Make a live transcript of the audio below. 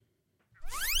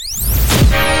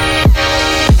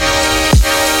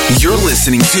You're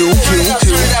listening to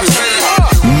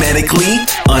Medically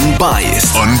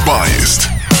Unbiased.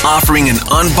 Offering an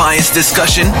unbiased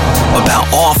discussion about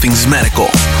all things medical.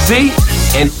 See?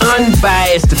 An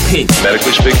unbiased opinion.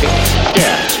 Medically speaking?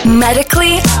 Yeah.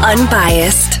 Medically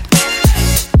Unbiased.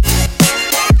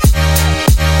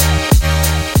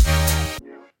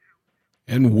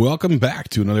 And welcome back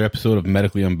to another episode of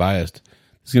Medically Unbiased.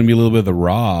 It's going to be a little bit of the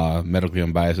raw Medically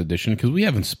Unbiased edition because we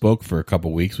haven't spoke for a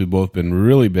couple weeks. We've both been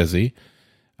really busy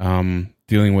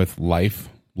dealing with life,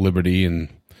 liberty, and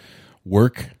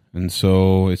work. And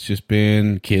so it's just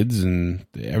been kids and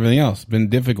everything else. It's been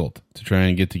difficult to try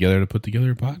and get together to put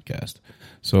together a podcast.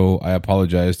 So I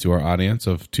apologize to our audience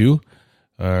of two,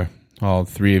 all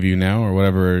three of you now, or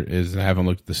whatever it is. I haven't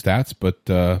looked at the stats, but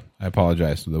I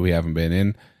apologize that we haven't been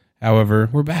in. However,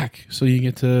 we're back, so you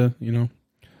get to,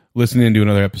 listen into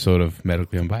another episode of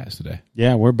Medically Unbiased today.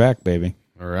 Yeah, we're back, baby.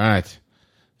 All right.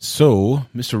 So,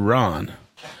 Mr. Ron,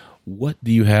 what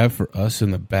do you have for us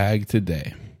in the bag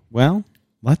today? Well,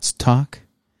 let's talk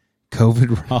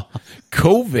COVID raw.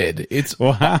 COVID. It's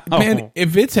Wow. Man,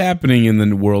 if it's happening in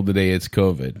the world today, it's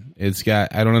COVID. It's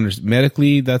got, I don't understand.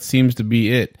 Medically, that seems to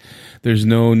be it. There's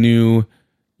no new,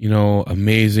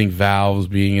 amazing valves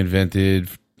being invented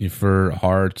for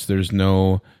hearts. There's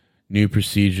no new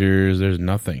procedures. There's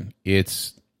nothing.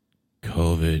 It's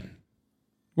COVID.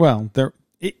 Well,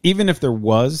 even if there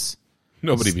was,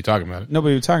 Nobody be talking about it.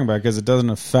 nobody would be talking about it because it doesn't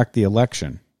affect the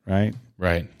election, right?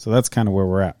 Right. So that's kind of where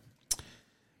we're at.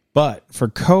 But for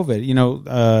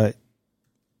COVID,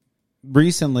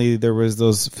 recently there was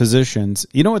those physicians.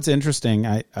 You know what's interesting,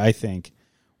 I think?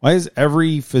 Why is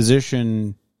every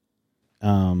physician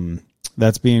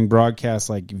that's being broadcast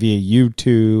like via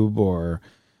YouTube or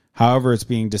however it's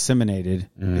being disseminated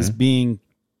is being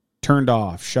turned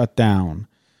off, shut down?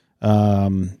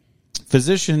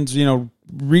 Physicians,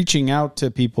 reaching out to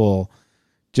people,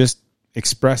 just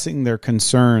expressing their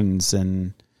concerns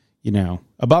and,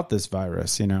 about this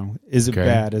virus, is it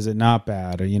bad? Is it not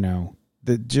bad? Or,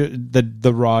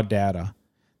 the raw data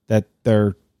that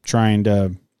they're trying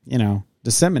to,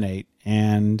 disseminate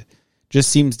and just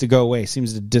seems to go away,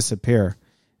 seems to disappear.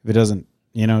 If it doesn't,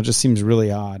 it just seems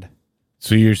really odd.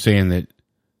 So you're saying that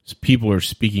people are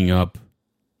speaking up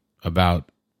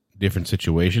about different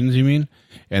situations, you mean?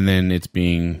 And then it's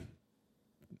being,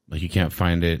 like, you can't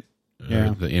find it,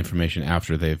 or the information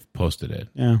after they've posted it.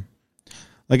 Yeah.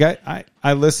 Like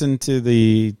I listened to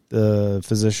the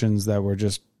physicians that were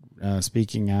just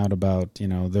speaking out about,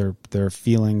 their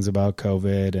feelings about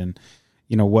COVID and,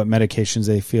 what medications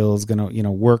they feel is going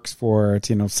to, works for it.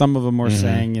 Some of them were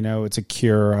saying, it's a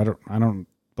cure. I don't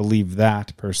believe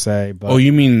that per se. But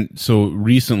you mean, so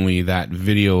recently that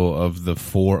video of the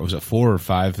four or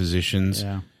five physicians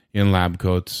in lab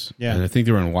coats? Yeah. And I think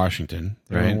they were in Washington,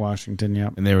 they were right? in Washington,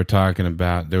 yeah. And they were talking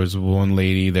about, there was one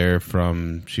lady there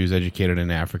she was educated in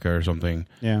Africa or something.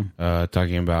 Yeah.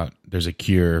 Talking about there's a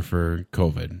cure for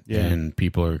COVID. Yeah. And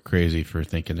people are crazy for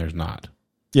thinking there's not.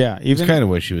 Yeah. That's kind of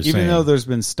what she was saying. Even though there's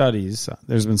been studies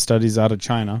out of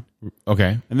China.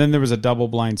 Okay. And then there was a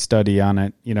double-blind study on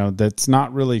it, that's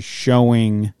not really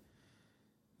showing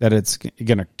that it's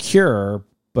going to cure,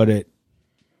 but it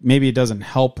doesn't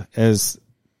help as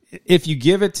if you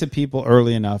give it to people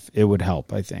early enough, it would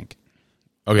help, I think.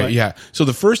 Okay, yeah. So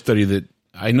the first study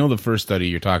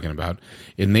you're talking about,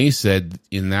 and they said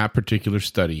in that particular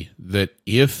study that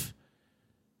if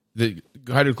the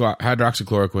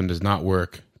hydroxychloroquine does not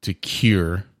work to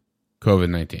cure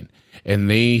COVID-19, and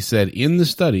they said in the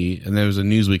study, and there was a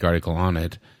Newsweek article on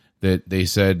it, that they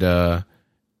said they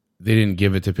didn't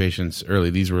give it to patients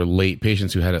early. These were late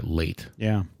patients who had it late.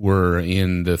 Yeah. Were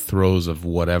in the throes of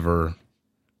whatever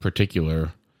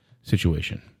particular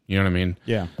situation. You know what I mean?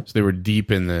 Yeah. So they were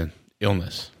deep in the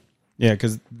illness. Yeah,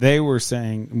 because they were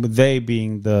saying, they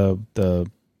being the Those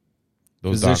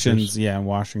physicians, doctors? in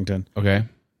Washington, Okay.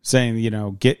 saying,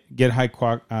 get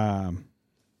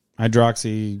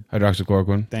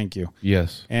Hydroxychloroquine. thank you,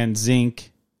 Yes. and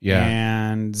zinc, Yeah.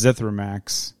 and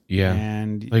Zithromax, Yeah.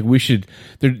 and Like we should.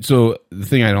 So the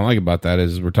thing I don't like about that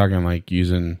is we're talking like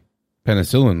using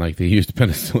penicillin. Like they used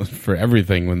penicillin for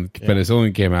everything when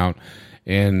penicillin came out,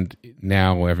 and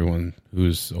now everyone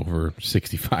who's over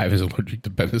 65 is allergic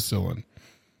to penicillin.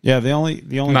 yeah, the only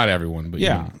Not everyone, but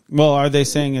yeah. Well, are they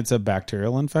saying it's a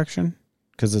bacterial infection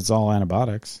because it's all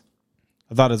antibiotics?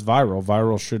 I thought it's viral.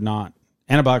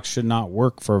 Antibiotics should not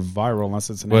work for viral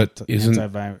unless it's an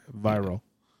antiviral.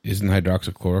 Isn't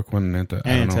hydroxychloroquine an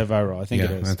Antiviral, I think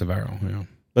it is. Antiviral, yeah.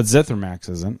 But Zithromax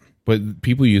isn't. But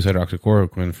people use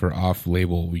hydroxychloroquine for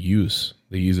off-label use.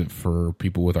 They use it for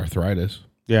people with arthritis.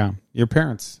 Yeah, your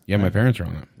parents. Yeah, my parents are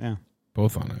on it. Yeah.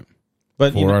 Both on it.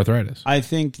 But for arthritis. I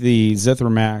think the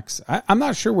Zithromax, I'm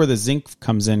not sure where the zinc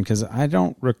comes in because I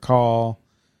don't recall.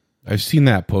 I've seen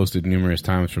that posted numerous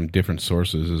times from different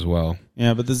sources as well.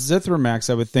 Yeah, but the Zithromax,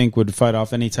 I would think, would fight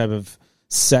off any type of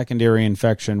secondary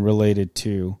infection related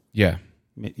to it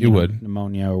would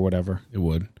pneumonia or whatever. It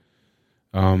would.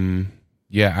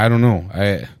 Yeah, I don't know.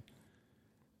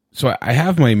 So I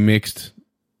have my mixed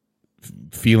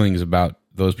feelings about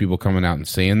those people coming out and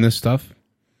saying this stuff.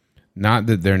 Not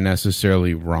that they're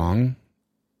necessarily wrong,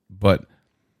 but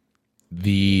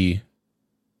they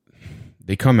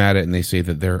come at it and they say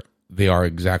that they are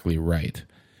exactly right.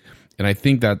 And I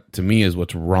think that, to me, is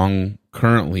what's wrong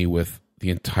currently with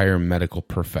the entire medical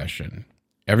profession.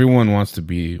 Everyone wants to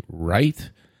be right.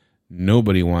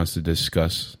 Nobody wants to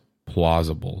discuss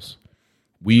plausibles.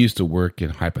 We used to work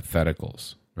in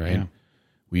hypotheticals, right? Yeah.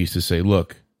 We used to say,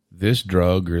 look, this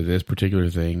drug or this particular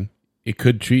thing, it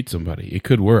could treat somebody. It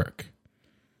could work.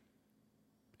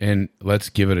 And let's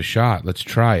give it a shot. Let's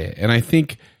try it. And I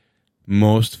think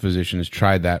most physicians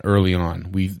tried that early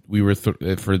on. We were for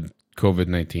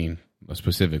COVID-19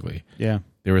 specifically. Yeah.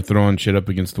 They were throwing shit up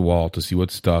against the wall to see what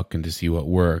stuck and to see what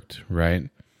worked, right?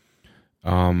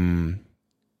 I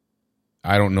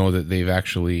don't know that they've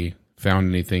actually found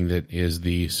anything that is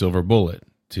the silver bullet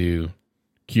to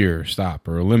cure, stop,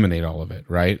 or eliminate all of it,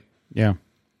 right? Yeah.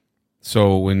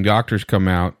 So when doctors come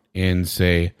out and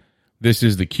say, this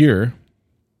is the cure,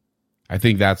 I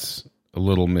think that's a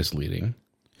little misleading.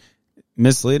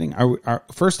 Misleading?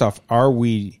 First off, are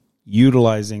we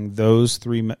utilizing those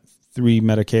three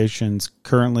medications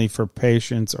currently for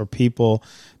patients or people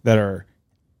that are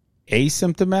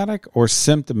asymptomatic or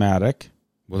symptomatic?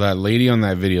 Well, that lady on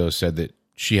that video said that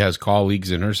she has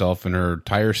colleagues and herself and her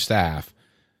entire staff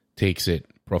takes it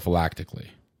prophylactically.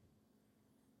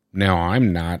 Now,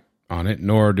 I'm not on it,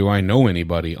 nor do I know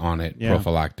anybody on it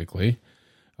prophylactically.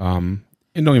 And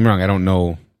don't get me wrong, I don't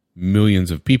know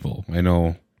millions of people. I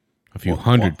know a few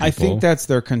hundred people. I think that's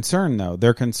their concern, though.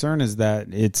 Their concern is that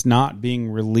it's not being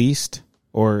released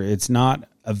or it's not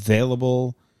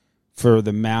available for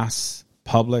the mass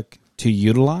public to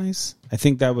utilize. I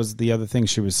think that was the other thing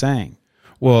she was saying.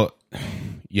 Well,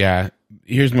 yeah.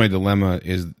 Here's my dilemma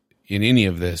is in any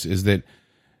of this is that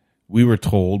we were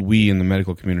told, we in the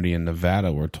medical community in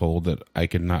Nevada were told that I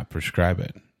could not prescribe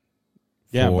it.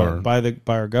 Yeah, by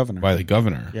our governor. By the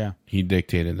governor. Yeah. He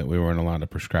dictated that we weren't allowed to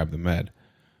prescribe the med.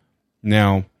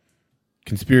 Now,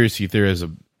 conspiracy theories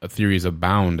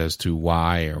abound as to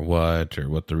why or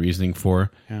what the reasoning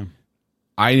for. Yeah.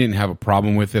 I didn't have a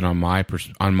problem with it on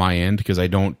my end because I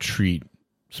don't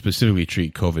specifically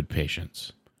treat COVID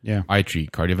patients. Yeah. I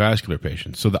treat cardiovascular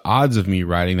patients. So the odds of me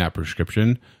writing that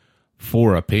prescription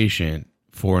for a patient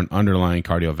for an underlying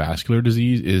cardiovascular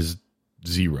disease is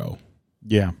 0.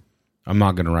 Yeah. I'm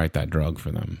not going to write that drug for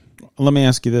them. Let me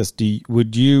ask you this.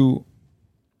 Would you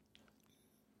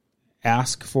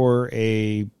ask for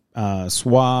a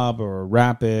swab or a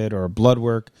rapid or blood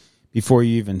work before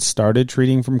you even started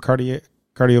treating from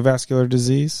cardiovascular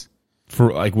disease?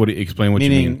 For like, explain what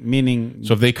you mean. Meaning,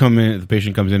 so if they come in, the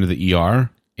patient comes into the ER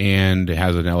and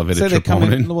has an elevated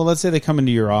troponin. Let's say they come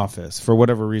into your office for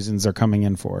whatever reasons they're coming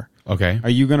in for. Okay. Are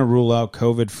you going to rule out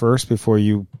COVID first before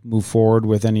you move forward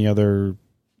with any other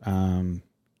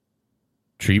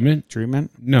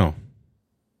treatment? No.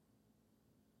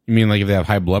 You mean like if they have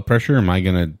high blood pressure, am I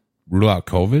going to rule out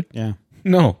COVID? Yeah.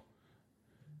 No.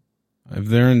 If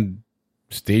they're in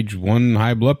stage 1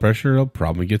 high blood pressure, they'll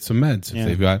probably get some meds. If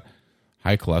they've got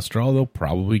high cholesterol, they'll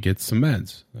probably get some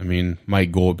meds. I mean, my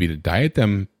goal would be to diet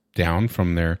them down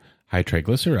from their high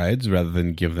triglycerides rather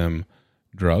than give them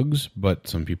drugs, but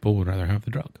some people would rather have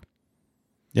the drug.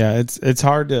 Yeah,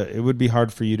 it would be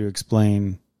hard for you to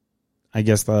explain, I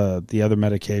guess, the other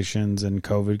medications and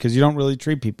COVID because you don't really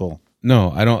treat people.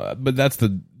 No, I don't. But that's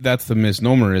the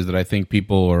misnomer is that I think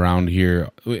people around here.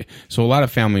 So a lot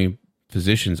of family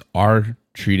physicians are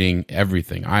treating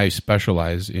everything. I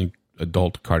specialize in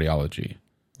adult cardiology.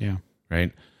 Yeah.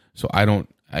 Right. So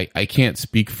I can't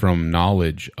speak from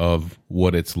knowledge of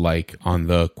what it's like on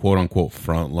the quote unquote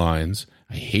front lines.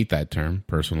 I hate that term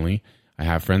personally. I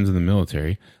have friends in the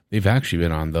military. They've actually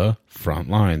been on the front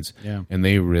lines and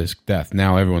they risk death.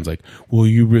 Now everyone's like, well,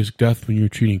 you risk death when you're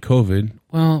treating COVID.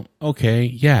 Well, okay.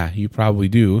 Yeah, you probably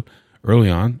do. Early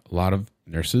on, a lot of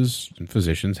nurses and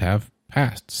physicians have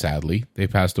passed. Sadly, they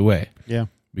passed away. Yeah.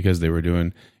 Because they were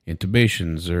doing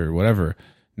intubations or whatever.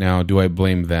 Now, do I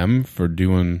blame them for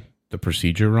doing the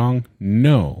procedure wrong?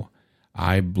 No.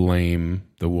 I blame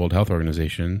the World Health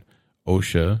Organization,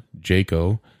 OSHA,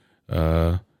 JCAHO,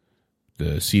 the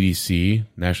CDC,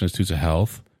 National Institutes of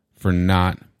Health, for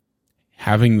not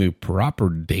having the proper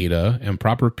data and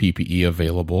proper PPE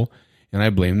available, and I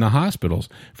blame the hospitals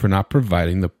for not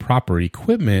providing the proper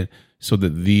equipment so that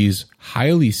these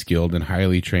highly skilled and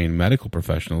highly trained medical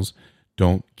professionals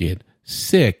don't get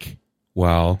sick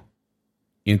while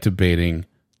intubating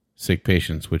sick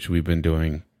patients, which we've been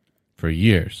doing for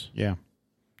years. Yeah.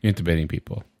 Intubating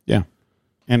people. Yeah.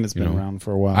 And it's been around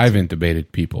for a while. I've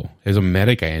intubated people. As a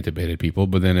medic, I intubated people,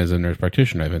 but then as a nurse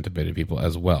practitioner, I've intubated people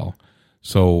as well.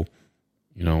 So,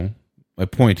 my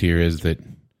point here is that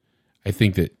I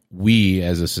think that we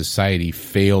as a society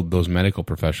failed those medical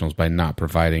professionals by not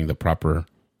providing the proper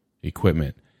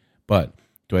equipment. But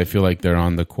do I feel like they're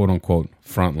on the quote unquote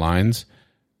front lines?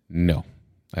 No.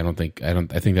 I think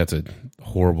that's a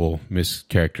horrible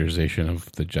mischaracterization of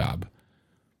the job.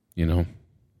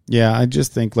 Yeah, I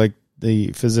just think like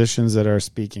the physicians that are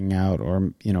speaking out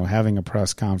or, having a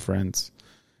press conference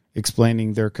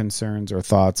explaining their concerns or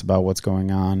thoughts about what's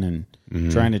going on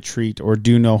and trying to treat or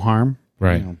do no harm.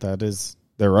 Right. That is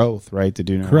their oth, right? To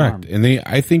do no harm. Correct. And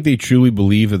I think they truly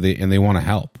believe that they want to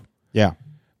help. Yeah.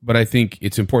 But I think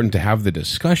it's important to have the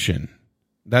discussion.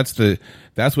 That's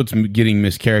what's getting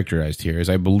mischaracterized here. Is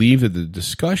I believe that the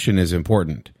discussion is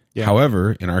important. Yeah.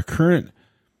 However, in our current,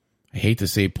 I hate to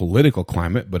say political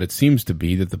climate, but it seems to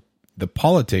be that the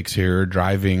politics here are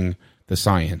driving the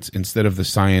science instead of the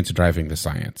science driving the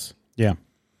science. Yeah,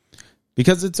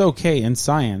 because it's okay in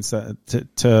science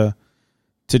to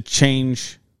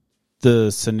change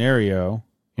the scenario.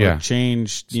 Or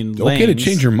change lanes. Okay to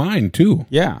change your mind too.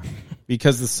 Yeah.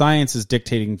 Because the science is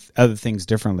dictating other things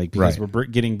differently because we're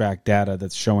getting back data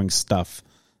that's showing stuff,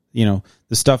 the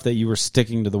stuff that you were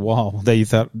sticking to the wall that you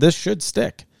thought this should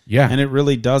stick. Yeah. And it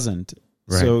really doesn't.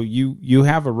 Right. So you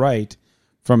have a right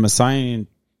from a scientific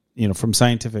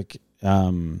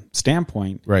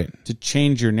standpoint to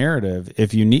change your narrative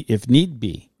if need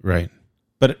be. Right.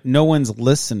 But no one's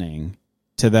listening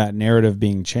to that narrative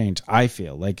being changed. I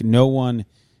feel like no one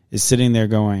is sitting there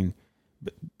going,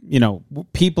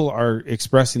 people are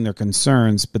expressing their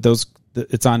concerns, but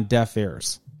it's on deaf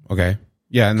ears. Okay.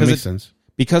 Yeah, and that makes sense.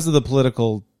 Because of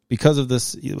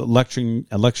this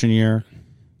election year,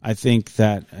 I think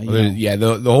that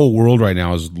the whole world right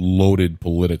now is loaded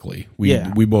politically.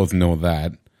 We both know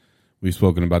that. We've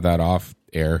spoken about that off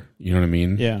air. You know what I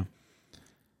mean? Yeah.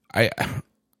 I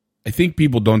think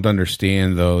people don't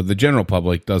understand, though. The general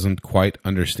public doesn't quite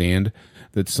understand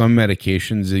that some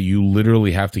medications that you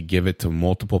literally have to give it to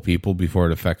multiple people before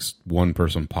it affects one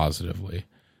person positively.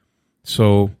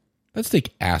 So let's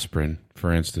take aspirin,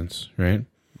 for instance, right?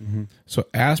 Mm-hmm. So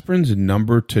aspirin's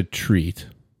number to treat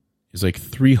is like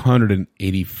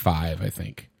 385, I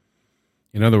think.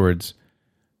 In other words,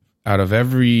 out of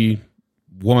every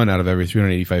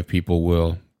 385 people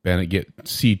will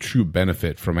see true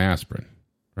benefit from aspirin,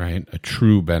 right? A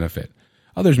true benefit.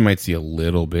 Others might see a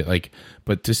little bit,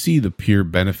 but to see the pure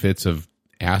benefits of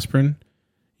aspirin,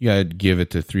 you got to give it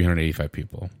to 385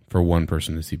 people for one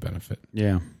person to see benefit.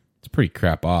 Yeah. It's pretty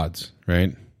crap odds,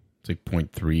 right? It's like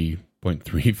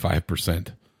 0.35%.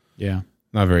 Yeah.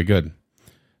 Not very good.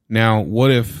 Now, what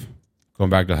if, going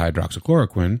back to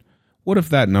hydroxychloroquine, what if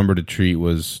that number to treat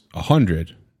was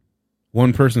 100?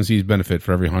 One person sees benefit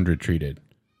for every 100 treated.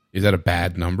 Is that a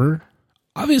bad number?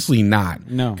 Obviously not.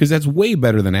 No. Because that's way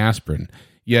better than aspirin.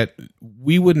 Yet,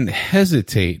 we wouldn't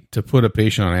hesitate to put a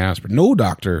patient on aspirin. No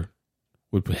doctor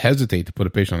would hesitate to put a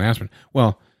patient on aspirin.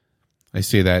 Well, I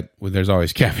say that there's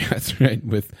always caveats, right?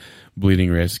 With bleeding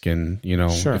risk and,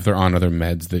 if they're on other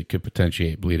meds that could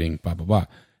potentiate bleeding, blah, blah, blah.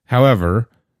 However,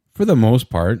 for the most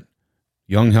part,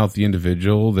 young, healthy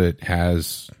individual that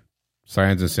has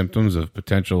signs and symptoms of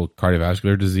potential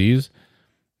cardiovascular disease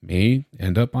may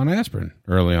end up on aspirin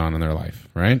early on in their life,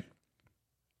 right?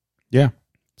 Yeah.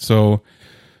 So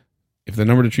if the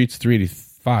number to treat is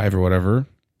 385 or whatever,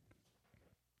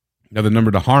 now the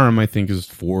number to harm, I think, is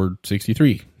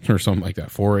 463 or something like that,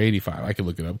 485. I could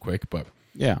look it up quick, but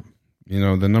yeah,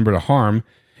 the number to harm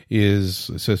it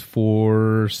says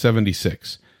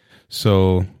 476.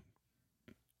 So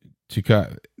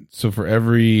for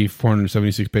every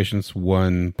 476 patients,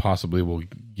 one possibly will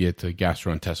get a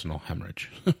gastrointestinal hemorrhage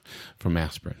from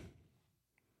aspirin.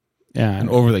 Yeah. An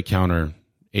over-the-counter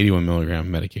 81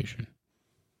 milligram medication.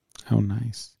 Oh,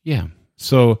 nice. Yeah.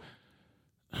 So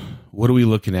what are we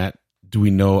looking at? Do we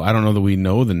know? I don't know that we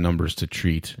know the numbers to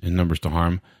treat and numbers to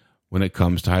harm when it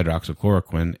comes to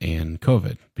hydroxychloroquine and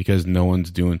COVID, because no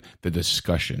one's doing the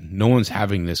discussion. No one's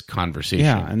having this conversation.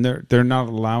 Yeah, and they're not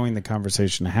allowing the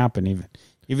conversation to happen.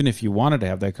 Even if you wanted to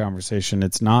have that conversation,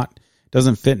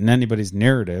 doesn't fit in anybody's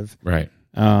narrative. Right.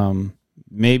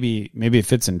 Maybe it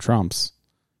fits in Trump's.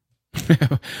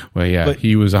 Well, yeah, but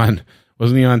he was on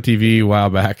Wasn't he on TV a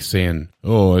while back saying,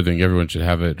 "Oh, I think everyone should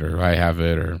have it," or "I have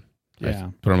it," or Yeah.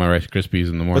 I put on my Rice Krispies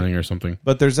in the morning or something?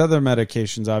 But there's other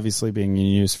medications obviously being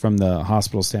used from the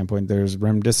hospital standpoint. There's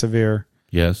remdesivir.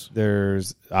 Yes.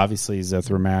 There's obviously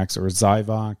Zithromax or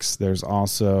Zyvox. There's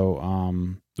also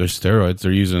There's steroids.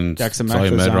 They're using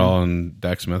Dexamethasone. Solumedrol and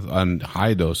Dexamethasone on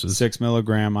high doses. 6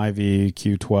 milligram IV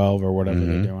Q12 or whatever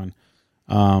they're doing.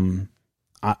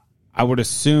 I would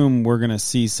assume we're going to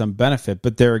see some benefit,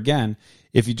 but there again,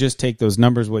 if you just take those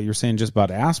numbers, what you're saying just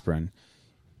about aspirin,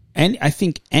 and I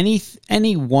think any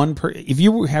one if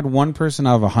you had one person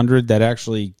out of 100 that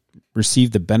actually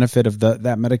received the benefit of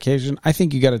that medication, I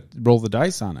think you got to roll the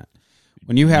dice on it.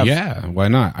 When you have, why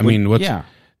not? I mean,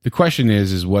 the question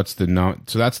is what's the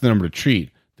so that's the number to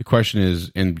treat. The question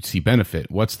is, and see benefit,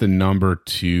 what's the number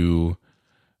to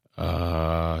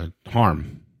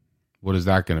harm? What is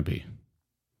that going to be?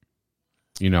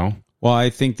 You know? Well, I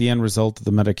think the end result of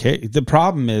the medication, the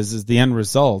problem is the end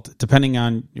result, depending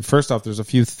on, first off, there's a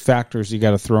few factors you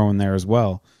got to throw in there as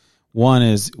well. One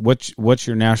is what's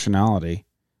your nationality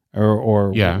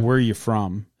or where are you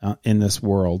from in this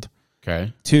world?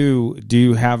 Okay. 2,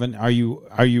 are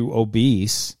you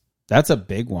obese? That's a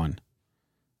big one.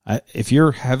 If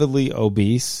you're heavily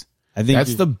obese, I think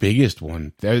that's the biggest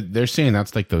one. They're saying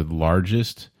that's like the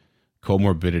largest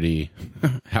comorbidity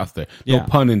out there. No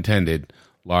pun intended.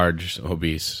 Large,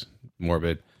 obese,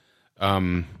 morbid.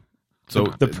 So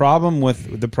the problem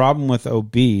with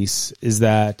obese is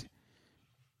that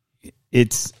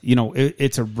it's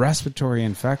it's a respiratory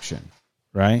infection,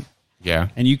 right? Yeah.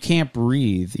 And you can't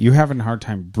breathe. You're having a hard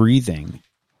time breathing.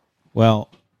 Well,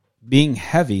 being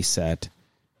heavy set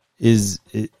is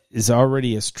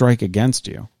already a strike against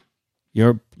you.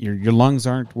 Your lungs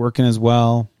aren't working as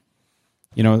well.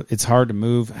 It's hard to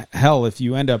move. Hell, if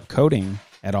you end up coding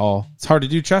at all, it's hard to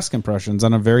do chest compressions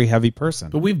on a very heavy person.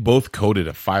 But we've both coded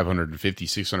a 550,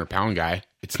 600-pound guy.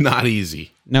 It's not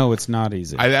easy. No, it's not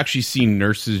easy. I've actually seen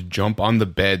nurses jump on the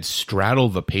bed, straddle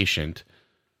the patient,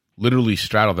 literally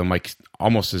straddle them, like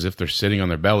almost as if they're sitting on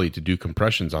their belly to do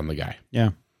compressions on the guy. Yeah.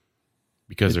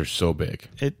 Because they're so big.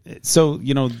 So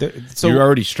you're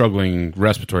already struggling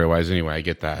respiratory wise anyway. I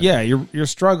get that. Yeah, you're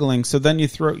struggling. So then you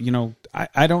throw,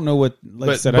 I don't know what,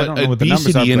 I don't know what the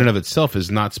numbers are. Obesity in and of itself is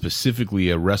not specifically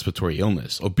a respiratory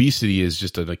illness. Obesity is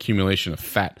just an accumulation of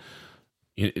fat.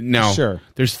 Now, sure.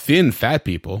 There's thin fat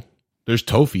people. There's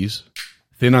TOFIs,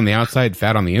 thin on the outside,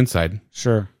 fat on the inside.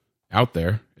 Sure. Out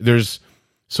there.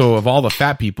 So of all the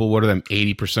fat people, what are them?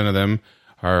 80% of them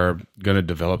are going to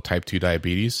develop type 2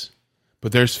 diabetes.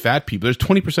 But there's fat people. There's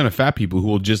 20% of fat people who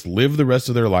will just live the rest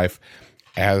of their life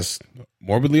as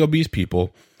morbidly obese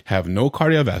people, have no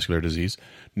cardiovascular disease,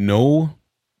 no,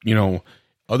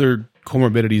 other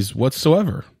comorbidities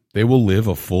whatsoever. They will live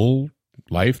a full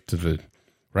life to the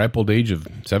ripe old age of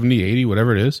 70, 80,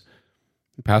 whatever it is,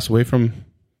 and pass away from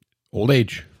old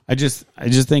age. I just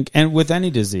think, and with any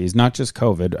disease, not just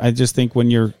COVID, I just think when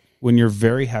you're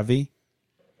very heavy,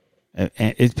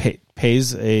 it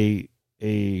pays a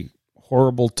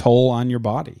horrible toll on your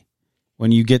body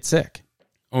when you get sick.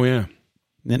 Oh yeah,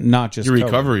 not just your COVID.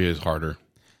 recovery is harder,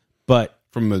 but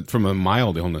from a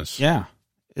mild illness. Yeah,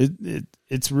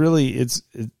 it's really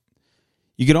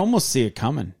you could almost see it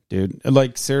coming, dude.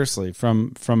 Like seriously,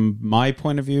 from my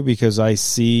point of view, because I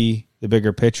see the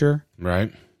bigger picture,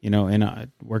 right?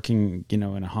 Working in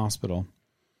a hospital,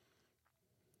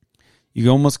 you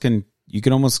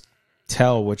can almost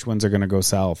tell which ones are going to go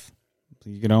south.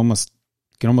 You can almost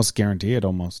guarantee it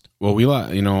almost. Well,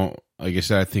 like I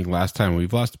said, I think last time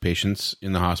we've lost patients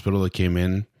in the hospital that came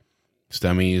in,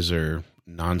 STEMIs or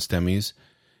non-STEMIs.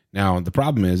 Now, the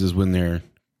problem is when they're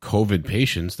COVID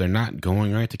patients, they're not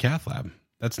going right to cath lab.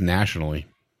 That's nationally.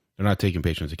 They're not taking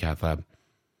patients to cath lab.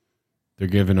 They're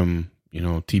giving them,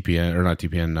 TPN, or not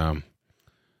TPN,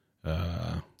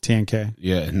 TNK.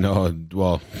 Yeah, no,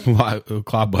 well,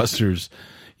 clotbusters,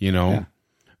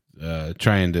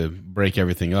 trying to break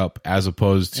everything up, as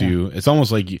opposed to, it's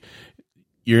almost like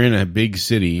you're in a big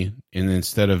city, and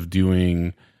instead of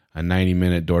doing a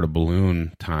 90-minute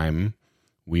door-to-balloon time,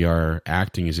 we are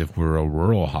acting as if we're a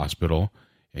rural hospital,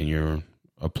 and you're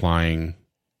applying,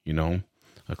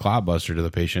 a clotbuster to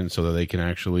the patient so that they can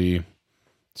actually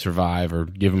survive or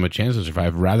give them a chance to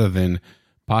survive, rather than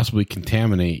possibly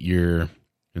contaminate your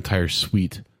entire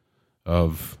suite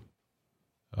of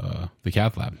the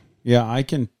cath lab. Yeah, I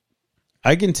can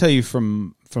tell you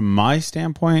from my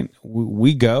standpoint,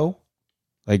 we go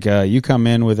like you come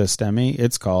in with a STEMI,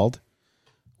 it's called.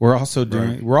 We're also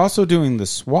doing the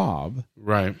swab,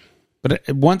 right? But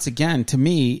once again, to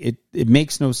me, it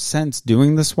makes no sense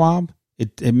doing the swab.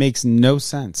 It makes no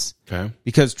sense, okay?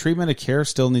 Because treatment of care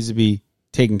still needs to be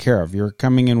taken care of. You're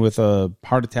coming in with a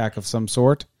heart attack of some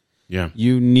sort. Yeah.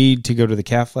 You need to go to the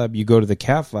cath lab. You go to the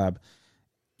cath lab.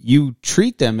 You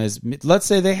treat them as, let's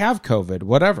say they have COVID,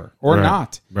 whatever, or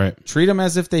not. Right. Treat them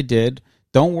as if they did.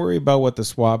 Don't worry about what the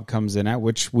swab comes in at,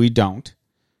 which we don't.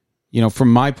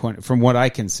 From what I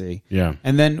can see. Yeah.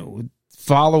 And then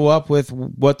follow up with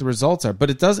what the results are.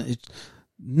 But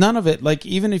none of it, like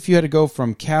even if you had to go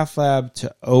from cath lab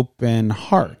to open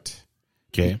heart.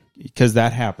 Okay. Because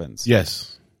that happens.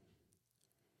 Yes.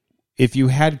 If you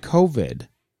had COVID,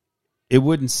 it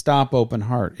wouldn't stop open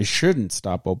heart. It shouldn't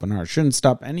stop open heart. It shouldn't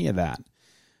stop any of that.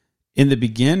 In the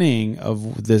beginning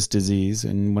of this disease,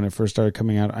 and when it first started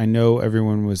coming out, I know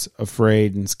everyone was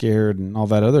afraid and scared and all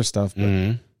that other stuff.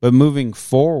 But moving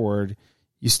forward,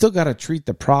 you still got to treat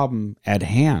the problem at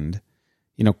hand.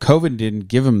 COVID didn't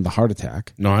give him the heart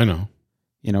attack. No, I know.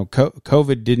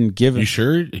 COVID didn't give him. You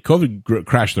sure? COVID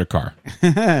crashed their car.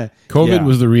 COVID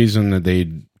was the reason that they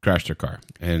crashed their car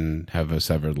and have a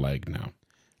severed leg now.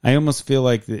 I almost feel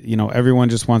like that, everyone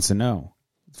just wants to know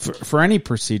for any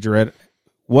procedure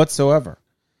whatsoever.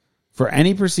 For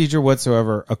any procedure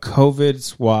whatsoever, a COVID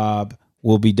swab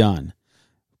will be done.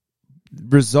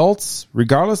 Results,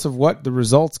 regardless of what the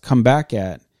results come back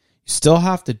at, you still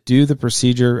have to do the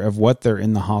procedure of what they're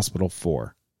in the hospital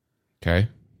for. Okay.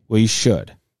 Well, you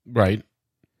should. Right.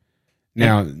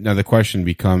 Now the question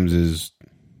becomes is,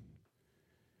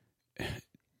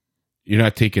 you're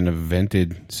not taking a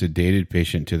vented, sedated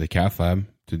patient to the cath lab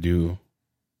to do,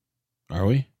 are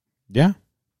we? Yeah,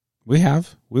 we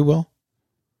have. We will.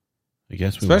 I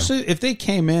guess we Especially if they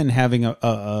came in having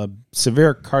a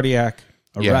severe cardiac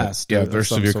arrest. Yeah, there's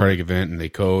severe cardiac event and they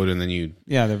code and then you...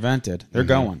 Yeah, they're vented. They're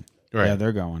going. Right. Yeah,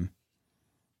 they're going.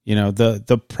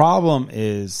 The problem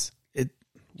is,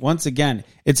 once again,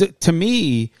 it's to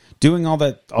me, doing all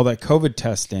that COVID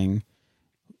testing,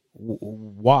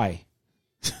 why?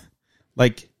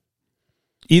 Like,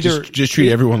 either just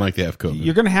treat everyone like they have COVID.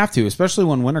 You're going to have to, especially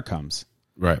when winter comes.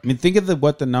 Right. I mean, think of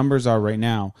what the numbers are right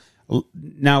now.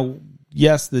 Now,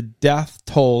 yes, the death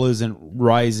toll isn't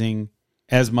rising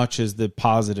as much as the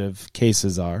positive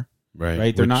cases are.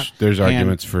 Right. They're not. There's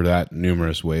arguments for that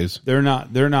numerous ways. They're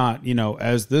not.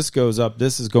 As this goes up,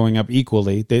 this is going up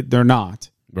equally. They're not.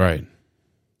 Right.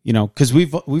 Because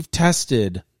we've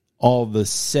tested all the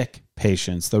sick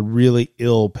patients, the really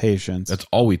ill patients. That's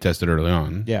all we tested early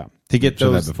on. Yeah. To get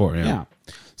those that before. Yeah.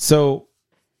 So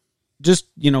just,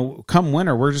 come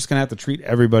winter, we're just going to have to treat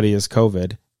everybody as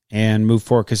COVID and move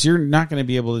forward, because you're not going to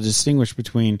be able to distinguish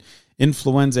between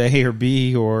influenza A or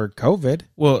B or COVID.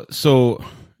 Well, so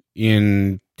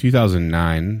in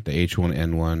 2009, the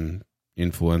H1N1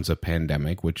 influenza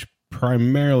pandemic, which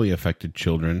primarily affected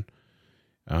children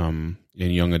and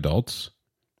young adults,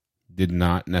 did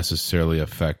not necessarily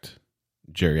affect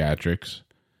geriatrics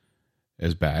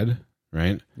as bad,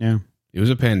 right? Yeah. It was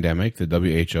a pandemic. The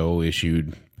WHO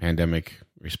issued pandemic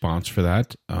response for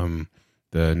that.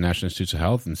 The National Institutes of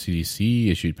Health and CDC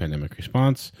issued pandemic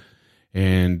response.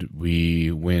 And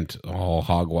we went all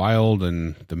hog wild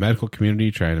in the medical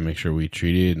community trying to make sure we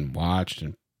treated and watched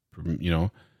and,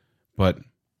 but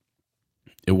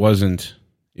it wasn't,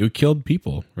 it killed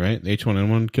people, right? The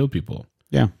H1N1 killed people.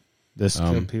 Yeah. This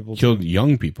killed people. Killed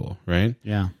young people, right?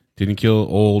 Yeah. Didn't kill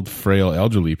old, frail,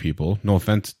 elderly people. No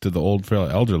offense to the old, frail,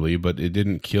 elderly, but it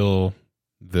didn't kill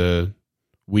the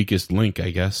weakest link,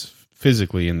 I guess,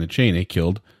 physically in the chain. It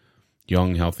killed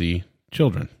young, healthy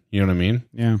children. You know what I mean?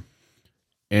 Yeah.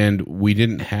 And we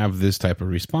didn't have this type of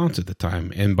response at the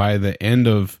time. And by the end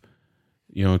of,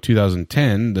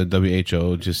 2010, the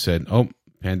WHO just said, oh,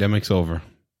 pandemic's over.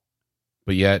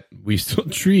 But yet we still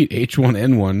treat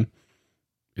H1N1.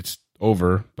 It's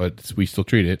over, but we still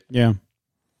treat it. Yeah.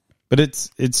 But it's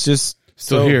just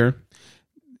still here.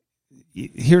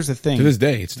 Here's the thing. To this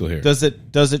day, it's still here. Does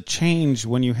it change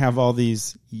when you have all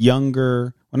these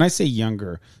younger, when I say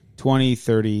younger, 20,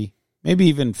 30, maybe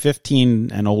even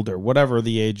 15 and older, whatever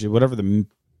the age, whatever the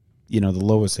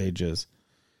lowest age is,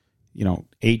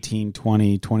 18,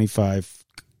 20, 25,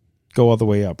 go all the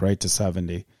way up, right, to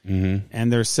 70. Mm-hmm.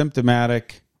 And they're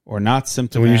symptomatic or not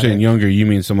symptomatic. So when you're saying younger, you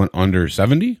mean someone under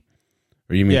 70?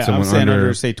 Or you mean someone I'm saying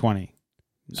under, say, 20.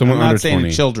 Someone I'm not under saying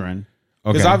 20. Children.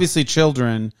 Because obviously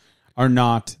children are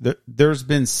not, there's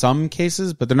been some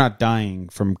cases, but they're not dying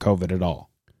from COVID at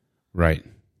all. Right.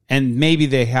 And maybe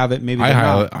they have it, maybe they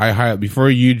not. I highlight before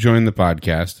you joined the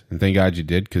podcast, and thank God you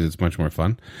did because it's much more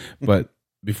fun. But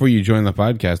before you joined the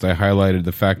podcast, I highlighted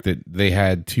the fact that they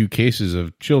had 2 cases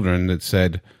of children that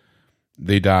said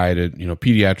they died at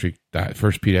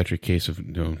first pediatric case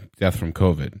of death from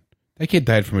COVID. That kid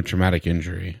died from a traumatic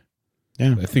injury.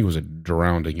 Yeah, I think it was a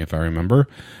drowning, if I remember.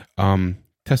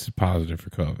 tested positive for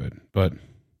COVID, but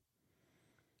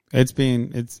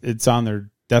it's on their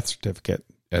death certificate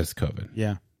as COVID.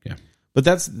 Yeah. Yeah. But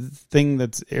that's the thing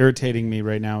that's irritating me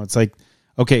right now. It's like,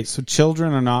 okay, so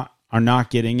children are not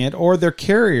getting it, or they're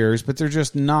carriers, but they're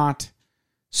just not.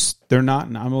 They're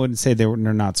not. I wouldn't say they're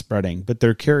not spreading, but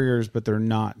they're carriers, but they're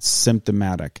not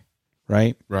symptomatic,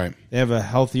 right? Right. They have a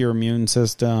healthier immune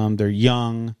system. They're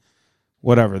young,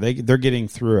 whatever. They're getting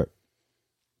through it.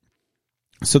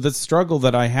 So the struggle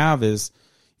that I have is,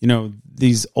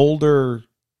 these older,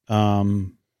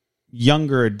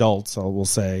 younger adults, I will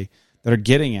say, that are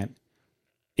getting it.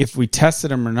 If we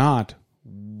tested them or not,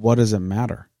 what does it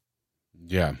matter?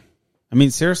 Yeah. I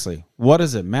mean, seriously, what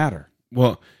does it matter?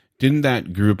 Well, didn't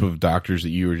that group of doctors that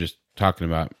you were just talking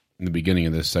about in the beginning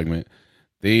of this segment,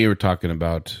 they were talking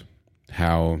about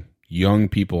how young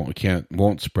people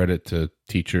won't spread it to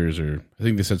teachers, or I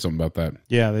think they said something about that.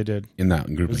 Yeah, they did. In that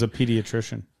group. It was a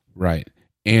pediatrician. Right.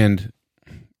 And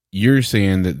you're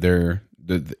saying that the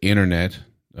internet,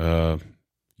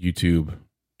 YouTube,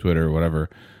 Twitter, whatever,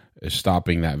 is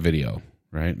stopping that video,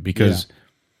 right? Because,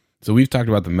 so we've talked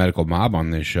about the medical mob on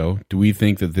this show. Do we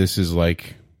think that this is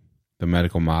like the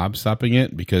medical mob stopping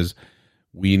it? Because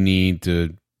we need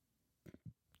to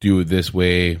do it this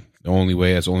way, the only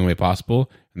way possible.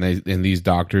 And these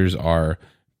doctors are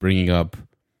bringing up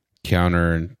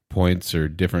counter points or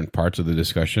different parts of the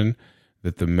discussion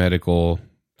that the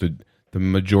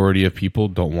majority of people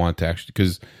don't want to actually,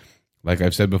 because like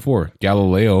I've said before,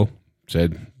 Galileo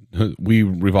said we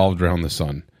revolved around the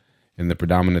sun, and the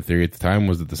predominant theory at the time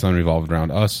was that the sun revolved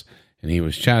around us, and he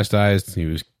was chastised, he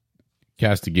was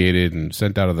castigated and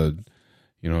sent out of the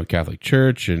Catholic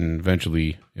Church, and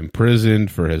eventually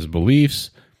imprisoned for his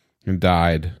beliefs, and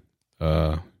died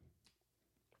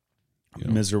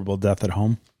miserable death at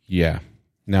home. Yeah.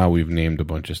 Now we've named a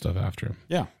bunch of stuff after him.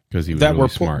 Yeah. Because he was really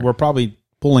smart. We're probably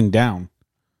pulling down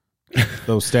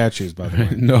those statues, by the way.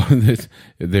 No,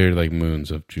 they're like moons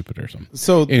of Jupiter or something.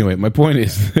 So anyway, my point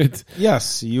is that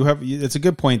yes, it's a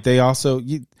good point. They also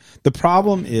the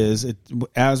problem is,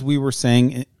 as we were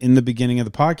saying in the beginning of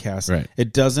the podcast, right,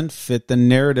 it doesn't fit the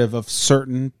narrative of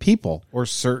certain people or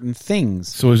certain things.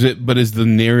 So is the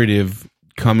narrative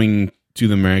coming to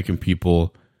the American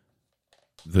people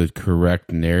the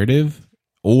correct narrative?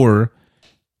 Or,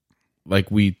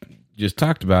 like we just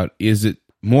talked about, is it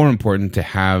more important to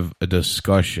have a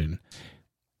discussion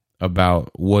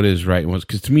about what is right and what's...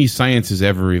 Because to me, science is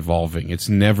ever evolving. It's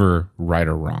never right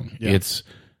or wrong. Yeah. It's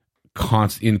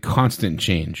in constant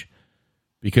change.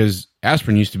 Because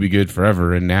aspirin used to be good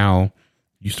forever, and now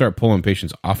you start pulling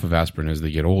patients off of aspirin as they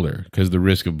get older because the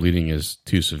risk of bleeding is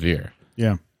too severe.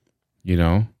 Yeah.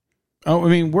 Oh, I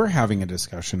mean, we're having a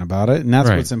discussion about it, and that's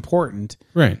right. What's important.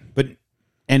 Right.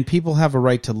 And people have a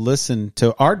right to listen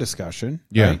to our discussion.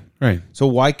 Yeah, right. So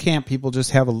why can't people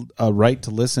just have a right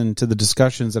to listen to the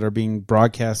discussions that are being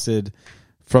broadcasted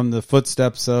from the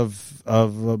footsteps of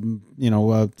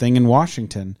a thing in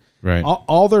Washington? Right.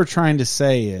 All they're trying to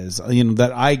say is,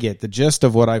 that I get the gist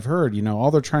of what I've heard.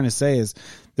 All they're trying to say is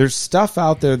there's stuff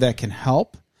out there that can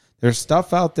help. There's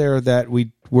stuff out there that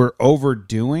we're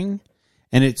overdoing,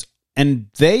 and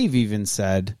they've even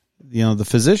said, the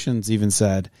physicians even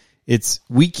said,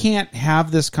 we can't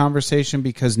have this conversation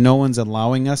because no one's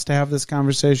allowing us to have this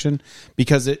conversation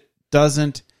because it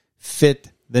doesn't fit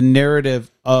the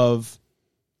narrative of,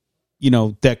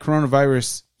 that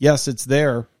coronavirus. Yes, it's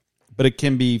there, but it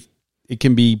can be,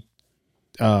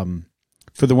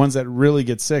 for the ones that really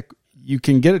get sick, you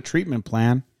can get a treatment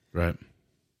plan. Right.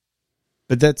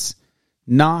 But that's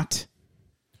not,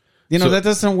 that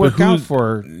doesn't work out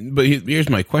for. But here's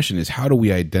my question is, how do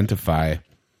we identify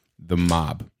the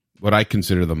mob? What I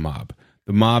consider the mob.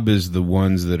 The mob is the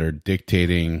ones that are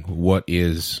dictating what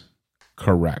is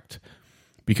correct.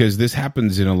 Because this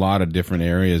happens in a lot of different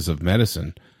areas of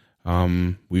medicine.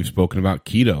 We've spoken about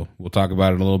keto. We'll talk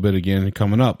about it a little bit again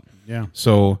coming up. Yeah.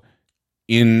 So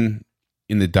in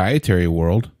the dietary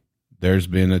world, there's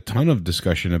been a ton of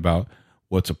discussion about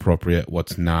what's appropriate,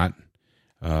 what's not,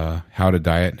 how to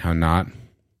diet, how not.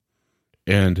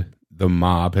 And the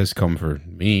mob has come for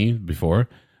me before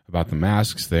about the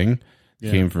masks thing.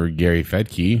 Yeah. Came for Gary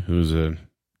Fedke, who's an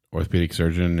orthopedic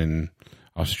surgeon in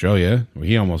Australia, where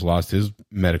he almost lost his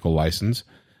medical license.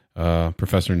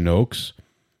 Professor Noakes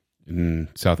in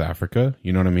South Africa.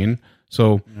 You know what I mean?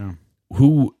 So yeah.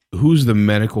 Who's the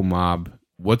medical mob?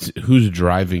 Who's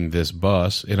driving this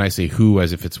bus? And I say who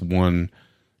as if it's one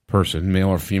person, male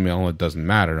or female, it doesn't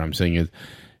matter. I'm saying it,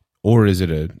 or is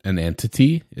it an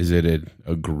entity? Is it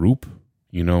a group?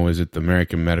 Is it the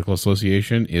American Medical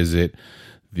Association? Is it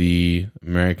the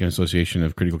American Association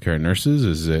of Critical Care Nurses?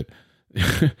 Is it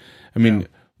I mean,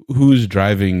 who's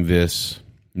driving this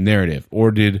narrative?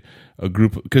 Or did a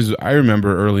group, because I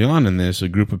remember early on in this, a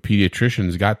group of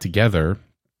pediatricians got together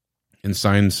and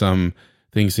signed some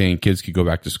things saying kids could go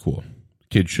back to school.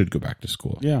 Kids should go back to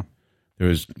school. Yeah. There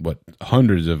was,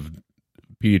 hundreds of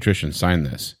pediatricians signed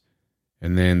this,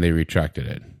 and then they retracted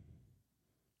it.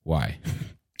 Why?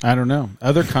 I don't know.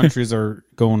 Other countries are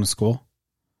going to school.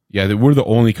 Yeah, we're the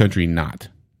only country not.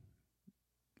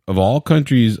 Of all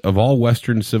countries, of all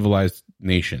Western civilized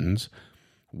nations,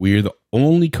 we're the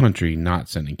only country not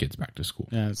sending kids back to school.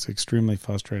 Yeah, it's extremely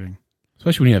frustrating.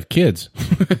 Especially when you have kids.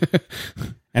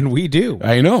 And we do.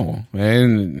 I know.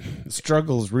 And the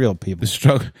struggle is real, people. The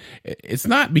struggle. It's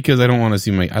not because I don't want to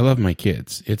see I love my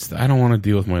kids. It's I don't want to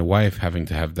deal with my wife having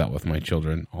to have dealt with my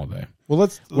children all day. Well,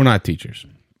 we're not teachers.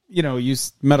 You know, you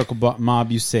medical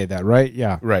mob, you say that, right?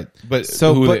 Yeah. Right. But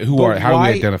so how why,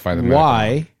 do we identify the medical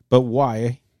mob? But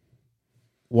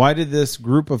why did this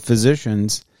group of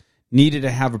physicians needed to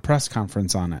have a press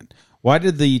conference on it? Why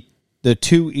did the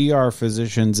two ER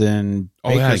physicians in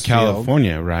Bakersfield,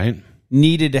 California, right,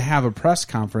 needed to have a press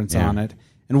conference on it?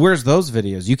 And where's those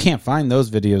videos? You can't find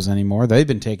those videos anymore. They've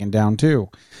been taken down too.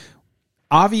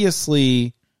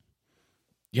 Obviously.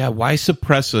 Yeah, why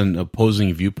suppress an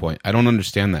opposing viewpoint? I don't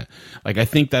understand that. Like, I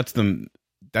think that's the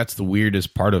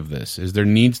weirdest part of this, is there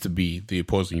needs to be the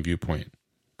opposing viewpoint.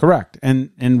 Correct.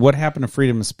 And what happened to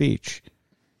freedom of speech?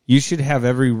 You should have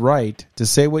every right to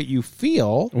say what you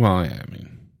feel. Well, yeah, I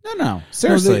mean, no,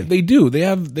 seriously, no, they do. They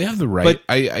have the right.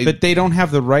 But they don't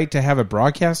have the right to have it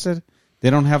broadcasted. They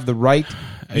don't have the right.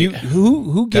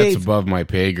 Who gave? That's above my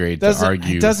pay grade to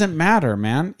argue. It doesn't matter,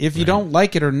 man. If you don't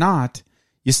like it or not,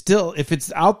 you still, if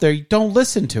it's out there, you don't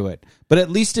listen to it. But at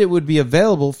least it would be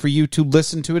available for you to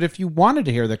listen to it if you wanted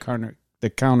to hear the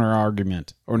counter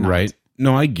argument or not. Right?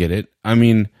 No, I get it. I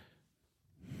mean,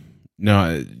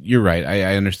 no, you're right.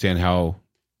 I understand how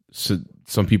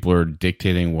some people are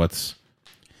dictating what's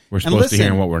we're supposed to hear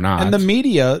and what we're not. And the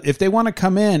media, if they want to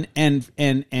come in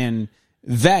and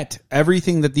vet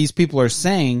everything that these people are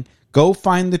saying, go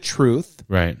find the truth,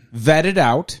 right? Vet it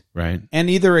out, right? And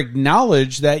either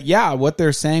acknowledge that, yeah, what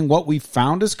they're saying, what we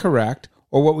found is correct,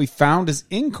 or what we found is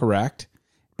incorrect.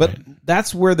 But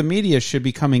that's where the media should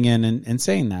be coming in and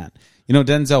saying that. You know,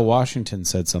 Denzel Washington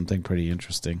said something pretty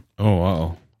interesting. Oh,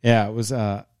 wow. Yeah, it was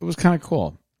kind of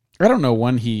cool. I don't know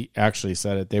when he actually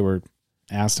said it. They were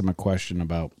asked him a question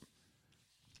about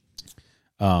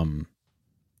the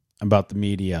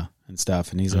media and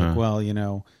stuff, and he's like, well, you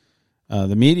know,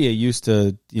 the media used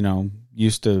to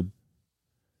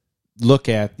look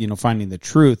at, you know, finding the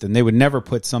truth, and they would never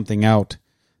put something out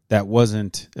that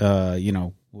wasn't,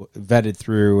 vetted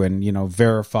through and, you know,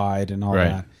 verified and all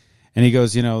that. And he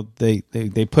goes, you know, they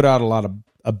put out a lot of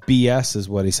BS is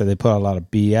what he said. They put out a lot of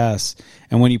BS.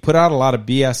 And when you put out a lot of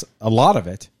BS, a lot of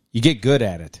it, you get good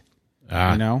at it,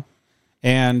 you know?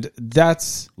 And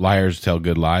that's... Liars tell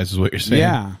good lies is what you're saying.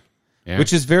 Yeah.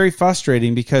 Which is very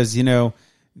frustrating because, you know,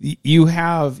 you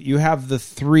have the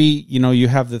three, you know, you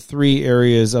have the three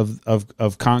areas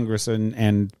of Congress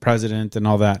and president and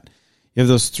all that. You have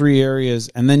those three areas,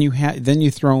 and then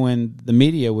you throw in the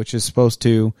media, which is supposed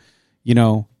to, you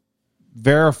know,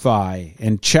 verify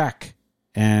and check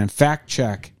and fact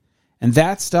check, and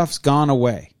that stuff's gone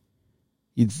away.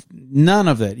 None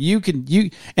of it.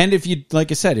 And if you,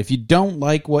 like I said, if you don't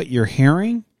like what you're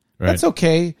hearing, that's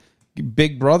okay.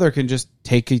 Big Brother can just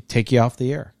take you off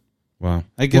the air. Wow.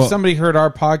 Like if somebody heard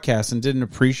our podcast and didn't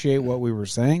appreciate what we were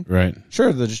saying,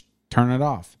 sure, they'll just turn it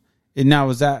off. And now,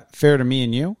 is that fair to me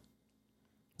and you?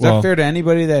 Is that fair to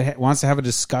anybody that wants to have a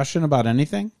discussion about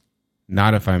anything?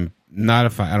 Not if I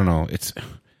don't know.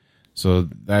 So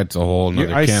that's a whole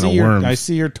nother can of worms. I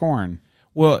see you're torn.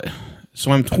 Well,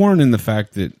 so I'm torn in the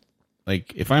fact that,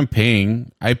 like, if I'm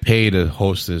paying, I pay to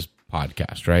host this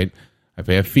podcast, right? I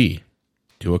pay a fee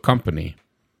to a company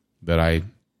that I,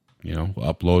 you know,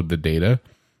 upload the data,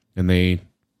 and they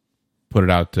put it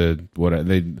out to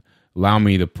they allow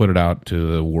me to put it out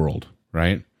to the world,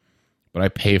 right? But I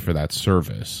pay for that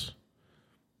service.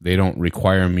 They don't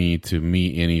require me to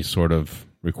meet any sort of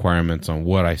requirements on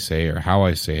what I say or how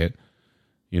I say it.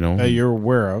 You know, that you're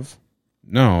aware of.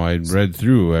 No, I read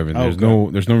through everything.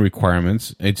 There's no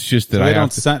requirements. It's just that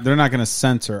they're not going to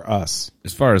censor us,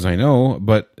 as far as I know.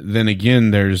 But then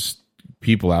again, there's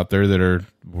people out there that are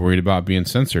worried about being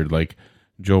censored. Like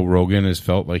Joe Rogan has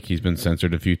felt like he's been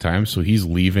censored a few times, so he's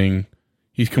leaving.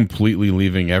 He's completely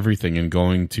leaving everything and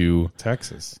going to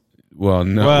Texas. Well,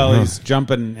 no. He's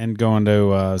jumping and going to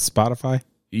Spotify.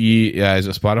 Yeah, is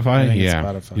it Spotify? Yeah,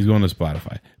 Spotify. He's going to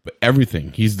Spotify. But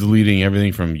everything, he's deleting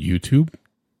everything from YouTube,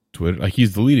 Twitter. Like,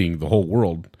 he's deleting the whole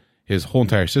world. his whole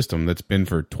entire system that's been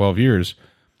for 12 years.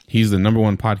 He's the number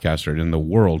one podcaster in the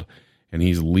world, and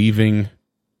he's leaving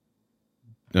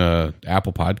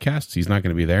Apple Podcasts. He's not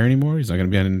going to be there anymore. He's not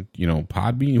going to be on,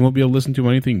 Podbean. He won't be able to listen to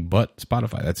anything but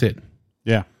Spotify. That's it.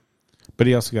 Yeah. But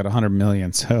he also got 100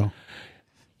 million, so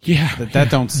yeah,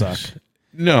 that don't suck.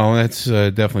 No, that's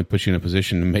definitely puts you in a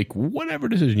position to make whatever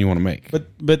decision you want to make.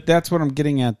 But that's what I'm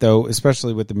getting at, though,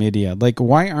 especially with the media. Like,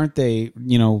 why aren't they,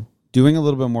 doing a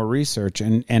little bit more research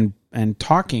and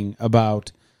talking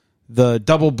about the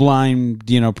double-blind,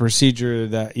 procedure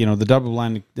that, the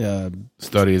double-blind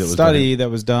study that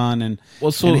was done, and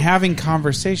having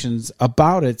conversations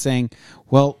about it, saying,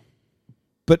 well,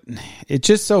 but it's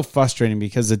just so frustrating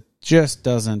because it just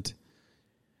doesn't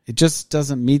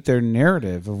meet their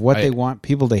narrative of what they want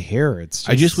people to hear.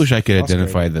 I just wish I could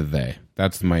identify the they.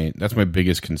 That's my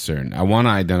biggest concern. I want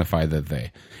to identify the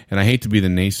they, and I hate to be the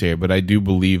naysayer, but I do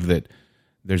believe that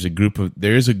there is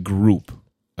a group,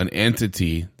 an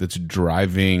entity that's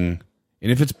driving.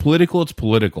 And if it's political, it's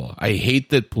political. I hate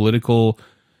that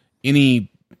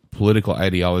any political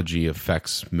ideology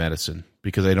affects medicine,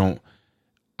 because I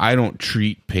don't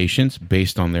treat patients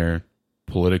based on their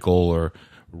political or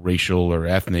racial or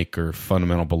ethnic or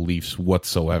fundamental beliefs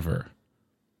whatsoever.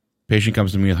 Patient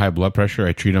comes to me with high blood pressure,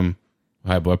 I treat them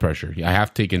with high blood pressure. I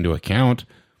have to take into account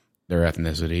their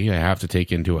ethnicity. I have to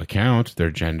take into account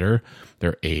their gender,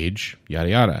 their age, yada,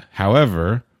 yada.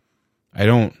 However, I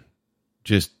don't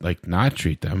just not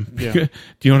treat them. Yeah. Do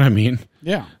you know what I mean?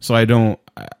 Yeah. So I don't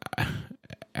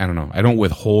know. I don't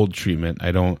withhold treatment.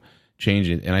 I don't change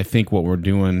it. And I think what we're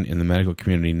doing in the medical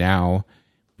community now,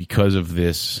 because of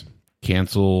this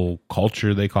cancel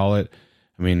culture, they call it.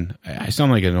 I mean, I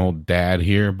sound like an old dad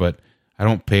here, but I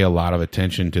don't pay a lot of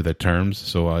attention to the terms.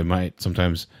 So I might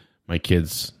sometimes my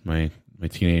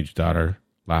teenage daughter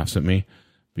laughs at me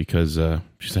because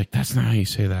she's like, "That's not how you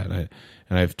say that."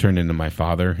 And I've turned into my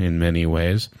father in many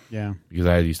ways. Yeah, because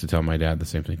I used to tell my dad the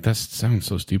same thing. That sounds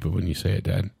so stupid when you say it,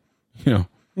 Dad.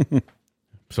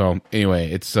 So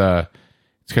anyway, it's kind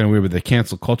of weird, but the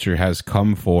cancel culture has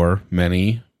come for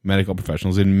many medical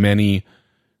professionals in many,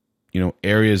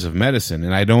 areas of medicine.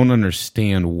 And I don't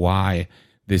understand why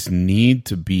this need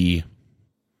to be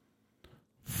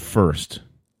first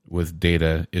with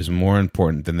data is more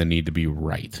important than the need to be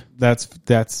right. That's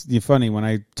funny. When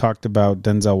I talked about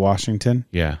Denzel Washington,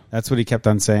 yeah, that's what he kept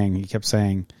on saying. He kept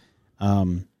saying,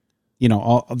 all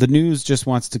the news just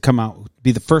wants to come out,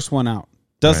 be the first one out.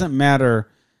 Doesn't matter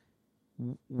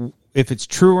if it's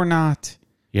true or not.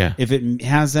 Yeah. If it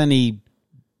has any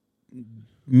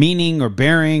meaning or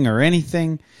bearing or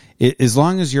anything, as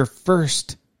long as you're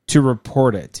first to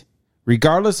report it,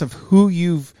 regardless of who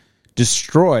you've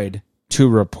destroyed to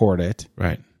report it.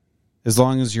 Right. As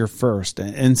long as you're first,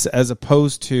 and as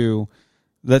opposed to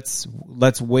let's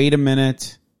wait a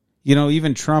minute.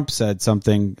 Even Trump said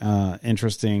something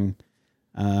interesting.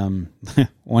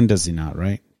 When does he not,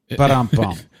 right? But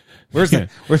Where's our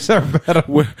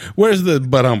where's the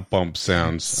bump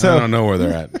sounds? So, I don't know where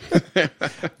they're at.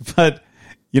 But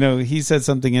he said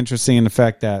something interesting in the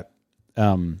fact that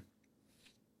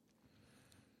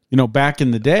back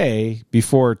in the day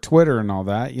before Twitter and all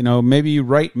that, maybe you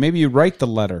write the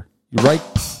letter.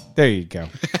 There you go.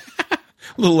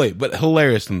 A little late, but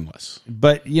hilarious nonetheless.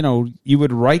 But you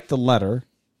would write the letter,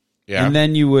 and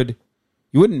then you wouldn't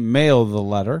mail the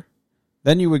letter.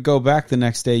 Then you would go back the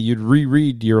next day. You'd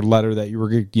reread your letter that you were,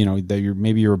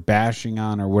 maybe you were bashing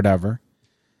on or whatever,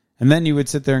 and then you would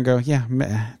sit there and go, "Yeah,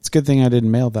 it's a good thing I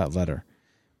didn't mail that letter."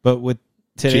 But with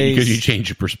today's, because you change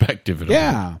your perspective.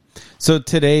 Yeah. So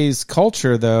today's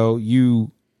culture, though, you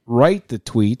write the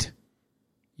tweet,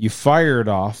 you fire it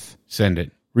off, send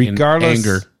it, regardless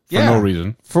in anger for no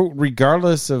reason,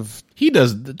 regardless of. He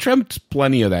does. Trump's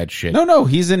plenty of that shit. No,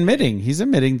 he's admitting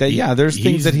that there's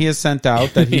things that he has sent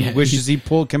out that he wishes he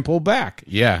can pull back.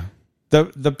 Yeah. The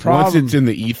problem, once it's in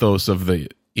the ethos of the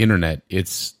internet,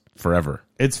 it's forever.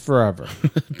 It's forever.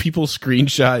 People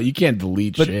screenshot. You can't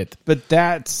delete shit. But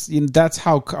that's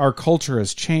how our culture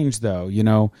has changed,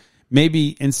 though.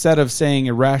 Maybe instead of saying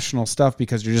irrational stuff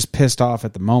because you're just pissed off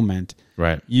at the moment,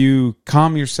 right? You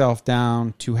calm yourself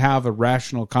down to have a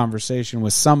rational conversation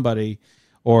with somebody,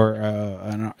 or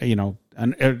a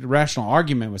rational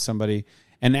argument with somebody,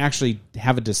 and actually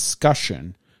have a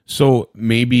discussion. So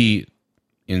maybe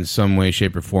in some way,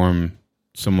 shape, or form,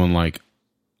 someone like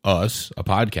us, a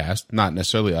podcast, not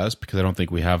necessarily us, because I don't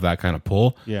think we have that kind of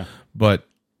pull. Yeah. But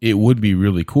it would be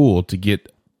really cool to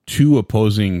get two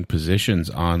opposing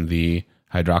positions on the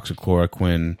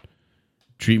hydroxychloroquine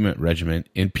treatment regimen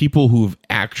and people who've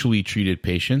actually treated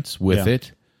patients with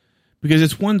it. Because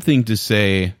it's one thing to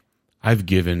say, I've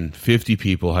given 50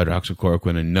 people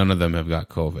hydroxychloroquine and none of them have got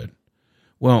COVID.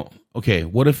 Well, okay,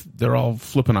 what if they're all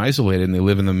flipping isolated and they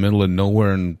live in the middle of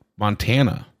nowhere in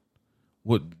Montana?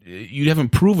 What, you haven't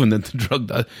proven that the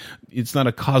drug it's not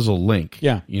a causal link.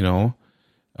 Yeah. You know?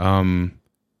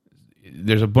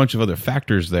 There's a bunch of other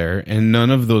factors there, and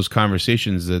none of those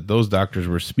conversations that those doctors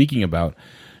were speaking about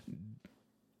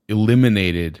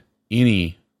eliminated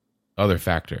any other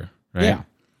factor, right? Yeah.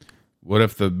 What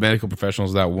if the medical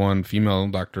professionals, that one female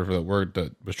doctor that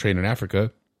was trained in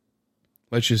Africa,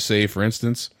 let's just say, for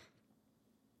instance,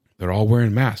 they're all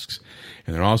wearing masks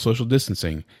and they're all social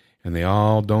distancing and they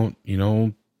all don't,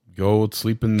 go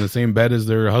sleep in the same bed as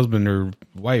their husband or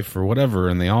wife or whatever,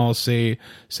 and they all stay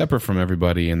separate from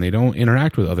everybody and they don't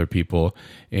interact with other people.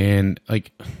 And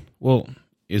like, well,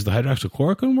 is the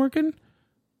hydroxychloroquine working,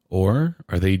 or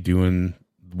are they doing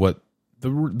what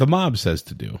the mob says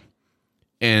to do?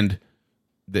 And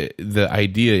the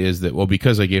idea is that, well,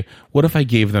 because what if I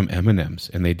gave them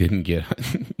M&Ms and they didn't get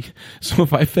so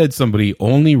if I fed somebody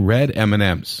only red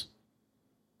M&Ms,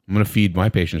 I'm going to feed my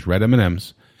patients red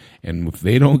M&Ms, and if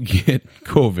they don't get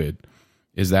COVID,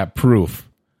 is that proof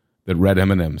that red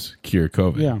M&Ms cure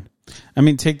COVID? Yeah. I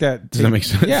mean, does that make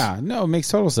sense? Yeah, no, it makes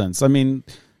total sense. I mean,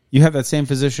 you have that same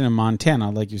physician in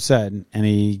Montana, like you said, and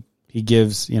he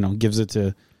gives it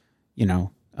to,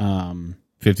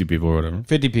 50 people or whatever.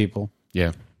 50 people.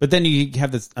 Yeah. But then you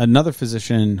have another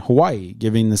physician in Hawaii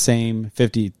giving the same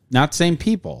 50, not same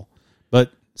people,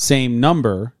 but same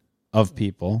number of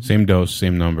people. Same dose,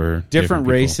 same number. Different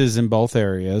races in both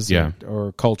areas. Yeah.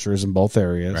 Or cultures in both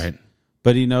areas. Right.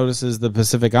 But he notices the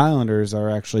Pacific Islanders are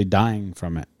actually dying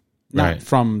from it. Not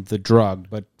from the drug,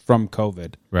 but from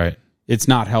COVID. Right. It's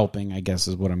not helping, I guess,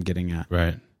 is what I'm getting at.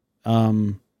 Right.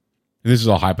 This is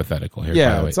all hypothetical here, yeah,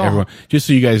 by the way. it's all, everyone, just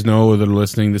so you guys know that are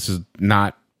listening, this is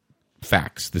not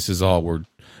facts. This is all we're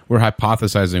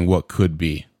hypothesizing what could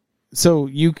be. So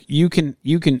you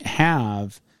can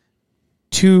have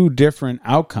two different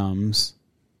outcomes,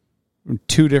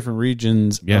 two different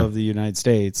regions of the United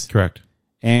States. Correct.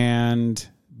 And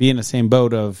be in the same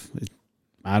boat of,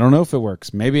 I don't know if it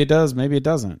works. Maybe it does. Maybe it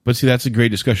doesn't. But see, that's a great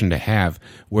discussion to have.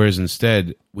 Whereas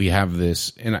instead we have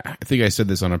this, and I think I said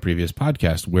this on a previous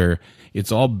podcast, where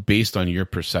it's all based on your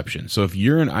perception. So if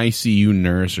you're an ICU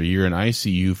nurse or you're an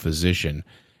ICU physician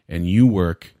and you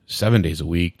work 7 days a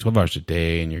week, 12 hours a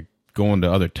day, and you're going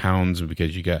to other towns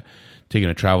because you got taking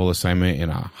a travel assignment in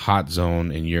a hot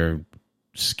zone and you're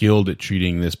skilled at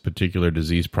treating this particular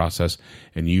disease process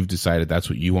and you've decided that's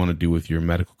what you want to do with your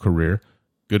medical career,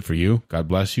 good for you. God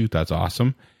bless you. That's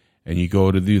awesome. And you go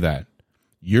to do that.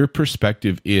 Your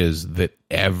perspective is that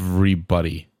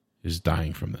everybody is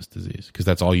dying from this disease because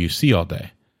that's all you see all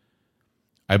day.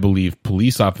 I believe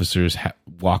police officers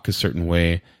walk a certain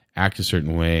way, act a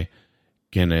certain way,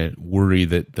 gonna worry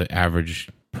that the average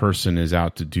person is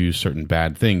out to do certain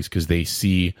bad things because they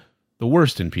see the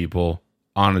worst in people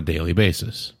on a daily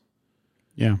basis.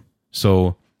 Yeah.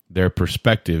 So their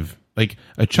perspective, like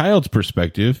a child's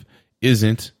perspective,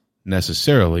 isn't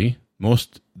necessarily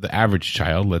the average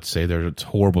child. Let's say there's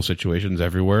horrible situations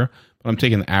everywhere, but I'm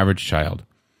taking the average child.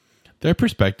 Their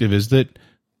perspective is that,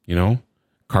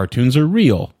 cartoons are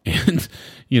real and,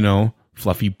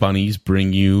 fluffy bunnies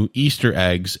bring you Easter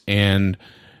eggs and,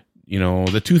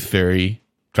 the tooth fairy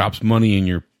drops money in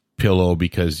your pillow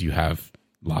because you have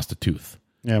lost a tooth.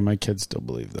 Yeah, my kids still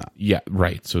believe that. Yeah,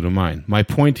 right. So do mine. My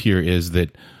point here is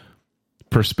that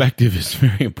perspective is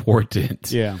very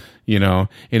important. Yeah. And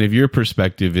if your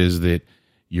perspective is that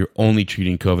you're only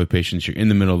treating COVID patients, you're in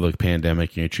the middle of the pandemic,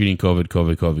 and you're treating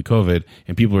COVID,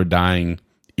 and people are dying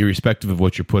irrespective of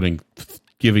what you're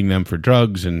giving them for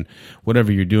drugs and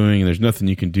whatever you're doing, and there's nothing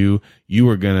you can do, you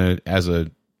are going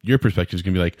to, your perspective is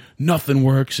going to be like, nothing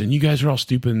works, and you guys are all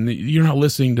stupid, and you're not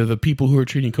listening to the people who are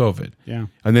treating COVID. Yeah.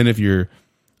 And then if you're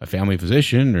a family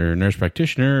physician or a nurse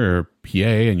practitioner or PA,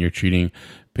 and you're treating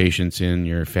patients in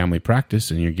your family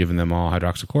practice, and you're giving them all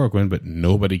hydroxychloroquine, but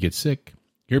nobody gets sick,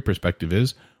 your perspective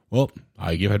is, well,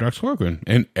 I give hydroxychloroquine,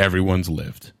 and everyone's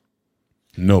lived.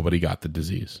 Nobody got the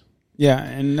disease. Yeah,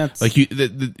 and that's... Like,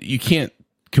 you can't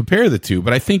compare the two,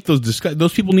 but I think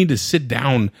those people need to sit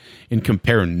down and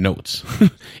compare notes,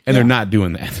 and they're not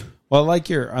doing that. Well,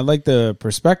 I like the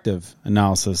perspective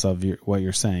analysis of what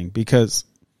you're saying, because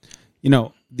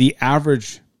the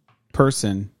average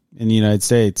person in the United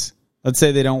States, let's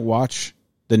say they don't watch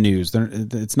the news,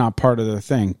 it's not part of their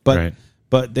thing, but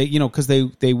they because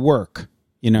they work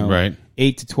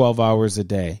 8 to 12 hours a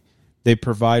day, they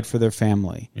provide for their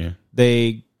family,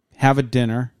 they have a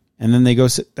dinner. And then they go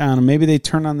sit down, and maybe they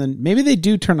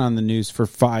do turn on the news for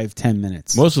 5-10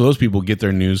 minutes. Most of those people get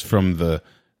their news from the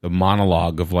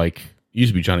monologue of like, it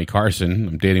used to be Johnny Carson.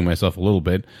 I'm dating myself a little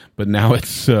bit, but now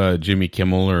it's Jimmy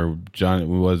Kimmel or John.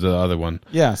 Who was the other one?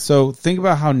 Yeah. So think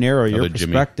about how narrow your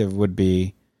perspective would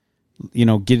be.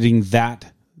 Getting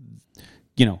that.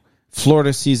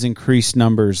 Florida sees increased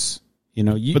numbers.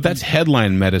 But that's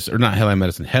headline medicine, or not headline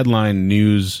medicine. Headline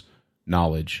news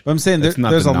knowledge. But I'm saying there's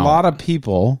a lot of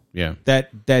people. Yeah.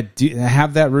 That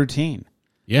have that routine.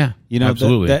 Yeah,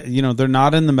 absolutely. They're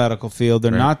not in the medical field.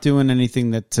 They're not doing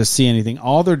anything to see anything.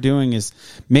 All they're doing is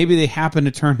maybe they happen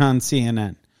to turn on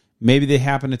CNN. Maybe they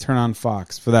happen to turn on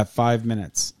Fox for that 5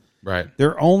 minutes. Right.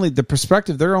 The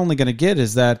perspective they're only going to get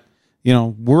is that,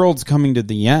 world's coming to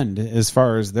the end as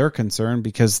far as they're concerned,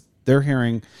 because they're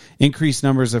hearing increased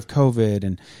numbers of COVID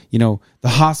and, the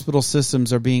hospital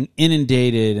systems are being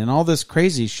inundated and all this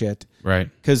crazy shit. Right.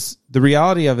 Because the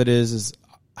reality of it is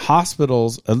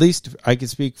hospitals, at least I can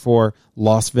speak for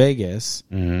Las Vegas,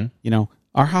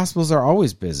 our hospitals are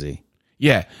always busy.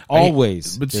 Yeah.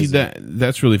 Always. But busy. see,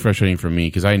 that's really frustrating for me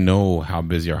because I know how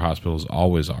busy our hospitals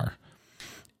always are.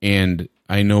 And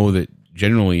I know that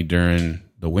generally during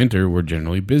the winter, we're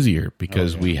generally busier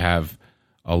because we have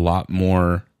a lot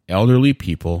more elderly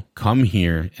people come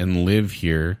here and live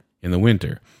here in the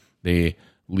winter. They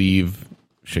leave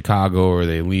Chicago or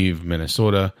they leave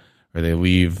Minnesota or they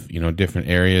leave, different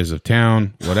areas of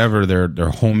town, whatever their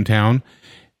hometown,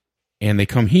 and they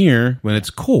come here when it's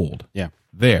cold. Yeah.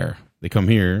 They come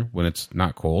here when it's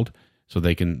not cold, so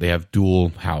they have dual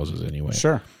houses anyway.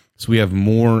 Sure. So we have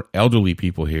more elderly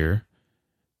people here,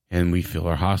 and we fill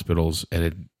our hospitals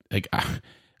at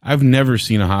I've never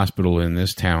seen a hospital in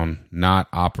this town not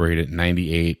operate at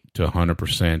 98 to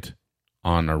 100%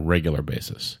 on a regular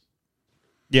basis.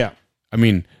 Yeah. I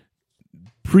mean,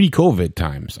 pre-COVID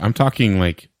times. I'm talking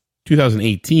like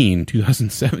 2018,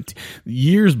 2017,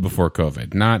 years before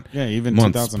COVID, not even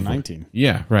months 2019. Before.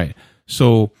 Yeah, right.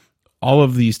 So all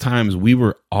of these times we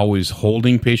were always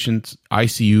holding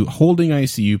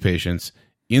ICU patients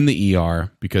in the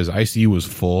ER because ICU was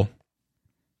full.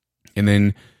 And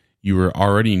then you were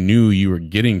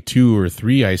getting 2 or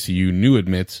 3 ICU new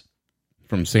admits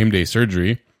from same day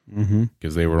surgery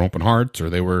because they were open hearts or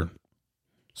they were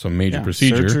some major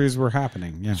procedure. Surgeries were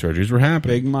happening. Yeah. Surgeries were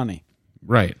happening. Big money.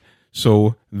 Right.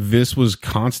 So this was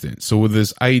constant. So with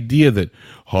this idea that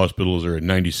hospitals are at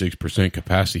 96%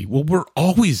 capacity, well, we're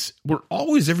always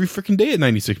every freaking day at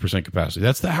 96% capacity.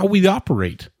 That's how we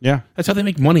operate. Yeah. That's how they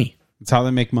make money. That's how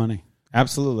they make money.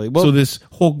 Absolutely. Well, so this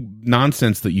whole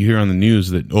nonsense that you hear on the news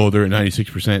that, they're at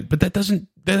 96%, but that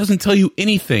doesn't tell you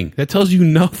anything. That tells you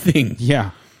nothing.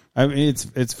 Yeah. I mean,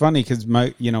 it's funny because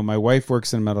my wife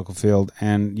works in the medical field,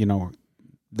 and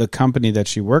the company that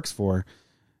she works for,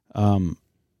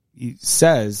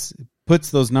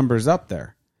 puts those numbers up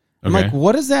there. I'm like,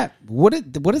 what is that? What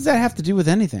does that have to do with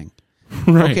anything?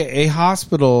 Right. Okay, a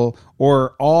hospital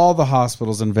or all the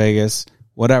hospitals in Vegas,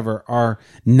 whatever, are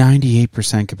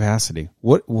 98% capacity.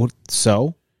 What?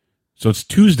 So it's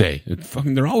Tuesday.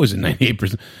 They're always at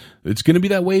 98%. It's going to be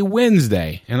that way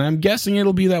Wednesday, and I'm guessing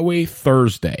it'll be that way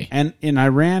Thursday. And I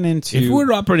ran into... If we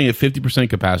were operating at 50%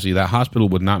 capacity, that hospital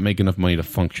would not make enough money to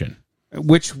function.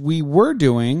 Which we were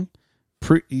doing,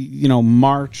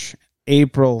 March,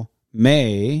 April,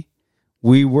 May,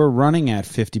 we were running at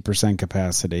 50%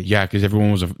 capacity. Yeah, because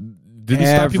everyone was... Didn't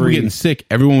stop people getting sick.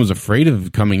 Everyone was afraid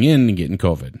of coming in and getting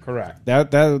COVID. Correct.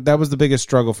 That was the biggest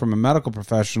struggle from a medical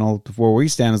professional where we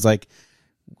stand is like,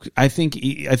 I think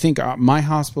my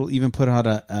hospital even put out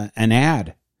an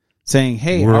ad saying,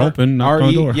 "Hey, we're open, knock on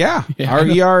the door." Yeah, our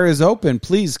ER is open.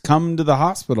 Please come to the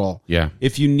hospital. Yeah,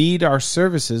 if you need our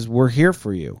services, we're here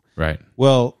for you. Right.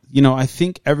 Well, I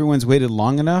think everyone's waited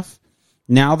long enough.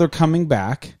 Now they're coming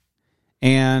back,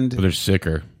 and they're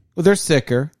sicker. Well, they're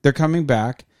sicker. They're coming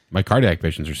back. My cardiac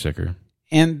patients are sicker,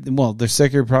 and they're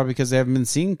sicker probably because they haven't been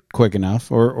seen quick enough,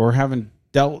 or haven't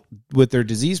dealt with their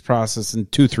disease process in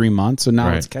 2-3 months, so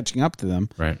now it's catching up to them.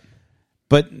 Right.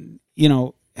 But,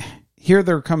 here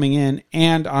they're coming in,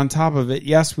 and on top of it,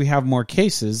 yes, we have more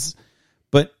cases,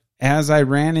 but as I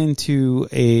ran into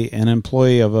an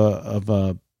employee of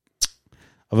a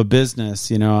business,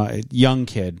 a young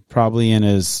kid, probably in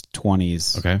his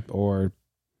 20s, okay, or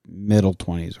middle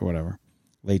 20s or whatever,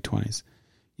 late 20s,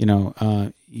 we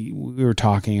were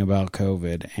talking about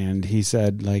COVID, and he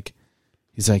said, I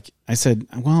said,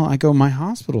 well, my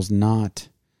hospital's not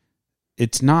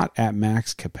at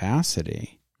max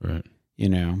capacity. Right.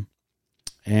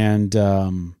 And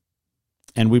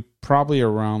we probably are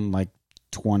around like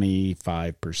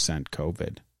 25%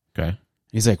 COVID. Okay.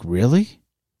 He's like, really?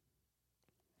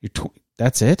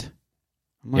 That's it?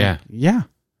 I'm like, yeah.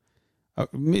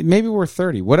 Maybe we're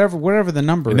 30. Whatever the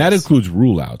number and is. that includes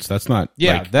rule outs. That's not.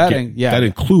 Yeah, like, that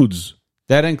includes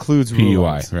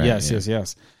PUI. Right,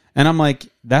 Yes. And I'm like,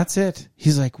 that's it.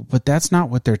 He's like, but that's not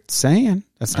what they're saying.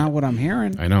 That's not what I'm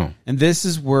hearing. I know. And this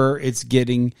is where it's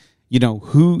getting,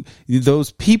 who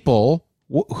those people,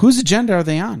 whose agenda are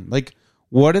they on? Like,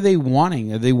 what are they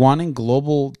wanting? Are they wanting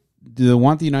global? Do they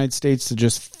want the United States to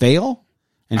just fail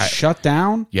and shut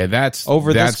down? Yeah, that's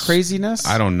this craziness.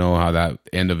 I don't know how that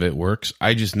end of it works.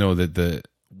 I just know that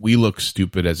we look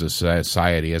stupid as a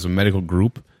society, as a medical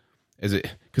group,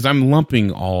 because I'm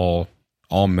lumping all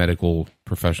medical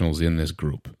professionals in this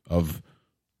group of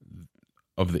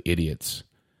the idiots.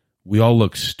 We all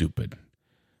look stupid.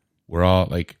 We're all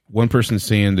like, one person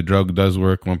saying the drug does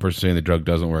work, one person saying the drug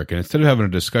doesn't work. And instead of having a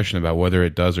discussion about whether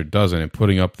it does or doesn't and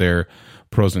putting up their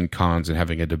pros and cons and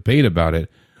having a debate about it,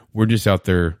 we're just out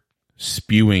there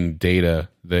spewing data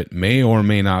that may or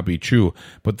may not be true.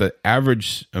 But the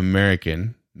average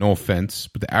American, no offense,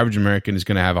 but the average American is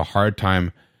going to have a hard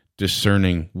time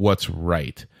discerning what's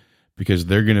right, because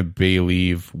they're going to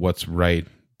believe what's right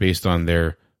based on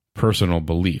their personal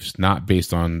beliefs, not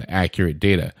based on accurate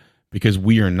data. Because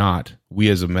we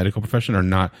as a medical profession are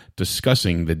not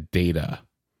discussing the data.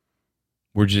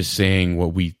 We're just saying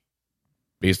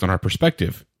based on our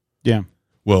perspective. Yeah.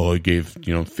 Well, I gave,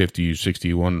 50,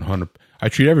 60, 100. I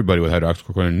treat everybody with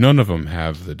hydroxychloroquine and none of them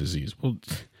have the disease. Well,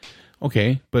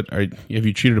 okay, but have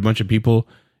you treated a bunch of people,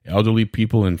 elderly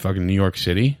people in fucking New York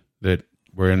City that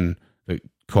were in the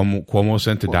Cuomo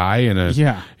sent to die in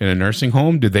a nursing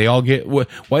home? Did they all get? Why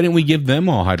didn't we give them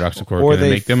all hydroxychloroquine and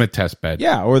make them a test bed?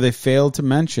 Yeah, or they failed to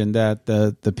mention that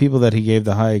the people that he gave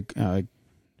the high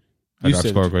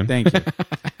hydroxychloroquine. Thank you.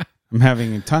 I'm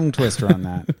having a tongue twister on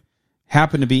that.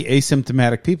 Happen to be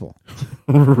asymptomatic people,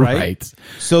 right?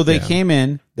 So they came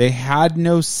in, they had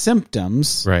no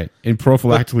symptoms, right? And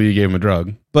prophylactically, you gave them a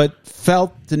drug, but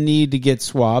felt the need to get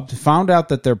swabbed, found out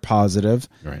that they're positive,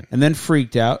 right? And then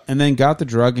freaked out, and then got the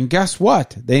drug, and guess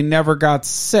what? They never got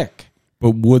sick.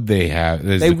 But would they have?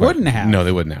 They wouldn't have. No,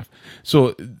 they wouldn't have.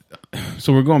 So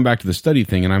we're going back to the study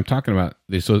thing, and I'm talking about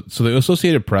this. So the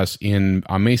Associated Press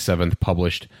on May 7th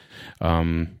published,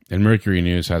 and Mercury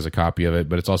News has a copy of it,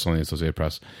 but it's also on the Associated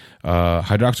Press.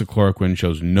 Hydroxychloroquine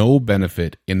shows no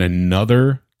benefit in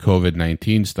another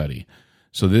COVID-19 study.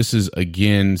 So this is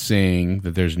again saying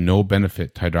that there's no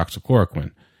benefit to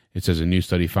hydroxychloroquine. It says a new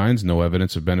study finds no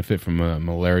evidence of benefit from a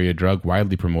malaria drug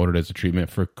widely promoted as a treatment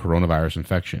for coronavirus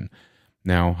infection.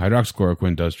 Now,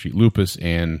 hydroxychloroquine does treat lupus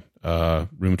and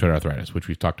rheumatoid arthritis, which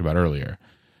we've talked about earlier,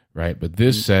 right? But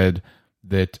this said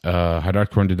that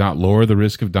hydroxychloroquine did not lower the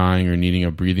risk of dying or needing a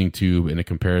breathing tube in a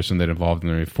comparison that involved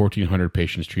nearly 1,400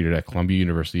 patients treated at Columbia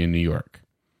University in New York.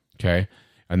 Okay?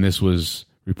 And this was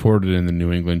reported in the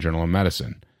New England Journal of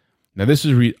Medicine. Now, this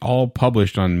is all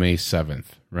published on May 7th,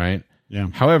 right? Yeah.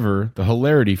 However, the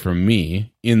hilarity for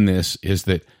me in this is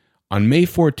that on May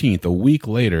 14th, a week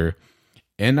later,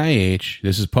 NIH,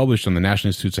 this is published on the National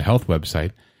Institutes of Health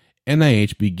website,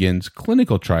 NIH begins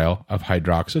clinical trial of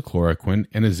hydroxychloroquine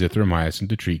and azithromycin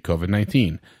to treat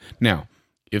COVID-19. Now,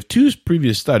 if two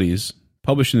previous studies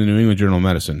published in the New England Journal of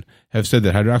Medicine have said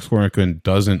that hydroxychloroquine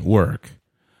doesn't work,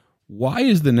 why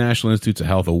is the National Institutes of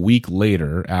Health a week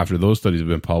later, after those studies have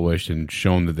been published and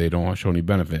shown that they don't show any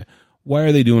benefit, why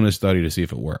are they doing a study to see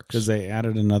if it works? Because they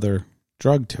added another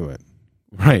drug to it.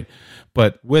 Right.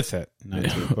 But with it. Not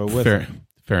to it, but with it.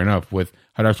 Fair enough. With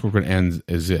hydroxychloroquine and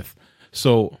azith.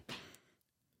 So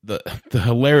the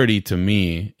hilarity to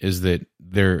me is that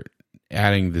they're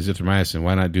adding the azithromycin.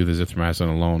 Why not do the azithromycin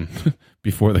alone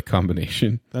before the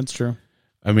combination? That's true.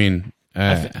 I mean,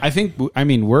 I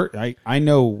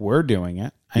know we're doing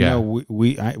it. I know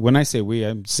when I say we,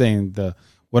 I'm saying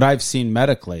what I've seen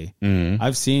medically. Mm-hmm.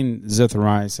 I've seen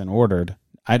azithromycin ordered.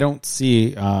 I don't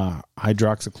see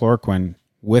hydroxychloroquine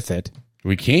with it.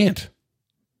 We can't.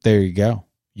 There you go.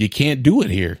 You can't do it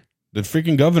here. The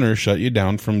freaking governor shut you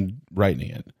down from writing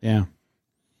it. Yeah.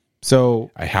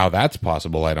 So how that's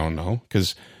possible, I don't know,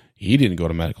 because he didn't go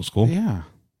to medical school. Yeah.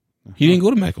 He didn't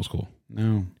go to medical school.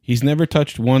 No. He's never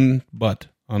touched one butt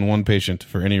on one patient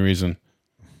for any reason.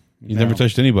 He's never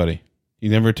touched anybody.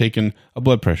 He's never taken a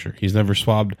blood pressure. He's never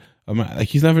swabbed.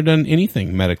 He's never done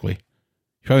anything medically.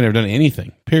 He's probably never done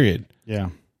anything, period. Yeah.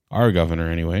 Our governor,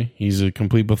 anyway. He's a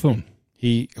complete buffoon.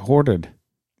 He hoarded.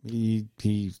 He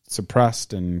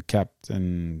suppressed and kept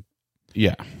and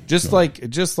just like what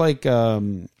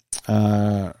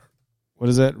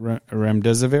is it,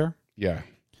 remdesivir? Yeah,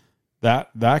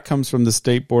 that comes from the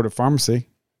State Board of Pharmacy.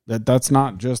 That's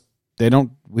not just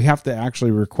we have to actually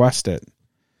request it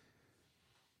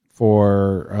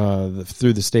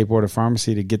through the State Board of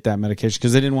Pharmacy to get that medication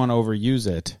because they didn't want to overuse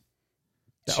it.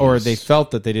 Jeez. Or they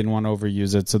felt that they didn't want to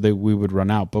overuse it, so we would run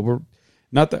out. But we're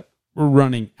not that we're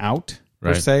running out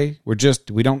per se.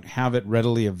 We don't have it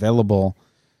readily available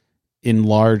in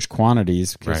large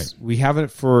quantities because we have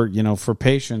it for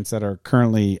patients that are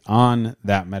currently on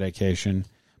that medication.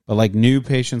 But like new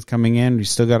patients coming in, we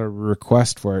still got to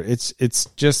request for it. It's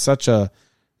just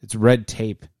it's red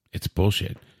tape. It's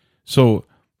bullshit. So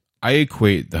I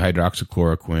equate the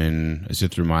hydroxychloroquine,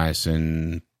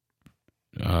 azithromycin,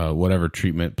 whatever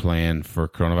treatment plan for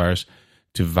coronavirus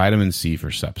to vitamin C for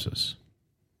sepsis.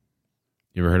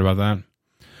 You ever heard about that?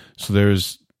 So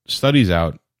there's studies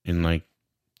out in like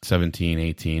 17,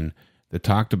 18 that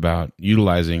talked about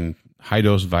utilizing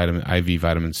high-dose IV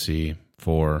vitamin C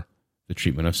for the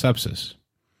treatment of sepsis.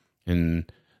 And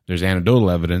there's anecdotal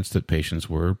evidence that patients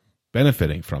were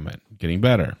benefiting from it, getting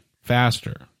better,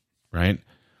 faster, right?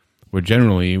 Where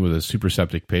generally with a super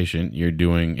septic patient, you're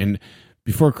doing... and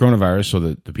before coronavirus, so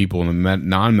that the people in the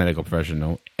non-medical profession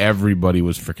know, everybody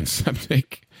was freaking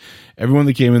septic. Everyone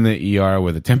that came in the ER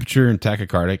with a temperature and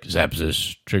tachycardic,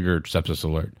 sepsis, triggered sepsis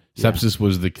alert. Yeah. Sepsis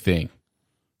was the thing,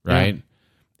 right? Yeah.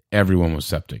 Everyone was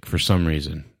septic for some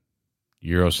reason.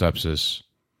 Eurosepsis,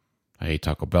 I ate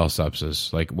Taco Bell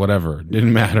sepsis, like whatever.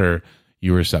 Didn't matter.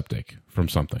 You were septic from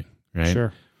something, right?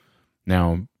 Sure.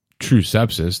 Now, true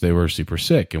sepsis, they were super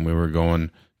sick, and we were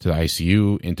going to the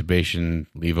ICU, intubation,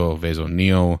 levo, vaso,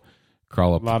 neo,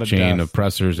 crawl up chain of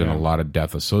pressors, and a lot of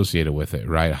death associated with it,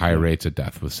 right? High rates of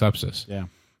death with sepsis and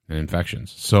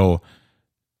infections. So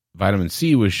vitamin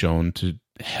C was shown to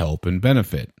help and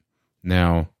benefit.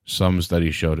 Now, some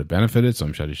studies showed it benefited,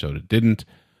 some studies showed it didn't,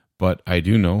 but I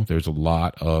do know there's a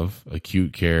lot of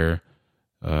acute care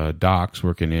docs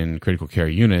working in critical care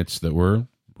units that were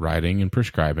writing and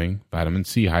prescribing vitamin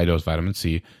C, high-dose vitamin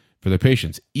C for their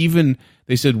patients. Even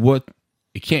they said,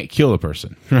 it can't kill a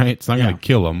person, right? It's not going to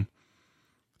kill them.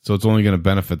 So it's only going to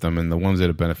benefit them. And the ones that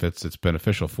it benefits, it's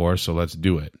beneficial for. So let's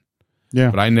do it. Yeah.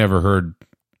 But I never heard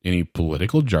any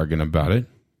political jargon about it.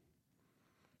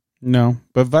 No,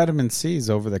 but vitamin C is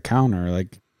over the counter.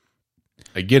 Like,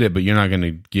 I get it, but you're not going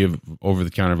to give over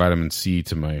the counter vitamin C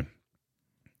to my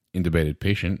intubated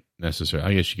patient necessarily.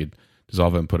 I guess you could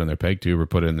dissolve it and put it in their peg tube or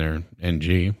put it in their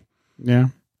NG. Yeah.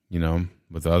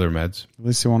 With the other meds. At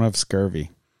least you won't have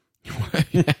scurvy.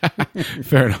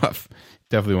 Fair enough.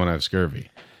 Definitely won't have scurvy.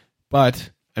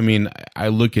 But, I mean, I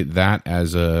look at that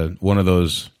as one of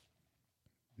those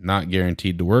not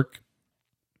guaranteed to work,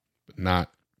 but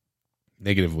not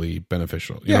negatively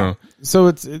beneficial. You know? So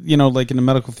it's, like in the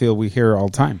medical field, we hear all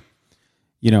the time,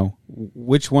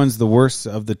 which one's the worst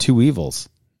of the two evils?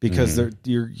 Because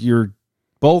you're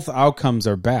both outcomes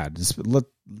are bad.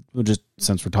 Just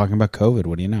since we're talking about COVID,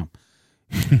 what do you know?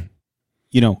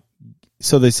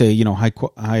 So they say, high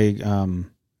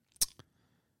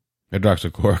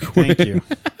hydroxychloroquine.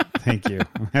 Thank you.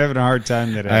 I'm having a hard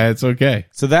time today. It's okay.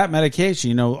 So that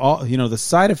medication, the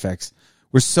side effects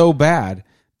were so bad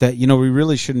that, we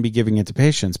really shouldn't be giving it to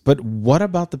patients. But what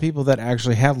about the people that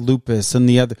actually have lupus and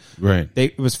the other? Right.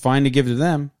 It was fine to give to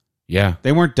them. Yeah.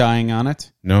 They weren't dying on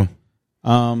it. No.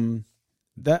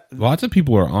 That lots of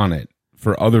people are on it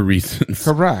for other reasons.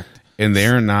 Correct. And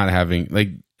they're not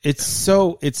having it's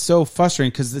so frustrating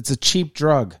because it's a cheap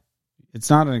drug. It's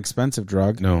not an expensive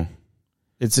drug. No.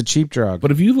 It's a cheap drug.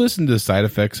 But if you listen to the side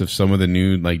effects of some of the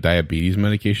new diabetes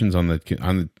medications on the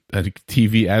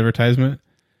TV advertisement,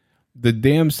 the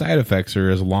damn side effects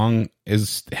are as long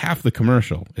as half the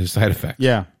commercial is side effects.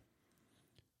 Yeah.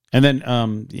 And then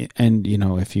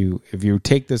if you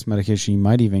take this medication, you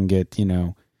might even get,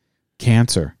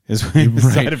 cancer is a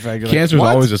side effect. Cancer is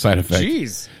always a side effect.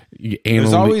 Jeez.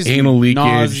 There's always anal leakage,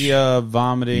 nausea,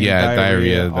 vomiting,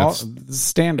 diarrhea. That's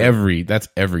standard. That's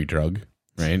every drug,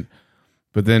 right?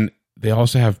 But then they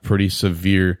also have pretty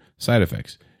severe side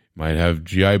effects. Might have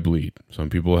GI bleed. Some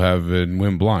people have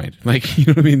went blind. You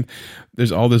know what I mean?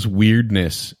 There's all this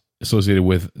weirdness associated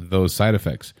with those side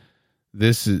effects.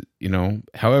 This is,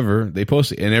 however, they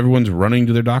post it, and everyone's running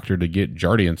to their doctor to get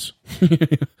Jardiance.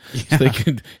 So they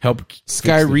could help.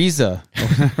 Skyriza,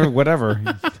 or whatever.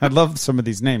 I love some of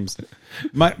these names.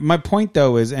 My point,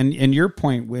 though, is, and your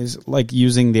point was like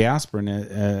using the aspirin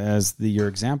as your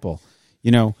example.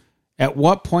 At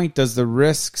what point does the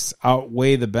risks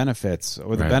outweigh the benefits,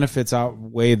 or the benefits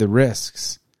outweigh the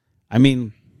risks? I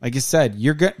mean, like you said,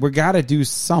 we got to do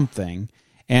something,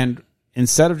 and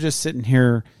instead of just sitting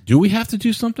here... Do we have to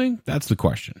do something? That's the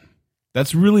question.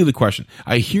 That's really the question.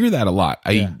 I hear that a lot.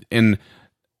 And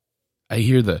I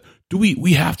hear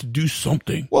we have to do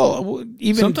something. Well,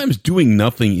 even sometimes doing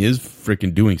nothing is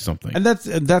freaking doing something. and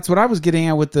that's what I was getting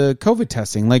at with the COVID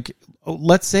testing. Like,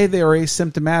 let's say they are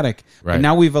asymptomatic, Right. and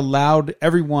now we've allowed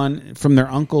everyone from their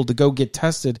uncle to go get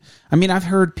tested. I mean, I've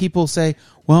heard people say,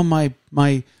 "Well, my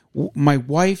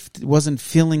wife wasn't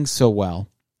feeling so well,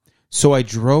 so I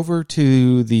drove her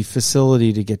to the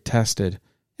facility to get tested,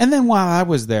 and then while I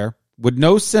was there with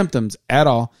no symptoms at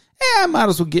all, I might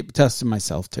as well get tested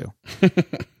myself too."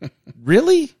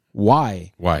 Really?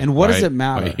 Why? Why? And what does it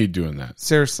matter? Why are you doing that?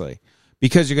 Seriously.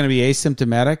 Because you're going to be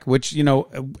asymptomatic, which,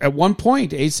 at one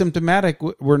point,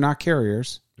 asymptomatic were not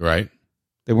carriers. Right.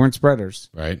 They weren't spreaders,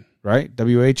 Right. right?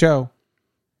 WHO.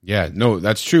 Yeah, no,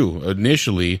 that's true.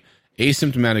 Initially,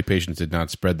 asymptomatic patients did not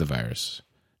spread the virus.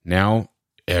 Now,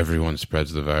 everyone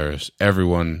spreads the virus.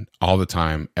 Everyone, all the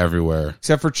time, everywhere.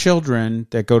 Except for children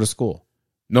that go to school.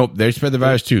 Nope, they spread the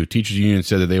virus too. Teachers Union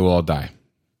said that they will all die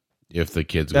if the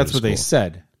kids go That's to what school. they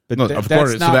said. But No, that's of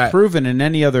course, so not that- proven in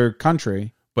any other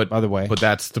country, But by the way. But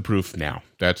that's the proof now.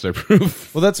 That's their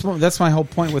proof. Well, that's my whole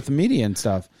point with the media and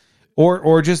stuff.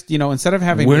 Or just, instead of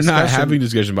having We're not discussion- having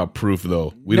discussion about proof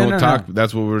though. We No, don't no, talk no.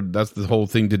 that's the whole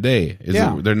thing today. Is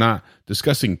Yeah. that they're not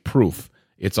discussing proof.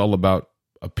 It's all about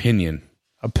opinion.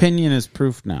 Opinion is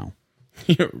proof now.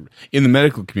 In the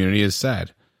medical community is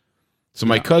sad. So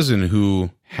my cousin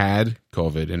who had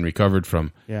COVID and recovered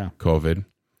from Yeah. COVID,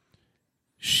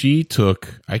 she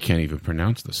took, I can't even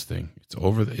pronounce this thing. It's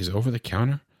over the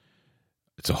counter.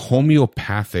 It's a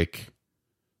homeopathic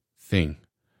thing.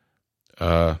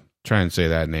 Try and say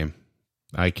that name.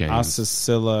 I can't.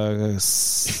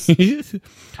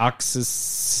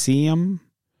 Oxycium.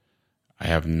 I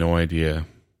have no idea.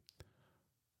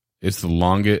 It's the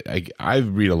longest. I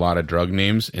read a lot of drug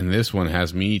names, and this one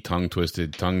has me tongue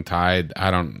twisted, tongue tied.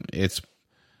 It's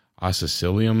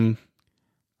Oscillum.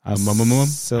 I don't know.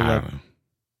 Siliconium.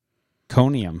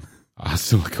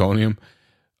 Siliconium.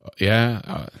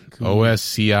 Yeah.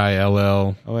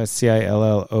 OSCILL.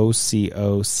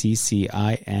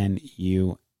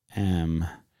 OSCILLOCOCCINUM.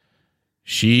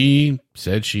 She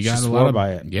said she got a swore lot of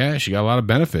by it. Yeah, she got a lot of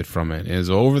benefit from it. It's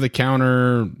over the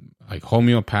counter, like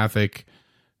homeopathic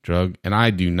drug, and I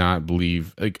do not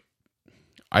believe. Like,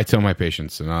 I tell my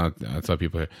patients, and I tell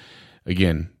people here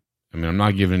again. I mean, I'm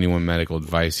not giving anyone medical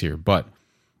advice here, but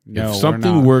if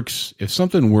something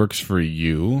works for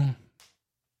you,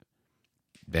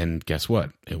 then guess what?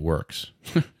 It works.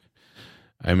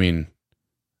 I mean,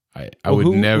 I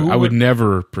would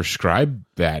never prescribe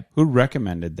that. Who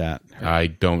recommended that? I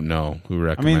don't know who I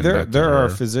recommended mean, that. there are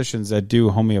her. physicians that do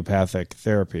homeopathic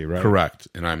therapy, right? Correct,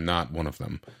 and I'm not one of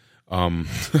them.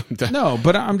 No,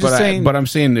 but I'm just saying. But I'm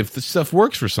saying if the stuff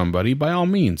works for somebody, by all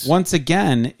means. Once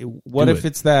again, what Do if it.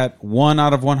 it's that 1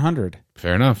 out of 100?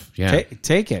 Fair enough. Yeah.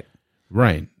 Take it.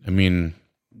 Right. I mean,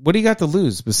 What do you got to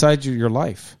lose besides your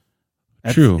life?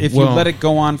 true. If you let it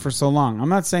go on for so long. I'm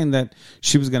not saying that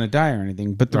she was going to die or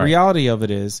anything, but the Right. reality of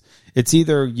it is, it's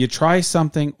either you try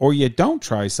something or you don't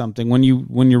try something when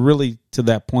you're really to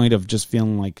that point of just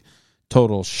feeling like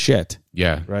total shit,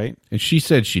 yeah. right? And she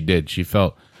said she did. She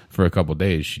felt for a couple of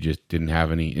days she just didn't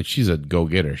have any. And she's a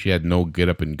go-getter. She had no get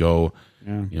up and go.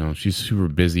 Yeah. She's a super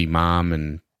busy mom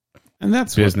and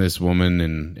that's businesswoman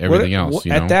and everything else.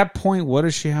 At that point, what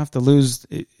does she have to lose?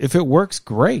 If it works,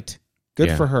 great. Good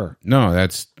Yeah. for her. No,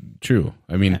 that's true.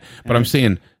 I mean, but I'm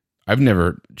saying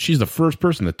she's the first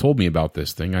person that told me about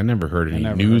this thing. I never heard any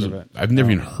never news. heard of it. I've never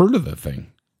even heard of the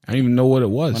thing. I don't even know what it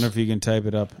was. Wonder if you can type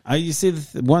it up. You see,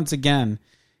 once again,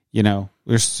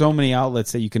 there's so many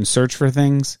outlets that you can search for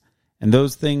things, and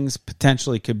those things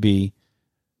potentially could be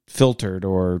filtered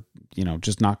or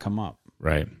just not come up.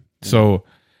 Right. So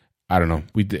I don't know.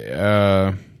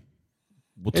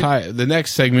 We'll tie the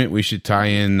next segment. We should tie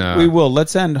in. We will.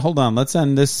 Let's end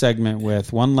this segment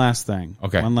with one last thing.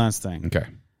 Okay. One last thing. Okay.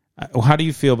 How do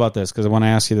you feel about this? Because I want to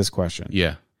ask you this question.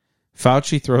 Yeah.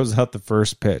 Fauci throws out the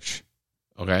first pitch.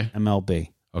 Okay. MLB.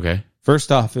 Okay.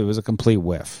 First off, it was a complete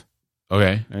whiff.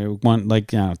 Okay. It went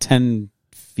 10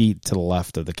 feet to the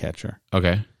left of the catcher.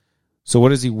 Okay. So what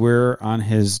does he wear on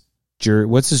his jersey?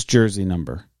 What's his jersey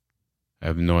number? I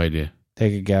have no idea.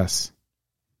 Take a guess.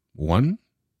 1?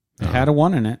 It had a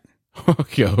 1 in it.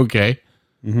 Okay. Okay.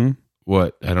 Mm-hmm.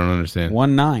 What? I don't understand.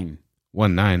 1-9.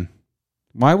 1-9.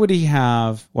 Why would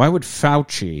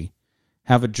Fauci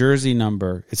have a jersey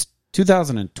number? It's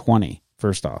 2020,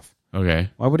 first off. Okay.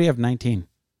 Why would he have 19?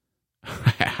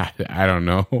 I don't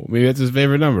know. Maybe that's his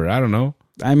favorite number. I don't know.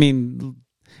 I mean,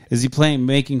 is he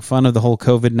making fun of the whole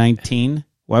COVID-19?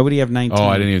 Why would he have 19? Oh,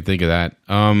 I didn't even think of that.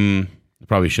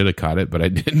 Probably should have caught it, but I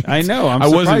didn't. I know. I'm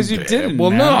surprised you didn't.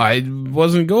 Well, man. no, I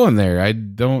wasn't going there. I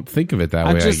don't think of it that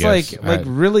way. Just I guess. like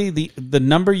really the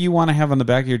number you want to have on the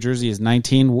back of your jersey is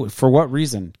 19. For what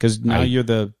reason? Because now you're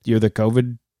the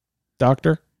COVID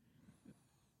doctor.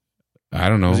 I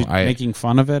don't know. Was he making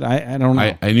fun of it? I don't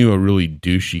know. I knew a really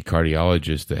douchey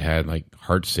cardiologist that had like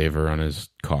Heart Saver on his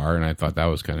car, and I thought that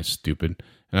was kind of stupid.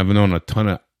 And I've known a ton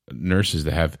of nurses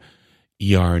that have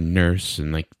ER nurse,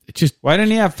 and like it just. Why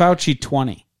didn't he have Fauci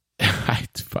 20? I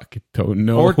fucking don't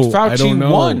know. Or Fauci I don't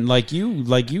know. 1, like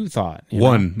you thought.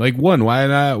 One. Why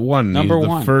not one? Number He's the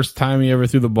one. First time he ever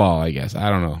threw the ball, I guess. I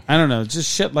don't know. I don't know.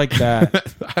 Just shit like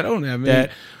that. I don't have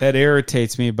any. that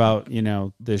irritates me about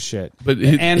this shit. But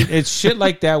and it's shit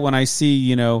like that when I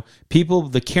see people,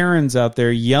 the Karens out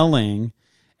there yelling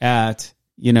at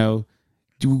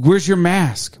where's your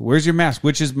mask? Where's your mask?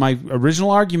 Which is my original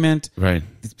argument. Right.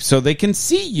 So they can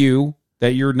see you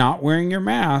that you're not wearing your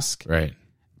mask. Right.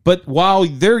 But while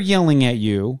they're yelling at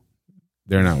you,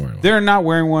 they're not wearing one. They're not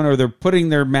wearing one, or they're putting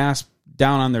their mask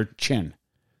down on their chin.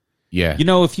 Yeah.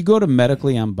 If you go to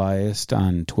Medically Unbiased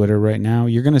on Twitter right now,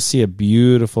 you're going to see a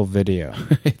beautiful video.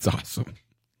 It's awesome.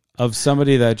 Of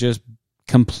somebody that just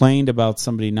complained about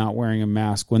somebody not wearing a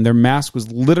mask when their mask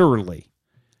was literally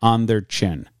on their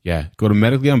chin. Yeah. Go to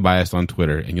Medically Unbiased on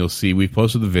Twitter, and you'll see we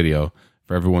posted the video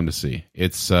for everyone to see.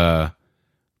 It's quite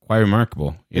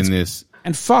remarkable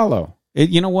And follow.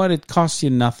 You know what? It costs you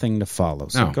nothing to follow.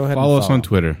 So go ahead and follow us on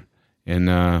Twitter,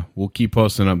 and we'll keep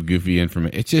posting up goofy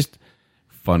information. It's just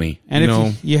funny. And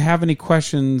if you have any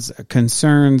questions,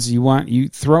 concerns, you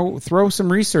throw some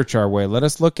research our way. Let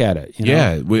us look at it.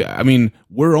 Yeah,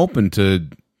 we're open to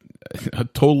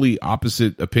totally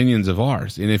opposite opinions of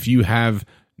ours. And if you have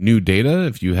new data,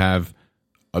 if you have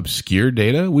obscure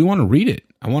data, we want to read it.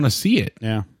 I want to see it.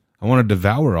 Yeah. I want to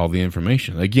devour all the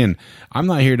information. Again, I'm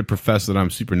not here to profess that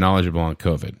I'm super knowledgeable on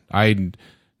COVID. I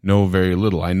know very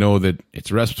little. I know that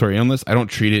it's a respiratory illness. I don't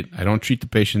treat it. I don't treat the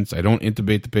patients. I don't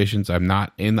intubate the patients. I'm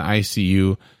not in the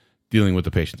ICU dealing with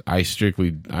the patients.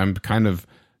 I'm kind of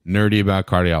nerdy about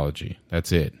cardiology.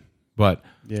 That's it. But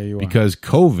because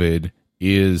COVID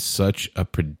is such a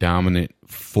predominant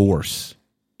force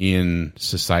in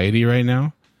society right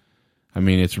now,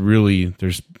 it's really,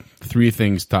 there's three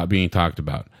things being talked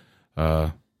about.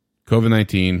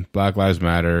 COVID-19, Black Lives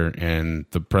Matter, and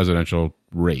the presidential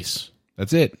race.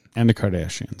 That's it. And the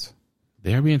Kardashians.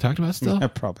 They are being talked about still?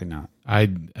 Probably not. I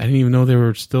didn't even know they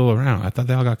were still around. I thought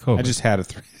they all got COVID. I just had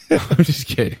to I'm just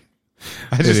kidding.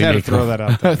 I just had to throw that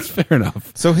out there. That's fair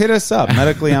enough. So hit us up,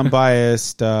 Medically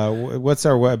Unbiased. What's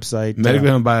our website?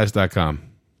 MedicallyUnbiased.com.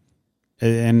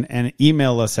 And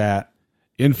email us at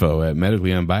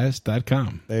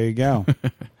info@medicallyunbiased.com. There you go.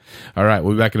 All right,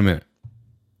 we'll be back in a minute.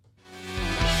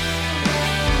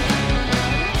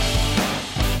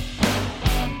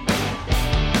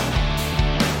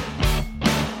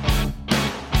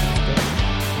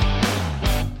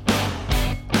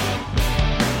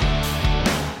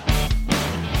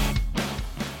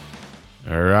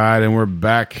 All right, and we're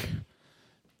back.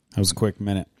 That was a quick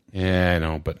minute. Yeah, I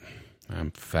know, but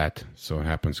I'm fat, so it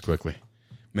happens quickly.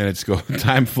 Minutes go.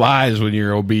 Time flies when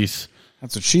you're obese.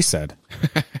 That's what she said.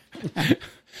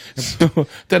 So,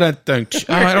 I don't have the.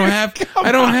 No, I don't have it.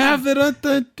 I don't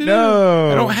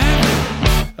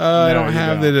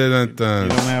have the. You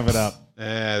don't have it up.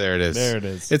 There it is. There it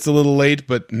is. It's a little late,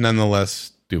 but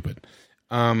nonetheless stupid.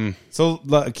 So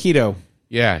keto.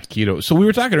 Yeah, keto. So we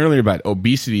were talking earlier about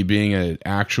obesity being an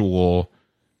actual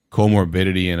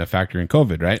comorbidity and a factor in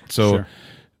COVID, right? So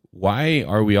why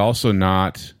are we also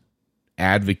not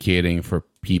advocating for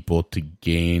people to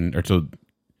gain or to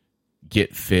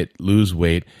get fit, lose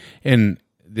weight, and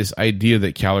this idea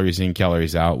that calories in,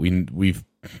 calories out?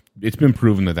 It's been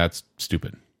proven that that's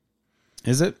stupid.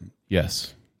 Is it?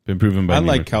 Yes, been proven by. I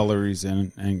like calories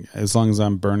in, and as long as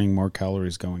I'm burning more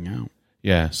calories going out.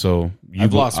 Yeah, so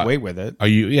I've lost weight with it. Are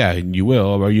you? Yeah, you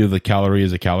will. Are you the calorie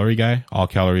is a calorie guy? All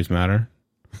calories matter.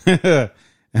 Are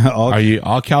you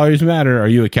all calories matter? Are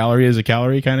you a calorie is a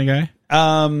calorie kind of guy?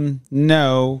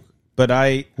 No, but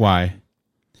Why?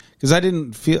 Because I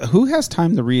didn't feel. Who has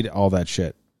time to read all that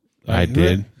shit? I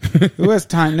did. Who has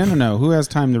time? No. Who has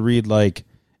time to read like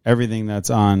everything that's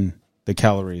on the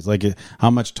calories, like how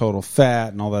much total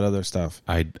fat and all that other stuff?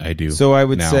 I do. So I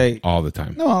would say all the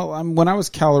time. No, when I was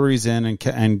calories in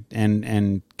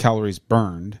and calories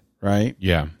burned, right?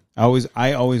 Yeah.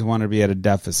 I always want to be at a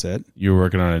deficit. You're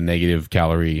working on a negative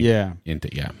calorie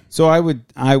intake. Yeah. So I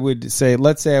would say,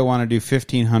 let's say I want to do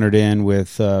 1,500 in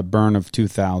with a burn of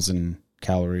 2,000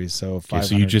 calories. So 500.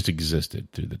 So you just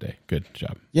existed through the day. Good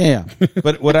job. Yeah.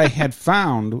 But what I had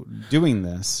found doing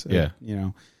this,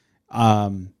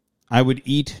 I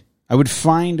would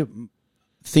find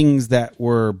things that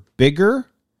were bigger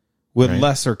with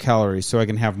lesser calories so I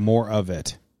can have more of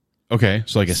it. Okay,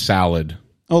 so like a salad.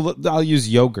 Oh, I'll use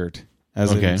yogurt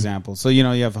as an example. So, you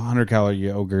have 100-calorie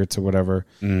yogurts or whatever,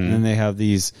 and then they have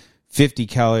these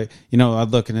 50-calorie.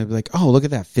 I'd look and I'd be like, oh, look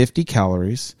at that, 50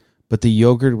 calories. But the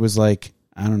yogurt was like,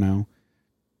 I don't know,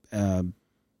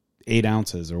 8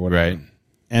 ounces or whatever. Right.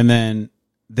 And then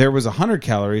there was 100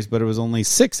 calories, but it was only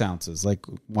 6 ounces. Like,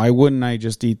 why wouldn't I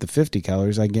just eat the 50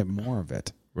 calories? I get more of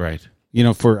it. Right.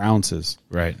 For ounces.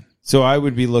 Right. So I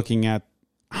would be looking at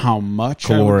how much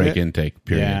caloric intake,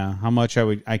 period. Yeah, how much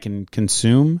I can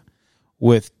consume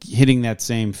with hitting that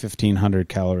same 1,500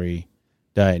 calorie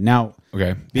diet. Now,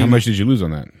 okay, how much did you lose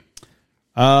on that?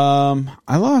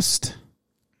 I lost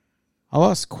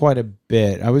quite a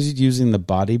bit. I was using the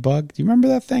Body Bug. Do you remember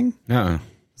that thing?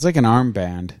 It's like an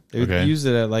armband. They would use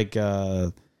it at like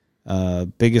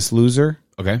Biggest Loser.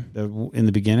 Okay, in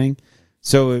the beginning.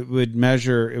 So it would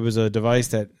measure. It was a device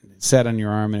that sat on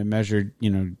your arm and it measured,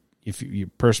 if your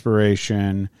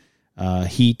perspiration,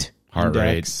 heat, heart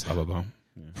index, rate, blah blah blah.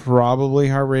 Yeah. Probably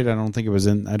heart rate. I don't think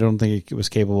it was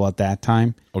capable at that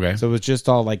time. Okay. So it was just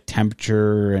all like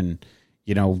temperature and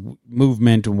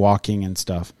movement and walking and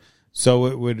stuff. So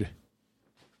it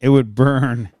would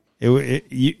burn.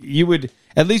 You would,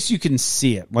 at least you can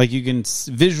see it. Like you can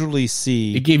visually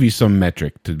see. It gave you some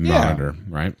metric to monitor,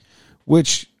 right?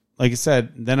 Which, like I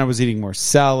said, then I was eating more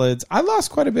salads. I lost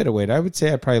quite a bit of weight. I would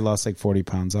say I probably lost like 40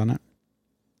 pounds on it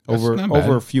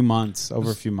over a few months.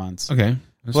 Okay.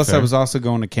 Plus, fair. I was also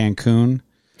going to Cancun,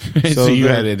 so you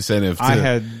had incentive. I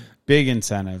had big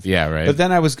incentive. Yeah, right. But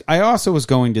then I also was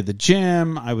going to the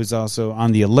gym. I was also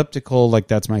on the elliptical. Like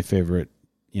that's my favorite,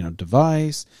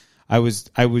 device. I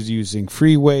was using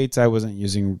free weights. I wasn't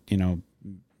using,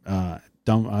 I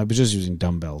was just using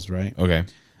dumbbells, right? Okay.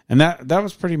 And that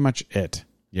was pretty much it.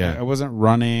 Yeah. I wasn't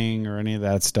running or any of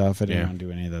that stuff. I didn't want to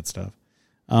do any of that stuff.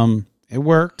 It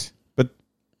worked, but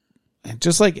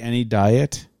just like any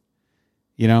diet,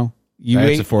 diet's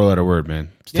a 4-letter word, man.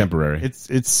 It's temporary.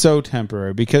 It's so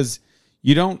temporary because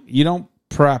you don't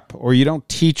prep or you don't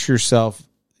teach yourself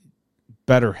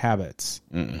better habits.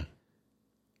 Mm-mm.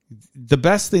 The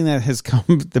best thing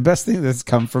that's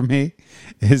come from me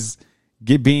is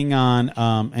being on,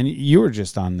 and you were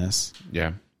just on this.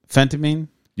 Yeah. Phentermine.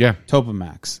 Yeah.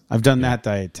 Topamax. I've done that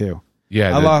diet too.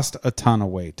 Yeah. I lost a ton of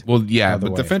weight. Well, yeah,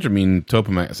 but the Phentermine,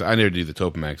 Topamax, I never did the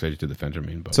Topamax. I just did the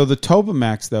Phentermine. But. So the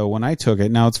Topamax, though, when I took it,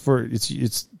 now it's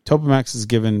Topamax is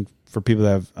given for people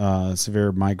that have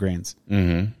severe migraines.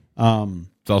 Mm-hmm.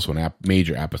 It's also a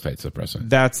major appetite suppressant.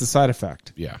 That's the side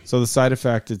effect. Yeah. So the side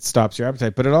effect, it stops your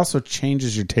appetite, but it also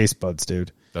changes your taste buds,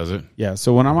 dude. Does it? Yeah.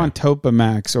 So when I'm on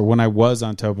Topamax, or when I was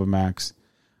on Topamax,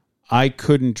 I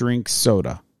couldn't drink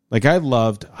soda. Like I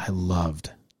loved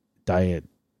diet,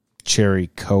 cherry,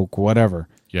 Coke, whatever.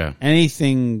 Yeah.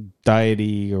 Anything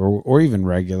diety or even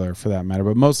regular for that matter,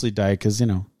 but mostly diet because,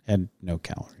 had no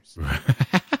calories.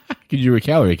 Because you were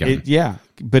calorie counting. Yeah.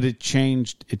 But it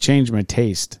changed my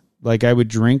taste. Like I would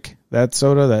drink that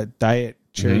soda, that diet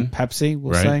cherry Pepsi,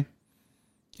 we'll say.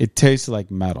 It tasted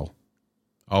like metal.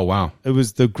 Oh, wow. It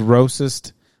was the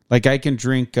grossest. Like I can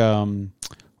drink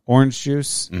orange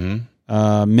juice,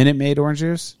 Minute Maid orange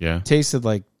juice. Yeah. It tasted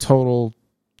like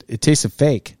it tasted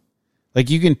fake. Like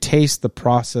you can taste the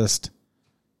processed.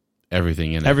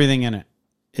 Everything in it.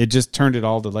 It just turned it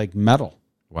all to like metal.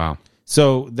 Wow.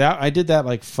 So I did that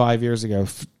like 5 years ago.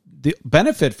 The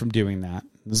benefit from doing that,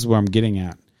 this is where I'm getting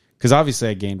at, because obviously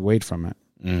I gained weight from it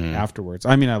afterwards.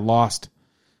 I mean, I lost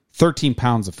 13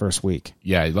 pounds the first week.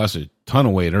 Yeah, you lost a ton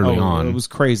of weight early on. It was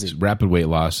crazy. Rapid weight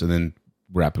loss and then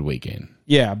rapid weight gain.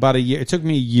 Yeah, about a year. It took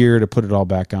me a year to put it all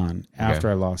back on after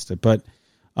I lost it. But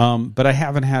I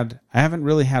haven't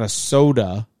really had a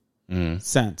soda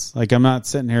since. Like I'm not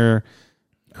sitting here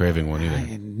craving one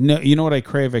either. No, you know what I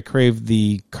crave? I crave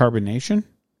the carbonation.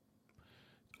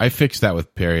 I fixed that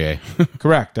with Perrier.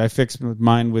 Correct. I fixed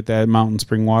mine with that Mountain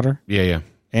Spring water. Yeah.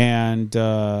 And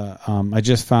I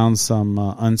just found some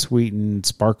unsweetened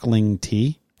sparkling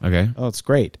tea. Okay. Oh, it's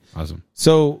great. Awesome.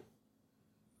 So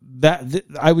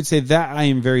I would say that I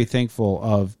am very thankful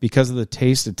of, because of the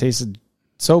taste. It tasted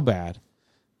so bad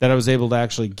that I was able to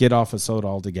actually get off of soda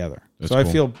altogether. That's so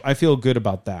cool. I feel good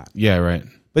about that. Yeah, right.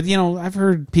 But I've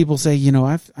heard people say,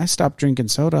 I stopped drinking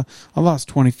soda. I lost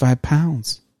 25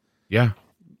 pounds. Yeah.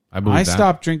 I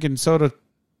stopped drinking soda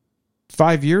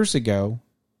 5 years ago.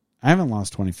 I haven't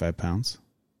lost 25 pounds.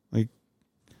 Like,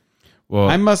 well,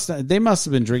 they must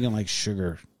have been drinking like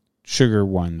sugar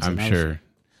ones. I'm sure.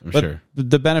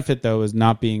 The benefit though is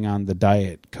not being on the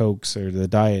diet Cokes or the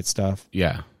diet stuff.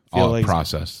 Yeah. feel all like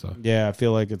processed stuff. Yeah, I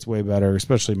feel like it's way better,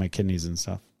 especially my kidneys and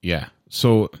stuff. Yeah.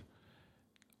 So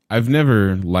I've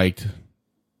never liked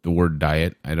the word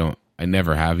diet. I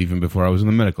never have. Even before I was in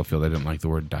the medical field, I didn't like the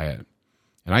word diet.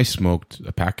 And I smoked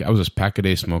I was a pack a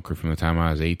day smoker from the time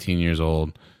I was 18 years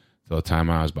old till the time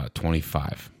I was about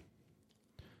 25.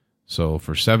 So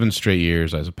for 7 straight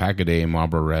years, I was a pack a day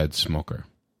Marlboro Red smoker.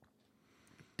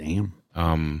 Damn.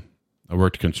 I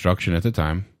worked construction at the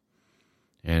time,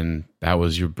 and that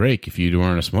was your break. If you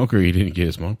weren't a smoker, you didn't get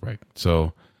a smoke break.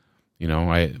 So,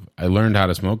 I learned how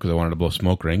to smoke because I wanted to blow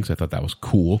smoke rings. I thought that was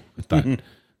cool. I thought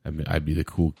I'd be the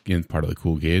cool part of the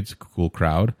cool kids, cool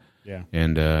crowd. Yeah.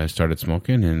 And I started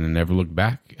smoking and I never looked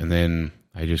back. And then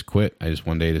I just quit. I just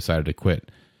one day decided to quit,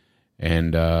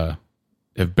 and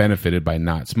have benefited by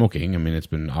not smoking. I mean, it's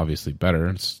been obviously better.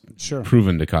 It's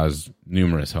proven to cause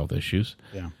numerous health issues.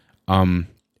 Yeah.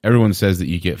 Everyone says that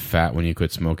you get fat when you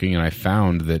quit smoking, and I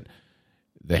found that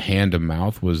the hand to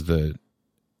mouth was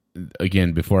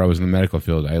again, before I was in the medical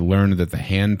field, I learned that the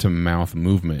hand to mouth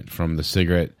movement from the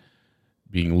cigarette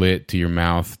being lit to your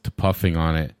mouth to puffing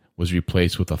on it was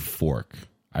replaced with a fork.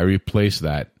 I replaced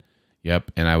that.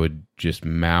 Yep. And I would just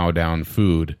mow down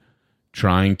food,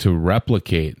 trying to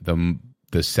replicate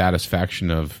the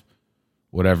satisfaction of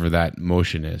whatever that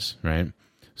motion is. Right.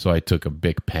 So I took a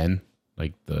Bic pen,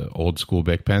 like the old school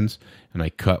Bic pens, and I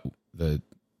took the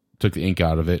ink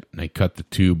out of it, and I cut the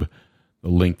tube the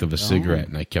length of a cigarette,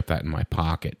 and I kept that in my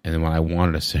pocket. And then when I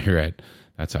wanted a cigarette,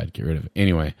 that's how I'd get rid of it.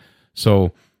 Anyway,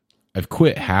 so I've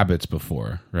quit habits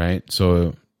before, right?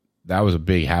 So that was a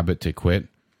big habit to quit.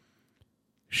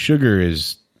 Sugar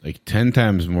is like 10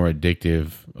 times more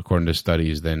addictive, according to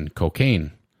studies, than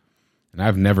cocaine. And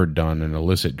I've never done an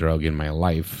illicit drug in my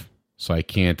life, so I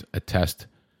can't attest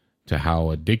to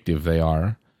how addictive they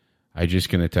are. I just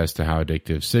can attest to how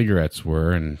addictive cigarettes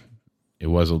were, and it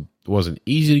wasn't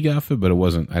easy to get off of it, but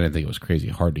I didn't think it was crazy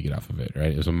hard to get off of it,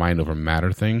 right? It was a mind over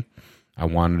matter thing. I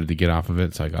wanted to get off of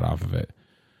it, so I got off of it.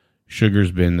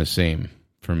 Sugar's been the same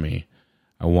for me.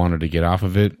 I wanted to get off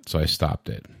of it, so I stopped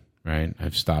it, right?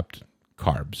 I've stopped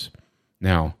carbs.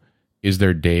 Now, is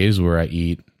there days where I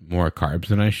eat more carbs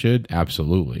than I should?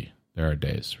 Absolutely. There are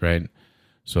days, right?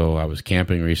 So I was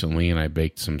camping recently, and I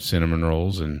baked some cinnamon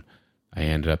rolls, and I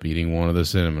ended up eating one of the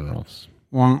cinnamon rolls.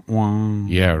 Wah, wah.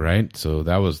 Yeah, right? So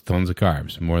that was tons of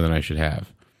carbs, more than I should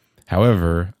have.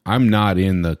 However, I'm not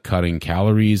in the cutting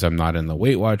calories. I'm not in the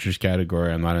Weight Watchers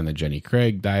category. I'm not in the Jenny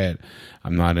Craig diet.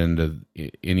 I'm not into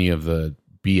any of the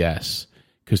BS.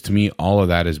 Because to me, all of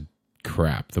that is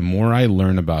crap. The more I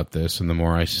learn about this and the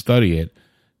more I study it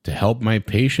to help my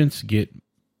patients get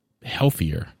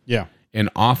healthier and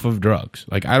off of drugs.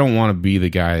 Like, I don't want to be the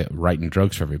guy writing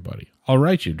drugs for everybody. I'll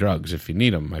write you drugs if you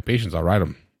need them. My patients, I'll write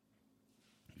them.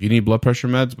 If you need blood pressure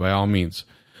meds, by all means,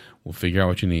 we'll figure out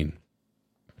what you need.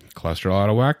 Cholesterol out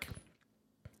of whack,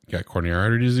 you got coronary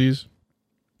artery disease,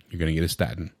 you're going to get a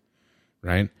statin,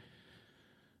 right?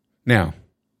 Now,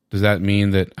 does that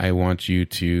mean that I want you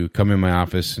to come in my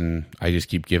office and I just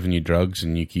keep giving you drugs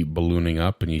and you keep ballooning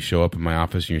up and you show up in my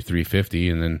office and you're 350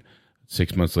 and then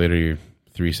 6 months later you're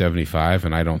 375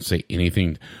 and I don't say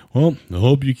anything? Well, I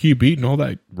hope you keep eating all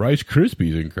that Rice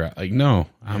Krispies and crap. Like, no,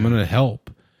 I'm going to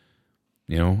help.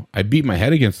 I beat my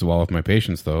head against the wall with my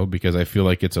patients, though, because I feel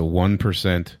like it's a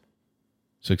 1%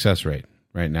 success rate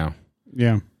right now.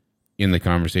 Yeah. In the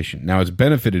conversation. Now, it's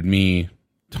benefited me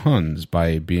tons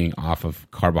by being off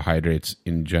of carbohydrates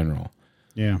in general.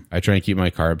 Yeah. I try and keep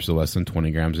my carbs to less than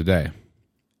 20 grams a day.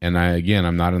 And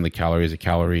I'm not in the calories a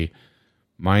calorie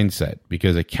mindset,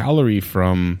 because a calorie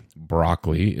from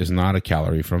broccoli is not a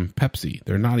calorie from Pepsi.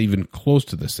 They're not even close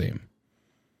to the same.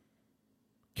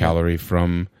 Calorie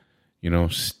from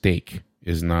steak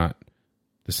is not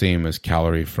the same as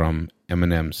calorie from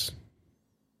M&Ms.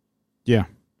 Yeah.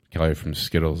 Calorie from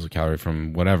Skittles, a calorie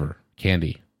from whatever,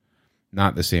 candy.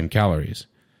 Not the same calories.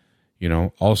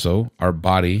 Also, our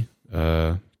body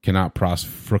cannot process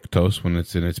fructose when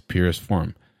it's in its purest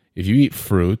form. If you eat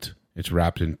fruit, it's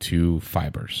wrapped in 2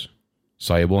 fibers,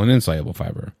 soluble and insoluble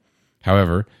fiber.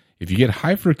 However, if you get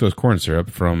high fructose corn syrup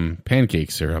from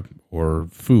pancake syrup or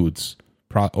foods,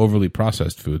 overly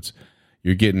processed foods,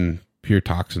 you're getting pure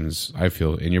toxins, I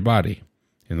feel, in your body,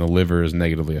 and the liver is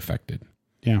negatively affected.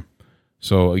 Yeah.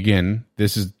 So again,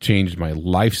 this has changed my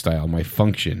lifestyle, my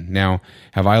function. Now,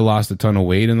 have I lost a ton of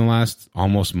weight in the last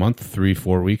almost month,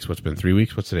 3-4 weeks? What's been 3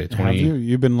 weeks? What's today? 20. Have you?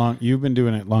 You've been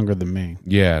doing it longer than me.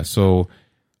 Yeah. So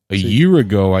a year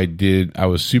ago, I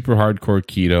was super hardcore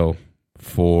keto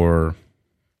for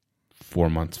 4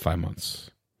 months, 5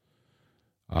 months.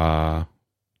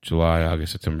 July,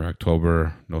 August, September,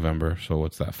 October, November. So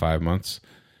what's that? 5 months.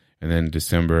 And then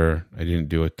December, I didn't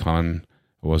do a ton.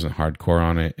 I wasn't hardcore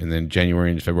on it. And then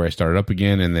January and February, I started up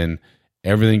again. And then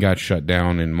everything got shut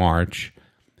down in March.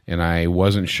 And I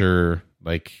wasn't sure,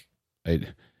 like, I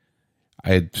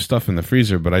had stuff in the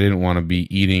freezer, but I didn't want to be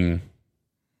eating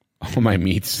all my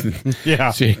meats.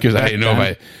 Yeah. Because I didn't know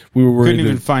if we were couldn't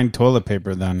even find toilet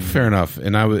paper then. Fair enough.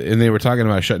 And they were talking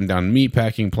about shutting down meat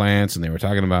packing plants, and they were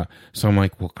talking about, so I'm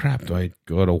like, well, crap, do I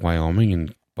go to Wyoming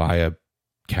and buy a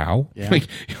cow? Yeah. Like,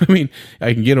 I mean,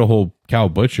 I can get a whole cow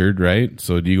butchered, right?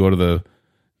 So do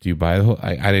you buy the whole,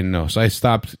 I didn't know. So I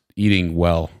stopped eating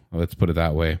well, let's put it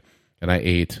that way. And I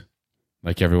ate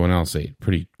like everyone else ate,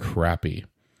 pretty crappy.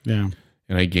 Yeah.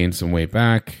 And I gained some weight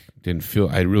back.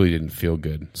 I really didn't feel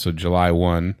good. So July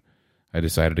 1, I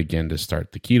decided again to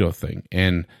start the keto thing.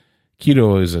 And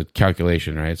keto is a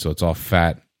calculation, right? So it's all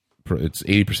fat. It's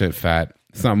 80% fat.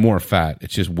 It's not more fat.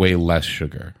 It's just way less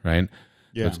sugar, right?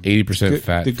 Yeah. So it's 80%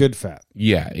 fat. The good fat.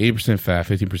 Yeah, 80% fat,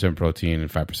 15% protein, and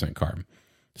 5% carb.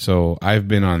 So I've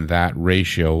been on that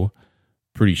ratio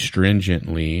pretty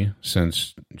stringently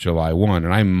since July 1.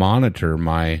 And I monitor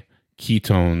my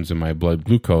ketones and my blood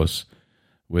glucose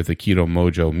with a Keto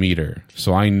Mojo meter.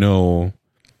 So I know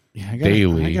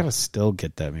daily. I gotta still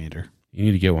get that meter. You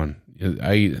need to get one.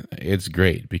 It's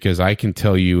great because I can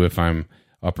tell you if I'm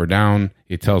up or down.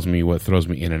 It tells me what throws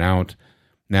me in and out.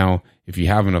 Now, if you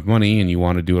have enough money and you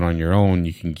want to do it on your own,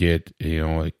 you can get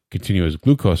a continuous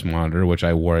glucose monitor, which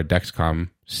I wore a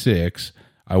Dexcom 6.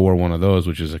 I wore one of those,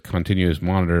 which is a continuous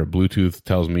monitor. Bluetooth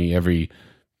tells me every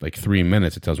 3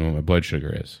 minutes. It tells me what my blood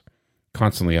sugar is.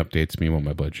 Constantly updates me what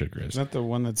my blood sugar is. Is that the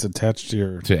one that's attached to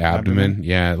your abdomen?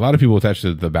 Yeah, a lot of people attach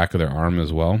to the back of their arm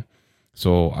as well.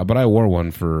 So, but I wore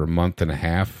one for a month and a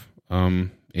half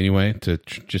anyway,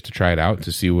 just to try it out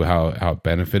to see how it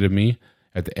benefited me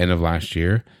at the end of last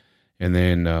year. And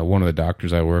then one of the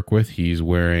doctors I work with, he's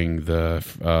wearing the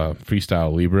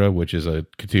Freestyle Libre, which is a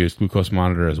continuous glucose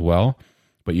monitor as well.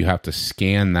 But you have to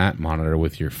scan that monitor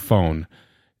with your phone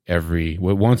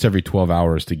once every 12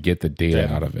 hours to get the data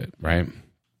out of it, right?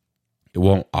 It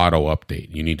won't auto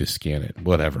update. You need to scan it,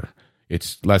 whatever.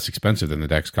 It's less expensive than the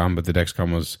Dexcom, but the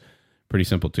Dexcom was pretty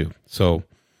simple too. So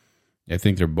I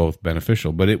think they're both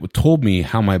beneficial, but it told me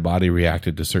how my body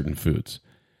reacted to certain foods.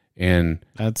 And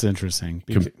that's interesting.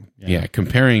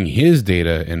 Comparing his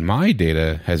data and my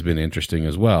data has been interesting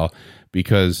as well,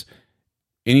 because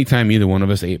anytime either one of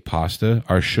us ate pasta,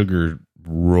 our sugar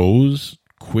rose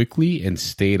quickly and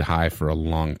stayed high for a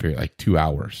long period, like 2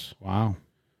 hours. Wow.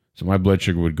 So my blood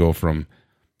sugar would go from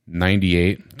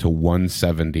 98 to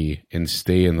 170 and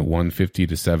stay in the 150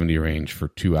 to 70 range for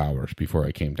 2 hours before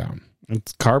I came down.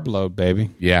 It's carb load,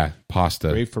 baby. Yeah, pasta.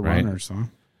 Great for runners, huh?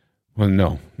 Well,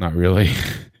 no, not really.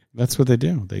 That's what they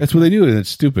do. That's what they do, and it's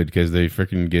stupid because they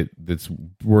freaking it's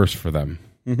worse for them.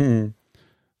 Mm-hmm.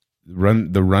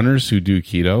 The runners who do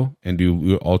keto and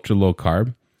do ultra low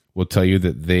carb will tell you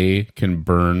that they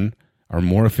are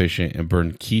more efficient and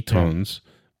burn ketones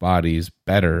bodies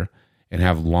better and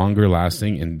have longer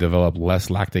lasting and develop less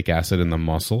lactic acid in the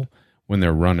muscle when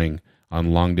they're running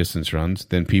on long distance runs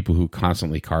than people who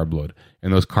constantly carb load.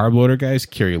 And those carb loader guys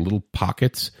carry little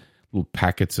packets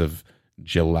of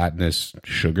gelatinous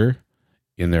sugar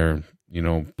in their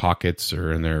pockets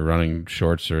or in their running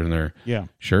shorts or in their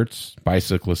shirts.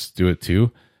 Bicyclists do it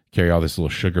too. Carry all these little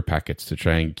sugar packets to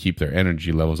try and keep their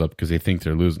energy levels up because they think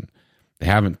they're losing. They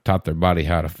haven't taught their body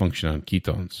how to function on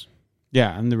ketones.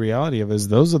 Yeah, and the reality of it is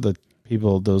those are the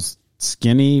people, those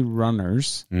skinny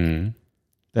runners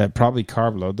that probably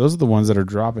carb load. Those are the ones that are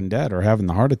dropping dead or having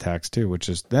the heart attacks too,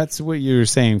 that's what you're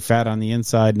saying, fat on the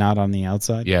inside, not on the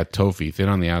outside. Yeah, TOFI, thin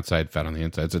on the outside, fat on the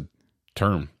inside. It's a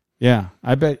term. Yeah,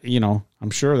 I bet,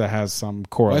 I'm sure that has some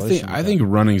correlation. I think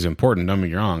running's important, don't get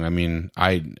me wrong. I mean,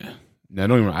 I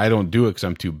don't do it because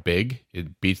I'm too big.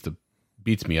 It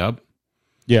beats me up.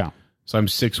 Yeah. So I'm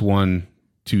 6'1",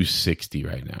 260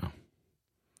 right now.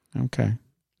 Okay.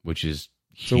 Which is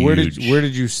huge. So where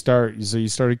did you start? So you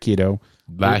started keto.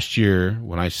 Last year,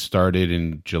 when I started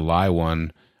in July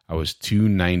 1, I was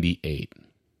 298.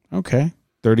 Okay.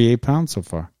 38 pounds so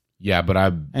far. Yeah, but I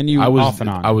was off and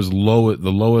on. I was low.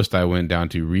 The lowest I went down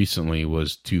to recently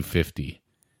was 250.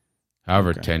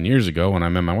 However, 10 years ago when I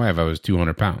met my wife, I was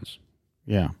 200 pounds.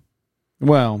 Yeah.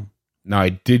 Well, no, I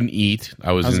didn't eat.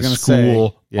 I was in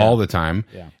school all the time.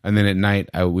 Yeah. And then at night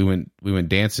we went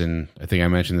dancing. I think I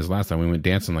mentioned this last time. We went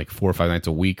dancing like 4 or 5 nights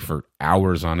a week for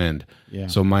hours on end. Yeah.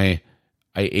 So I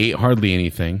ate hardly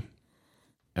anything.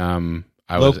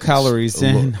 Low calories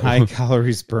in, high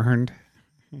calories burned.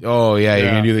 Oh yeah,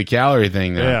 you're gonna do the calorie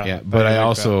thing now. Yeah. But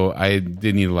I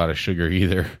didn't eat a lot of sugar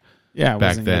either. Yeah, it back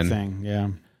wasn't then. your thing. Yeah.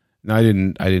 Now, I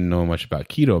didn't know much about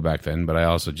keto back then, but I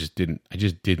also just didn't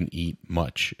eat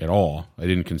much at all. I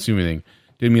didn't consume anything.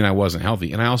 Didn't mean I wasn't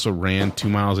healthy. And I also ran 2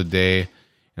 miles a day,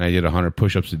 and I did 100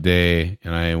 push-ups a day,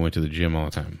 and I went to the gym all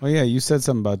the time. Oh yeah, you said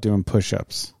something about doing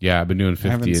push-ups. Yeah, I've been doing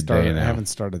 50 a day now. I haven't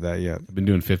started that yet. I've been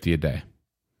doing 50 a day.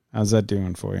 How's that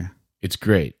doing for you? It's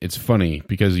great. It's funny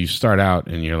because you start out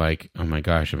and you're like, oh my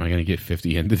gosh, am I going to get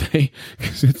 50 in today?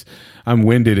 Because I'm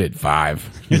winded at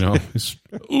 5,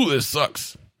 ooh, this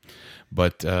sucks.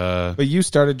 But you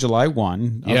started July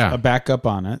 1, yeah. A backup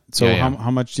on it. So yeah.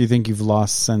 How much do you think you've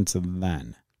lost since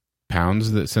then?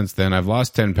 Pounds since then, I've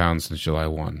lost 10 pounds since July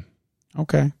 1.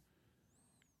 Okay.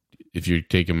 If you're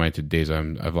taking my days,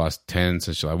 I've lost 10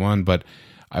 since July 1, but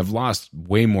I've lost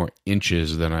way more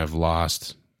inches than I've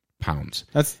lost pounds.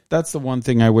 That's the one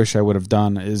thing I wish I would have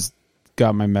done is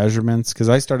got my measurements, because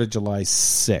I started July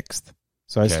 6th.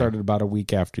 So I started about a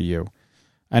week after you.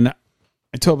 And I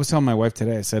was telling my wife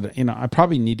today, I said, I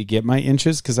probably need to get my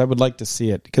inches because I would like to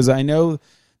see it. Because I know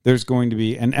there's going to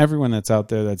be, and everyone that's out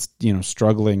there that's,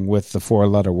 struggling with the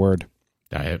 4-letter word.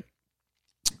 Diet.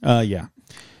 Yeah.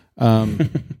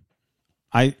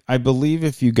 I believe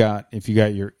if you got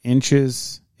your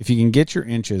inches, if you can get your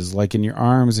inches like in your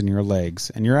arms and your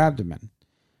legs and your abdomen,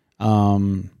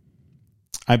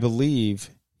 I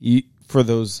believe for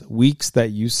those weeks that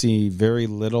you see very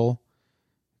little,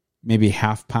 maybe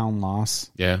half-pound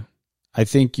loss. Yeah. I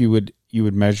think you would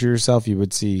measure yourself, you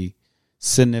would see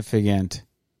significant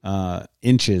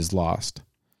inches lost.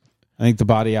 I think the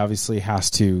body obviously has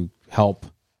to help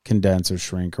condense or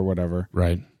shrink or whatever.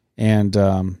 Right. And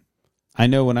I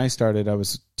know when I started, I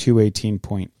was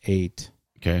 218.8.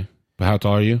 Okay. But how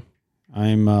tall are you?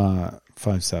 I'm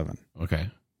 5'7". Okay.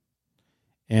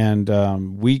 And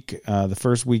the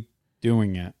first week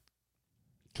doing it,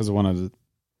 because I wanted to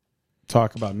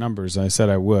talk about numbers, I said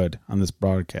I would on this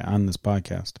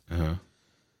podcast.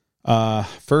 Uh-huh.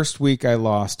 First week I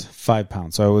lost 5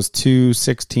 pounds. So I was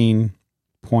 216.8.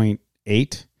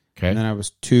 Okay. And then I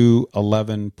was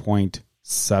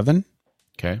 211.7.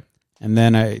 Okay. And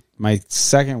then my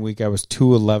second week I was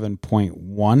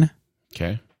 211.1.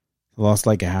 Okay. I lost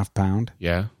like a half pound.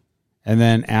 Yeah. And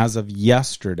then as of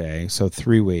yesterday, so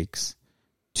 3 weeks,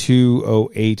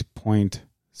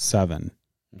 208.7.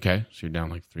 Okay. So you're down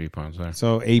like 3 pounds there.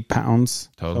 So 8 pounds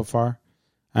total so far.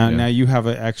 Now you have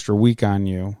an extra week on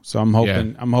you, so I'm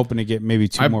hoping to get maybe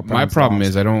 2 more pounds. My problem lost.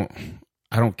 is I don't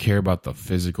care about the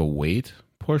physical weight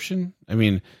portion. I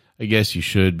mean, I guess you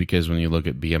should, because when you look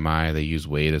at BMI, they use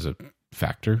weight as a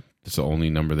factor. It's the only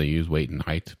number they use, weight and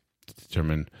height, to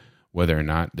determine whether or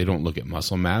not. They don't look at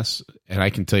muscle mass. And I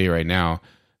can tell you right now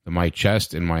that my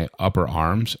chest and my upper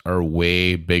arms are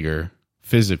way bigger,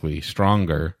 physically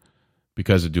stronger,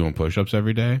 because of doing push-ups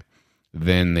every day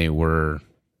than they were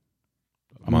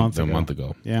a month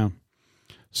ago. Yeah.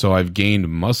 So I've gained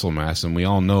muscle mass, and we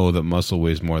all know that muscle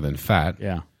weighs more than fat.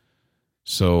 Yeah.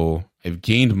 So I've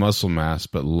gained muscle mass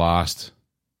but lost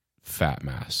fat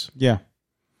mass. Yeah.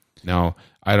 Now,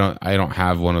 I don't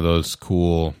have one of those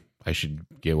cool, I should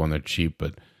get one that's cheap,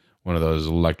 but one of those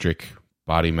electric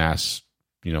body mass,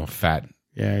 fat.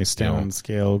 Yeah, you stand on the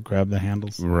scale, grab the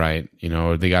handles. Right. They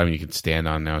got them you can stand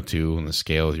on now too, on the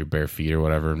scale with your bare feet or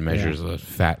whatever, and measures the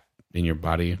fat in your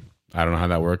body. I don't know how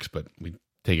that works, but we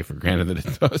take it for granted that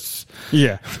it does.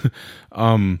 Yeah.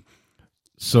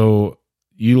 So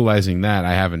utilizing that,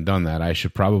 I haven't done that. I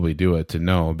should probably do it to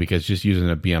know, because just using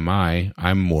a BMI,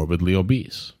 I'm morbidly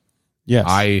obese. Yes.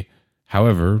 I,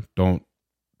 however, don't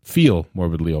feel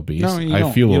morbidly obese. No,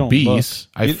 I feel obese.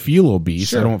 I feel obese.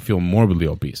 Sure. I don't feel morbidly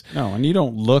obese. No, and you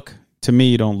don't look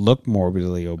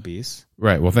morbidly obese.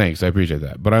 Right. Well, thanks. I appreciate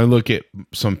that. But I look at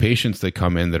some patients that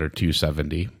come in that are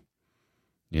 270,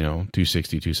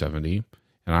 260, 270,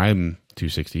 and I'm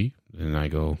 260, and I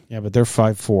go, yeah, but they're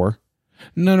 5'4".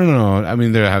 No. I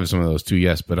mean, they have some of those too,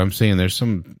 yes, but I'm saying there's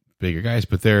some bigger guys,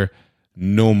 but they're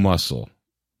no muscle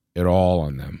at all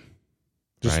on them.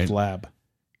 Just right? flab.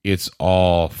 It's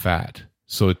all fat.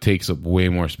 So it takes up way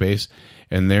more space.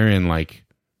 And they're in like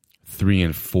 3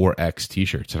 and 4X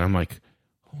t-shirts. And I'm like,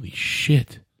 holy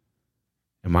shit.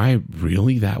 Am I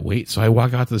really that weight? So I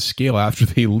walk out to the scale after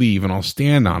they leave, and I'll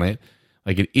stand on it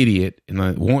like an idiot, and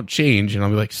it won't change. And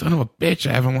I'll be like, son of a bitch,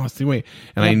 I haven't lost any weight.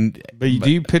 And But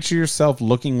do you picture yourself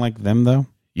looking like them though?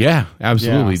 Yeah,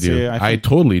 absolutely Yeah, see, do. I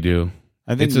totally do.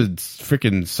 I think it's a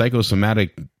freaking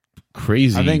psychosomatic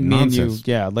crazy I think nonsense. me and you,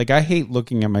 yeah, like I hate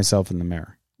looking at myself in the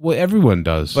mirror. Well, everyone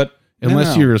does. But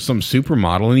unless you're some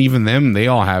supermodel, and even them, they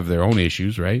all have their own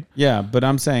issues, right? Yeah, but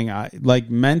I'm saying,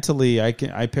 mentally, I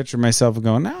picture myself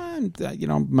going,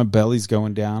 my belly's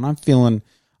going down. I'm feeling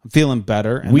I'm feeling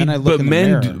better. And then I look in the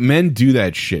mirror. Men do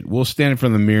that shit. We'll stand in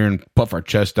front of the mirror and puff our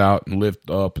chest out and lift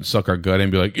up and suck our gut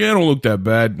and be like, yeah, I don't look that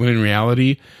bad. When in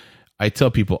reality, I tell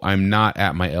people I'm not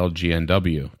at my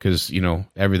LGNW because, you know,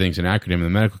 everything's an acronym in the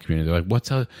medical community. They're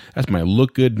like, that's my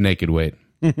look good naked weight.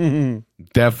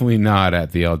 Definitely not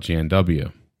at the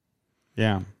LGNW.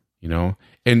 Yeah. You know,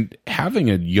 and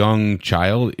having a young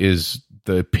child is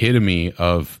the epitome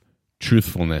of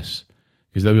truthfulness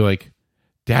because they'll be like,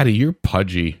 Daddy, you're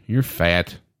pudgy, you're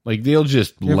fat. Like they'll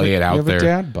just lay it out there. You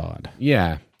have a dad bod.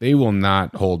 Yeah, they will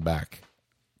not hold back.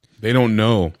 They don't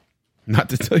know not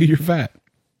to tell you you're fat.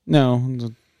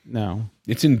 No.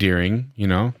 It's endearing, you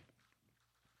know.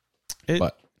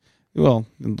 Well,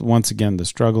 once again, the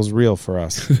struggle's real for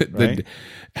us. Right?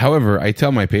 However, I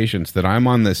tell my patients that I'm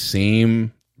on the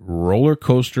same roller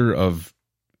coaster of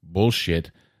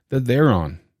bullshit that they're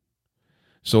on.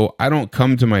 So I don't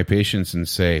come to my patients and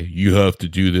say, you have to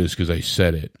do this because I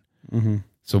said it. Mm-hmm.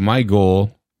 So my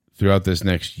goal throughout this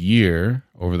next year,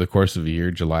 over the course of a year,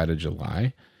 July to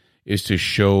July, is to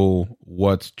show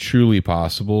what's truly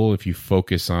possible if you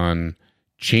focus on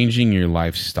changing your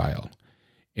lifestyle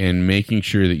and making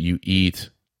sure that you eat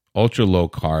ultra low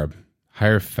carb,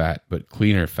 higher fat, but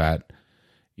cleaner fat,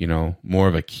 you know, more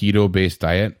of a keto-based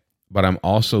diet. But I'm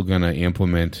also going to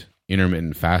implement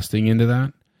intermittent fasting into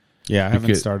that. Yeah, I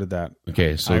haven't started that.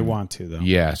 Okay, so I want to, though.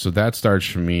 Yeah, so that starts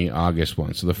for me August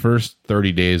 1. So the first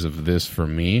 30 days of this for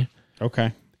me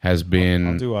has been...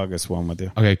 I'll do August 1 with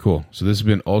you. Okay, cool. So this has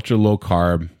been ultra low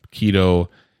carb, keto,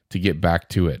 to get back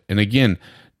to it. And again,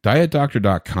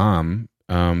 dietdoctor.com,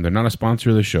 they're not a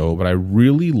sponsor of the show, but I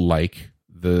really like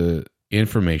the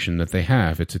information that they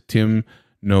have. It's a Tim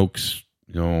Noakes,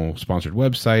 sponsored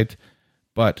website,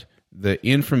 but the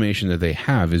information that they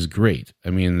have is great. I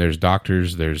mean, there's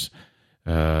doctors, there's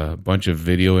a bunch of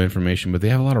video information, but they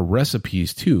have a lot of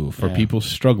recipes too for people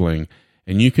struggling.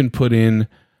 And you can put in,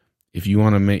 if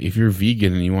you're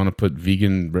vegan and you want to put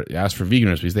ask for vegan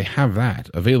recipes, they have that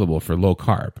available for low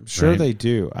carb. I'm sure they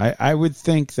do. I would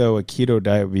think though a keto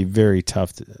diet would be very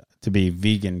tough to be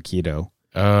vegan keto.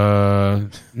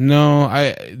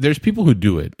 No, there's people who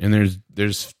do it, and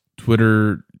there's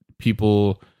Twitter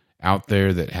people out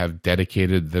there that have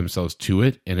dedicated themselves to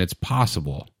it, and it's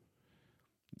possible.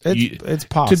 It's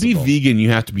possible. To be vegan, you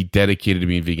have to be dedicated to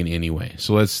being vegan anyway.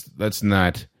 So let's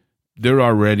not.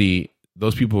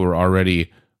 Those people are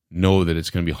already know that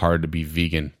it's going to be hard to be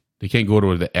vegan. They can't go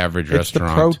to the average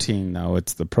restaurant. It's the protein, though.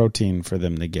 It's the protein for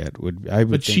them to get.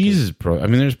 But cheese is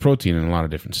there's protein in a lot of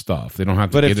different stuff. They don't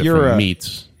have to get it from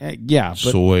meats.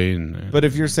 Soy. But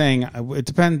if you're saying it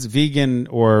depends, vegan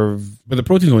or. But the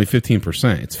protein's only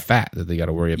 15%. It's fat that they got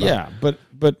to worry about. Yeah, but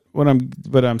what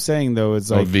I'm saying though is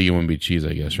like vegan wouldn't be cheese,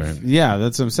 I guess, right? Yeah,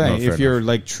 that's what I'm saying. If you're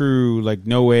like true, like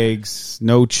no eggs,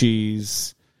 no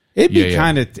cheese. It'd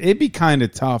be kind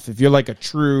of tough if you're like a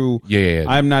true.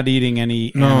 I'm not eating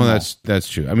any. No, animal. that's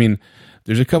true. I mean,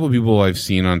 there's a couple of people I've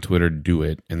seen on Twitter do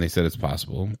it, and they said it's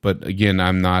possible. But again,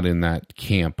 I'm not in that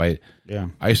camp.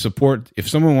 I support if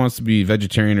someone wants to be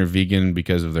vegetarian or vegan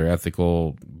because of their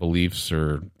ethical beliefs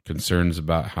or concerns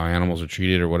about how animals are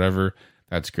treated or whatever.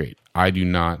 That's great. I do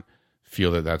not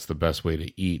feel that that's the best way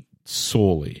to eat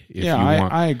solely.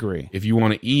 I agree. If you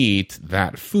want to eat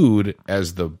that food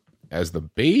as the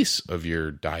base of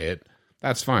your diet,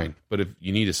 that's fine. But if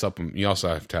you need a supplement, you also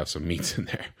have to have some meats in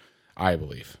there, I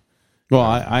believe. Well,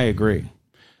 I agree.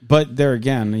 But there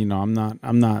again, I'm not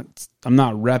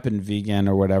repping vegan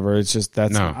or whatever. It's just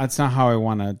that's not how I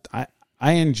want to.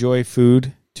 I enjoy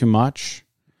food too much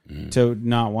to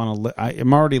not want to.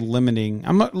 I'm already limiting.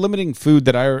 I'm limiting food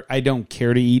that I don't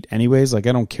care to eat anyways. Like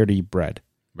I don't care to eat bread.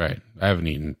 Right. I haven't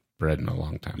eaten bread in a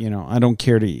long time. I don't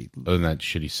care to eat. Other than that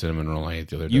shitty cinnamon roll I ate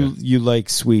the other day. You like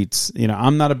sweets.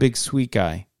 I'm not a big sweet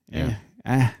guy. Yeah.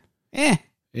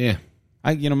 Yeah.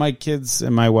 My kids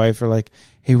and my wife are like,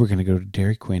 "Hey, we're gonna go to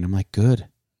Dairy Queen." I'm like, "Good.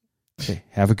 Okay,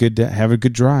 have a good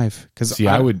drive." Because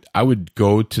I would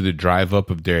go to the drive up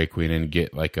of Dairy Queen and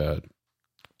get like a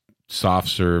soft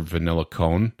serve vanilla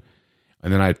cone,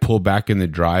 and then I'd pull back in the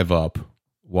drive up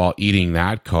while eating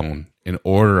that cone and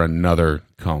order another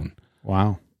cone.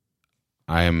 Wow.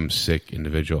 I am a sick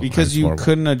individual. Because you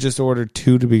couldn't have just ordered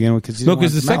two to begin with.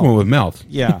 Because the second one would melt.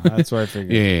 Yeah, that's what I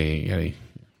figured. Yeah.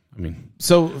 I mean,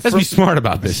 so let's be smart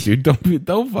about this, dude.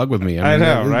 Don't fuck with me. I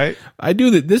know, right? I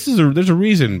do that. There's a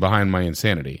reason behind my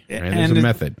insanity. Right? There's a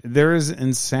method. There is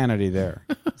insanity there.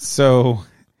 So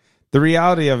the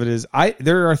reality of it is,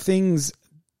 there are things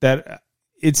that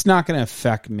it's not going to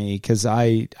affect me because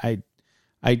I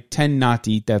tend not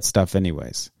to eat that stuff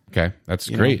anyways. Okay, that's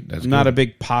great. I'm not a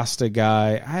big pasta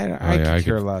guy. I could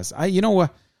care less. You know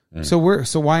what? So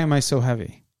why am I so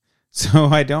heavy? So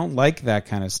I don't like that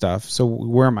kind of stuff. So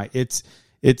where am I? It's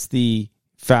the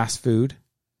fast food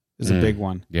is a big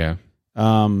one. Yeah.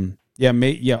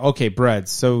 Okay, bread.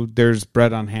 So there's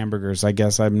bread on hamburgers. I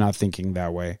guess I'm not thinking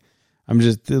that way.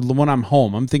 When I'm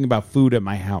home, I'm thinking about food at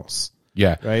my house.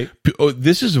 Yeah. Right. Oh,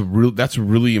 that's a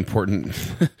really important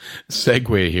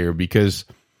segue here, because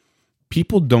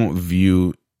people don't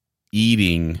view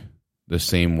eating the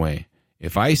same way.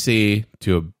 If I say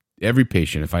to every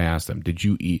patient, if I ask them, did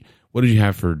you eat? What did you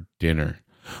have for dinner?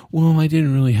 Well, I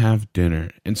didn't really have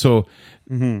dinner. And so,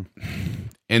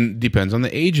 and depends on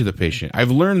the age of the patient.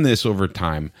 I've learned this over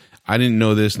time. I didn't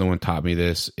know this. No one taught me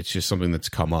this. It's just something that's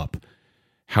come up.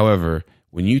 However,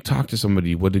 when you talk to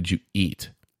somebody, what did you eat?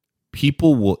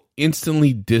 People will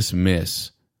instantly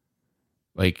dismiss,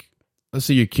 like, let's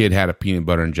say your kid had a peanut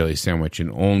butter and jelly sandwich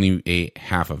and only ate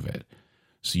half of it.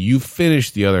 So you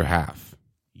finished the other half.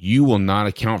 You will not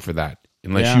account for that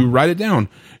unless you write it down.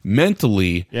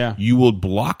 Mentally, you will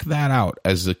block that out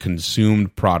as a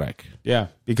consumed product. Yeah,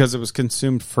 because it was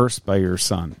consumed first by your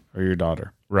son or your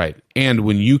daughter. Right. And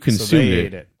when you consumed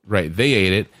ate it. Right, they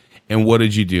ate it. And what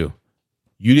did you do?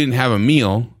 You didn't have a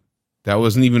meal. That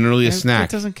wasn't even really a snack.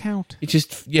 It doesn't count. It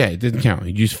didn't count.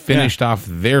 You just finished off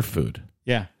their food.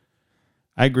 Yeah.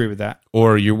 I agree with that.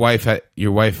 Or your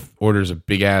wife orders a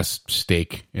big ass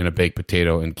steak and a baked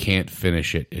potato and can't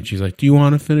finish it, and she's like, "Do you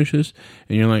want to finish this?"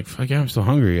 And you're like, "Fuck yeah, I'm still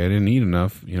hungry. I didn't eat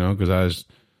enough, because I was,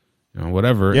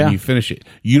 whatever." Yeah. And you finish it.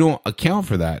 You don't account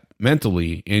for that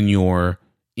mentally in your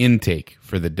intake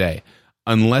for the day,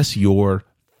 unless you're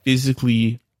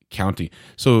physically counting.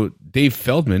 So Dave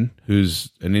Feldman,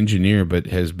 who's an engineer but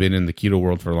has been in the keto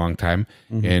world for a long time,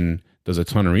 and does a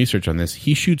ton of research on this,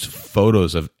 he shoots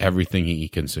photos of everything he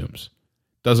consumes.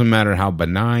 Doesn't matter how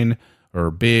benign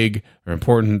or big or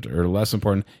important or less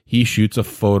important, he shoots a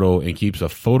photo and keeps a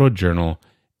photo journal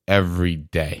every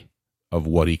day of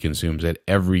what he consumes I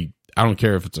don't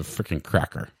care if it's a freaking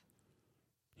cracker.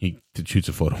 He shoots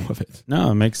a photo of it. No,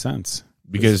 it makes sense.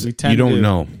 Because you don't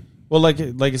know. Well, like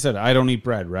I said, I don't eat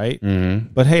bread, right? Mm-hmm.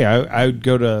 But hey, I'd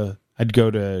go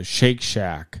to Shake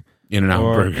Shack,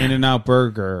 In-N-Out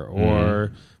Burger,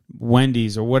 or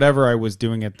Wendy's, or whatever I was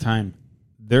doing at the time.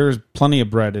 There's plenty of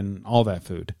bread in all that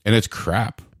food, and it's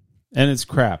crap.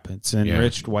 It's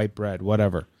enriched white bread,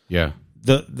 whatever. Yeah.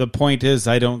 The point is,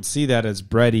 I don't see that as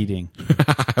bread eating.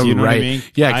 Do you know what I mean?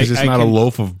 Yeah, because it's not a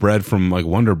loaf of bread from like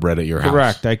Wonder Bread at your house.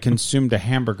 Correct. I consumed a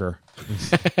hamburger.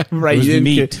 Right. It was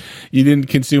meat. You didn't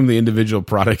consume the individual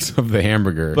products of the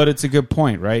hamburger. But it's a good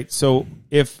point, right? So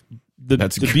if the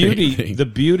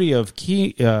beauty of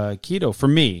keto for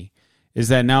me is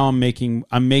that now I'm making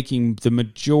the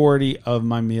majority of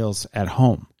my meals at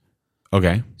home.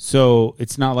 Okay. So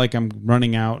it's not like I'm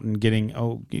running out and getting.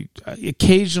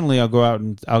 Occasionally I'll go out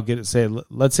and I'll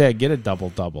let's say I get a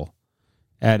double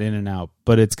at In-N-Out,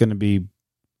 but it's going to be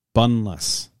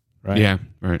bunless, right? Yeah,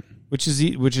 right. Which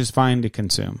is fine to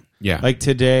consume. Yeah. Like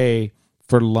today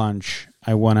for lunch,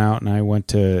 I went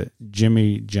to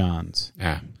Jimmy John's.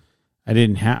 Yeah. I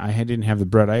didn't have the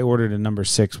bread. I ordered a number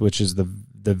 6, which is the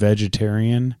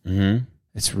vegetarian. Mm-hmm.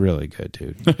 It's really good,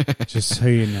 dude. Just so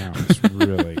you know, it's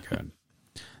really good.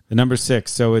 The number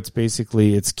 6. So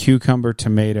it's cucumber,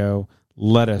 tomato,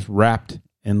 lettuce, wrapped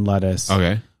in lettuce.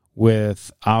 Okay.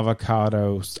 With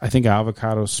avocados. I think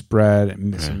avocado spread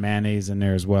and some mayonnaise in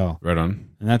there as well. Right on.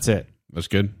 And that's it. That's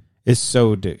good.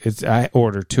 I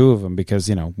order 2 of them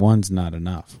because, one's not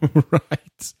enough.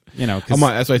 Right. That's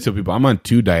why I tell people I'm on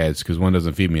 2 diets because one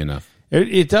doesn't feed me enough.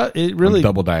 It does. It really I'm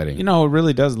double dieting. It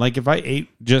really does. Like if I ate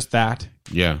just that,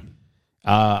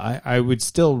 I would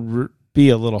still be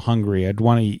a little hungry. I'd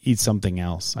want to eat something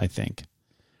else, I think.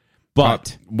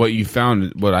 But what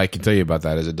I can tell you about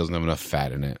that is it doesn't have enough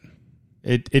fat in it.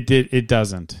 It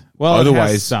doesn't. Well,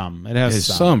 otherwise it has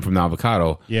some from the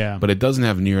avocado. Yeah, but it doesn't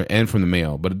have and from the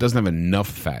mayo, but it doesn't have enough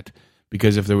fat.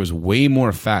 Because if there was way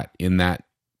more fat in that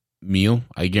meal,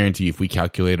 I guarantee if we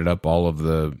calculated up all of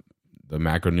the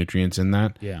macronutrients in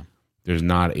that, there's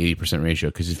not 80% ratio.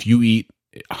 Because if you eat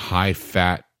high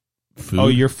fat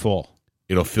food, you're full.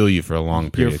 It'll fill you for a long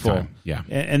period of time. Yeah,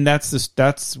 and that's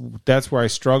where I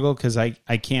struggle because I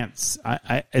can't.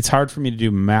 It's hard for me to do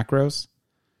macros.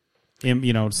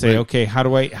 Say okay, how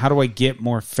do I get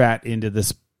more fat into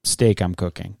this steak I'm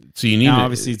cooking? So you need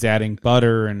obviously it's adding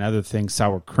butter and other things,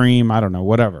 sour cream. I don't know,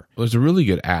 whatever. Well, there's a really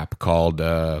good app called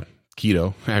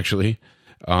Keto actually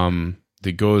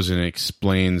that goes and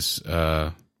explains.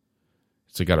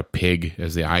 It's got a pig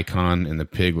as the icon, and the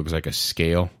pig looks like a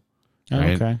scale.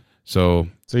 Right? Okay. So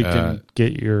you can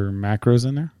get your macros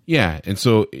in there? Yeah. And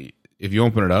so if you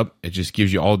open it up, it just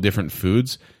gives you all different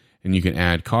foods. and you can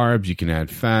add carbs, you can add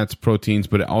fats, proteins,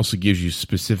 but it also gives you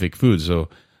specific foods. So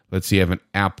let's say you have an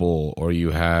apple or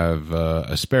you have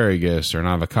asparagus or an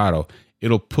avocado.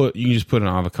 You can just put an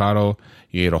avocado,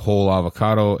 you eat a whole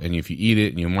avocado, and if you eat it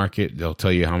and you mark it, they'll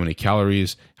tell you how many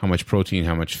calories, how much protein,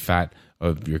 how much fat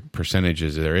of your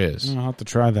percentages there is. I'll have to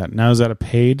try that. Now, is that a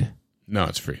paid? No,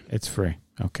 it's free. It's free.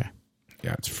 Okay.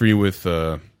 Yeah, it's free with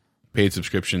paid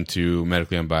subscription to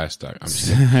Medically Unbiased. I'm just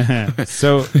kidding.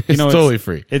 So, it's totally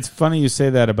free. It's funny you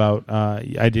say that about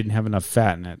I didn't have enough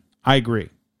fat in it. I agree.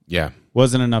 Yeah.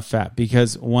 Wasn't enough fat,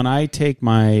 because when I take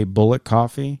my bullet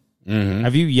coffee,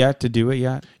 have you yet to do it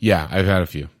yet? Yeah, I've had a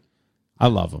few. I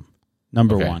love them.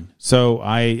 Number one. So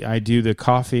I do the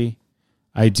coffee.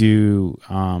 I do,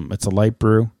 it's a light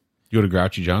brew. You go to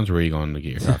Grouchy John's, or where are you going to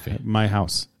get your coffee? My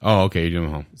house. Oh, okay. You're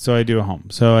doing home. So I do a home.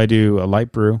 So I do a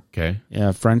light brew. Okay.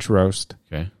 Yeah, French roast.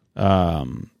 Okay.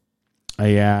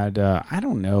 I add, I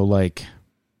don't know, like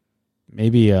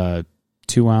maybe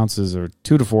 2 ounces or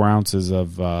 2 to 4 ounces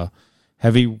of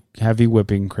heavy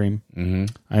whipping cream. Mm-hmm.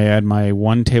 I add my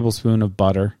 1 tablespoon of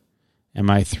butter and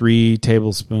my 3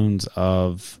 tablespoons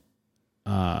of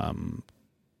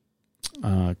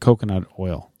coconut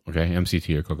oil. Okay,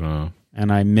 MCT or coconut oil. And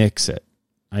I mix it.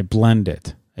 I blend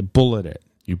it. I bullet it.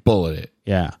 You bullet it.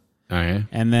 Yeah. Okay.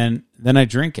 And then I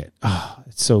drink it. Oh,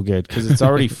 it's so good because it's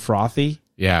already frothy.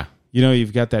 Yeah. You know,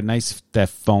 you've got that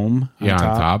foam on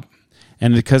top.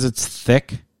 And because it's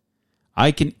thick,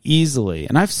 I can easily,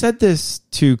 and I've said this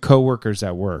to coworkers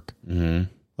at work,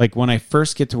 like when I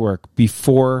first get to work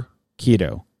before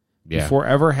keto, before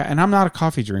ever, and I'm not a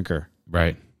coffee drinker,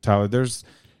 right, Tyler.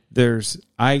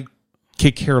 I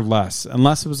could care less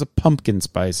unless it was a pumpkin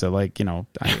spice. I'm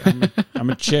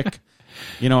a chick.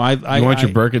 You know, you want your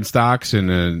Birkenstocks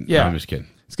and yeah. I'm just kidding.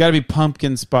 It's got to be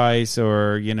pumpkin spice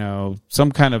or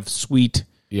some kind of sweet.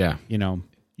 Yeah. You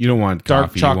don't want dark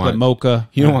coffee. chocolate mocha.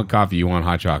 You don't want coffee. You want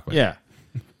hot chocolate. Yeah.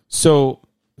 So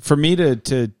for me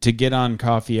to get on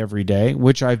coffee every day,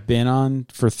 which I've been on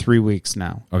for 3 weeks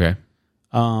now. Okay.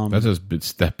 That's a bit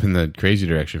step in the crazy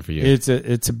direction for you. It's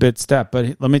a bit step,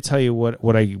 but let me tell you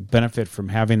what I benefit from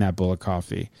having that bullet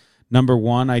coffee. Number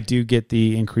one, I do get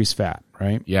the increased fat,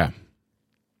 right? Yeah.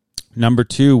 Number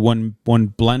two, when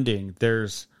blending,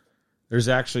 there's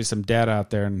actually some data out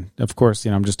there, and of course,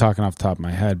 I'm just talking off the top of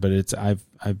my head, but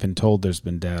I've been told there's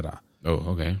been data. Oh,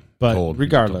 okay. But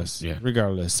regardless,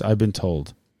 I've been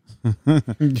told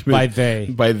by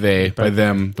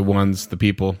them, the ones, the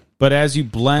people. But as you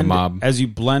blend, the mob. as you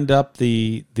blend up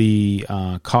the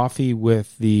coffee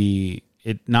with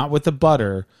not with the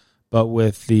butter, but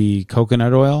with the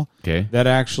coconut oil, okay, that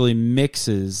actually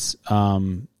mixes.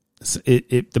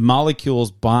 The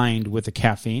molecules bind with the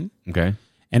caffeine, okay,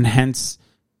 and hence,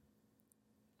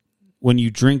 when you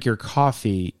drink your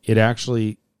coffee, it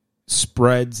actually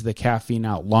spreads the caffeine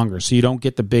out longer, so you don't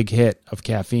get the big hit of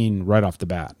caffeine right off the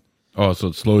bat. Oh, so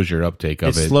it slows your uptake of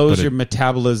it. It slows your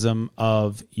metabolism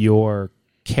of your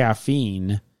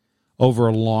caffeine over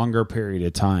a longer period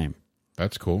of time.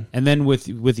 That's cool. And then with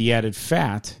the added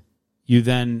fat, you're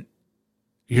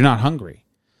not hungry.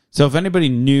 So if anybody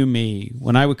knew me,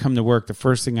 when I would come to work, the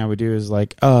first thing I would do is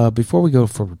like, before we go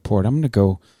for a report, I'm going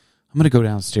to go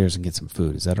downstairs and get some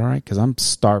food. Is that all right? Because I'm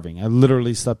starving. I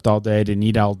literally slept all day, didn't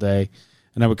eat all day,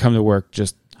 and I would come to work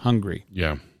just hungry.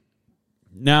 Yeah.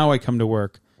 Now I come to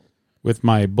work with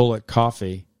my bullet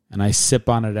coffee, and I sip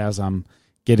on it as I'm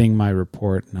getting my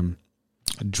report, and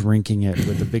I'm drinking it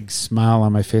with a big smile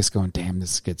on my face going, damn,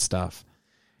 this is good stuff.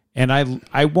 And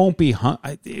I won't be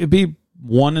it'd be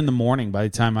 1 a.m. by the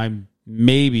time I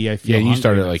feel Yeah, you hungry.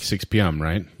 start at like 6 p.m.,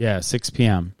 right? Yeah, 6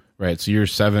 p.m. Right, so you're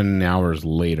 7 hours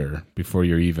later before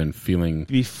you're even feeling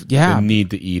the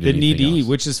need to eat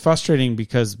which is frustrating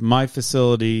because my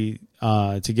facility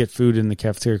to get food in the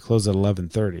cafeteria closes at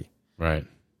 11:30. Right.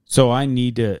 So I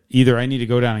need to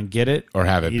go down and get it, or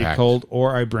have it eat packed. It cold,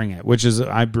 or I bring it,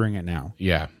 I bring it now.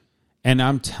 Yeah. And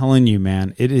I'm telling you,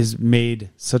 man, it has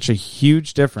made such a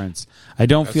huge difference. I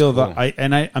don't feel cool.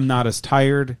 I'm not as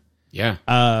tired. Yeah.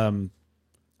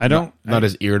 I don't not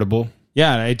as irritable.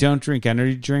 Yeah, I don't drink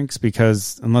energy drinks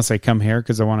unless I come here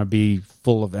because I want to be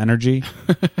full of energy.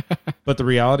 But the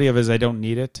reality of it is I don't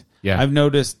need it. Yeah. I've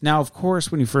noticed now, of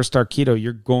course, when you first start keto,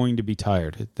 you're going to be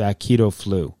tired. That keto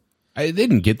flu. I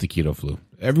didn't get the keto flu.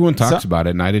 Everyone talks about it,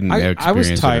 and I didn't experience I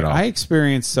was tired. it at all. I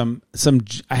experienced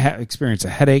I had experienced a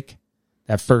headache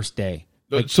that first day.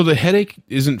 So the headache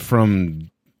isn't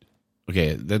from...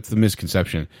 Okay, that's the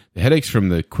misconception. The headache's from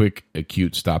the quick,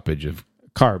 acute stoppage of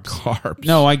carbs.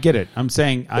 No, I get it. I'm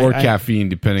saying... Or caffeine,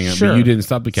 depending on... Sure. But you didn't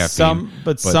stop the caffeine.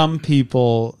 Some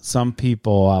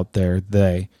people out there,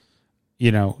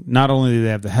 not only do they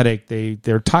have the headache,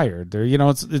 they're tired. They're,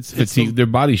 it's fatigue. Their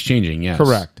body's changing. Yes,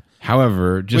 correct.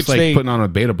 However, just putting on a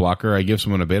beta blocker, I give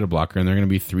someone a beta blocker, and they're going to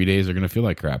be 3 days. They're going to feel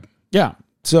like crap. Yeah.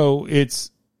 So hence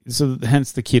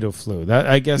the keto flu. That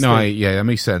I guess. No, that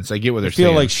makes sense. I get what they're saying.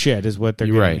 Feel like shit is what they're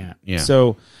getting at. Yeah.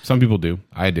 So some people do.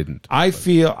 I didn't.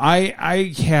 Feel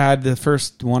I had the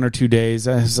first 1 or 2 days.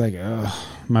 I was like, ugh.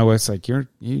 My wife's like, you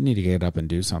need to get up and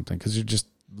do something because you're just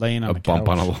laying on a bump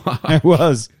couch. on a log. I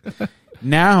was.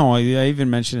 Now I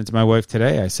even mentioned it to my wife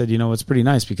today. I said, it's pretty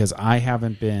nice because I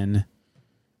haven't been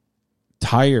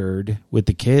tired with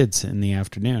the kids in the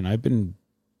afternoon. I've been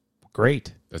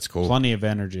great. That's cool. Plenty of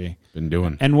energy. Been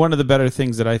doing. And one of the better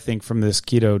things that I think from this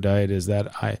keto diet is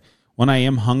that when I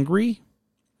am hungry,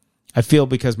 I feel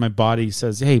because my body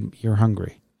says, "Hey, you're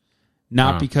hungry,"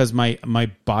 not because my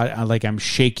body like I'm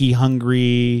shaky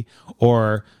hungry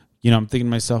or I'm thinking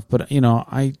to myself, but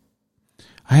I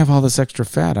have all this extra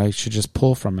fat. I should just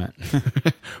pull from it.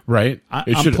 Right?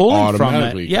 I'm pulling from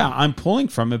it. Yeah, I'm pulling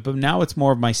from it, but now it's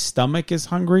more of my stomach is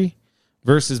hungry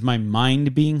versus my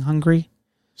mind being hungry.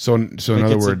 So in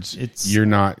other words, you're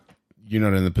not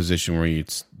in the position where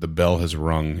the bell has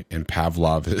rung and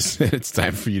Pavlov is it's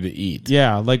time for you to eat.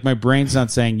 Yeah, like my brain's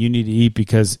not saying you need to eat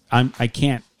because I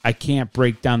can't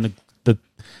break down the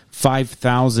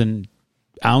 5,000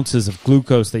 ounces of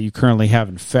glucose that you currently have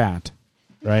in fat,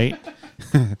 right?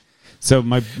 So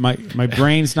my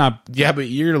brain's not. Yeah, but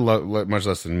you're much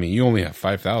less than me. You only have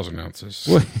 5,000 ounces.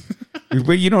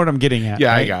 But you know what I'm getting at.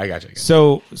 Yeah, right? I got you.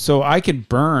 So I could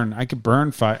burn,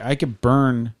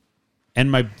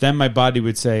 and then my body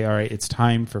would say, all right, it's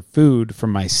time for food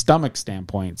from my stomach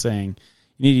standpoint, saying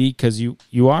you need to eat because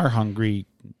you are hungry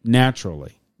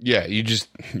naturally. Yeah,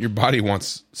 your body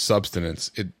wants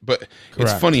substance. But Correct.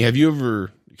 It's funny. Have you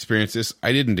ever experienced this?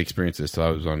 I didn't experience this till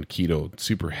I was on keto,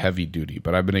 super heavy duty,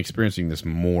 but I've been experiencing this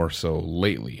more so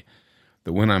lately.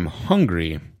 That when I'm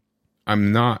hungry,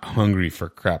 I'm not hungry for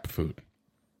crap food.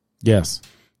 Yes.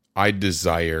 I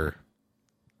desire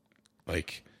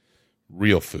like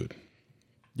real food.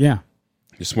 Yeah.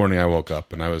 This morning I woke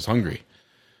up and I was hungry.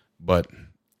 But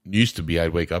it used to be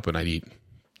I'd wake up and I'd eat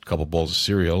a couple bowls of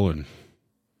cereal and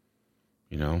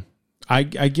I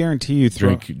guarantee you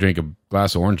drink a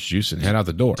glass of orange juice and head out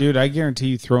the door. Dude, I guarantee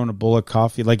you throwing a bowl of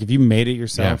coffee, like if you made it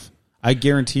yourself, I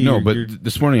guarantee you. No, but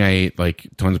this morning I ate like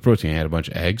tons of protein. I had a bunch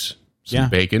of eggs, some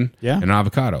bacon, and an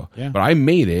avocado. Yeah. But I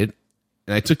made it,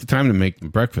 and I took the time to make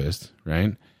breakfast,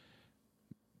 right?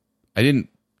 I didn't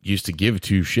used to give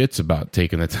two shits about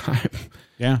taking the time.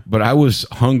 Yeah. But I was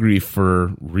hungry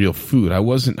for real food. I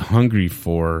wasn't hungry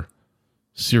for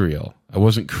cereal. I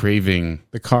wasn't craving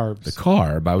the carbs.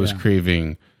 I was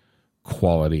craving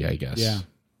quality, I guess. Yeah.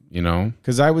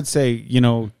 Because I would say,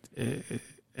 it'd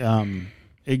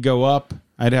go up.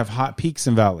 I'd have hot peaks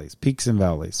and valleys,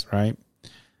 right?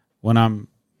 When I'm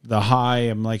the high,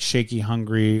 I'm like shaky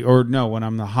hungry. Or no, when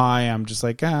I'm the high, I'm just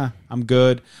like, I'm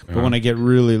good. But when I get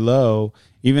really low,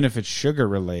 even if it's sugar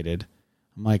related,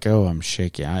 I'm like, oh, I'm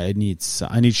shaky. I need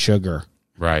sugar.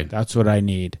 Right. That's what I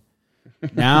need.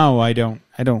 Now I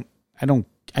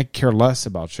care less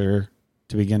about sugar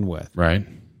to begin with. Right.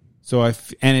 So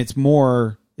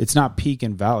it's not peak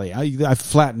and valley. I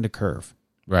flattened a curve.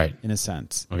 Right. In a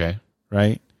sense. Okay.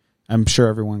 Right. I'm sure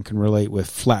everyone can relate with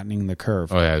flattening the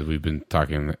curve. Oh yeah, we've been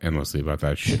talking endlessly about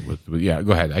that shit. Yeah,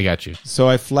 go ahead. I got you. So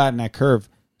I flattened that curve.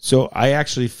 So I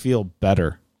actually feel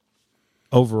better.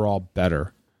 Overall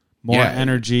better. More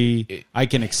energy. I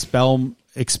can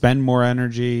expend more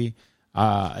energy.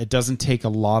 It doesn't take a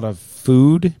lot of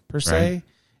food per se,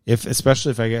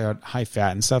 especially if I get high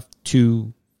fat and stuff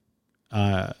to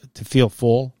feel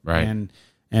full, right,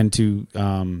 and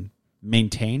to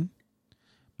maintain.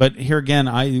 But here again,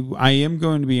 I am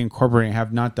going to be incorporating. I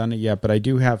have not done it yet, but I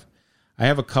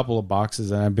have a couple of boxes,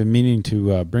 and I've been meaning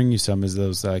to bring you some. Is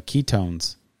those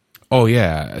ketones? Oh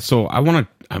yeah. So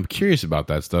I'm curious about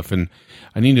that stuff, and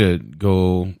I need to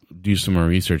go do some more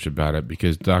research about it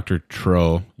because Dr.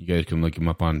 Tro, you guys can look him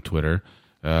up on Twitter,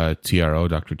 TRO,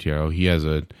 Dr. TRO. He has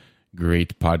a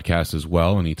great podcast as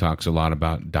well, and he talks a lot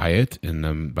about diet and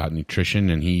about nutrition,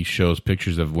 and he shows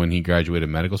pictures of when he graduated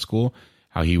medical school,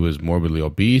 how he was morbidly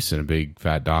obese and a big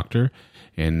fat doctor,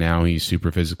 and now he's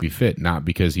super physically fit, not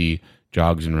because he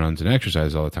jogs and runs and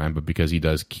exercises all the time, but because he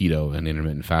does keto and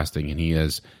intermittent fasting, and he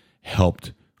has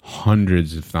helped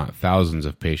hundreds, if not thousands,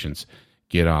 of patients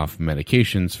get off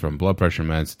medications from blood pressure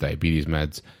meds, diabetes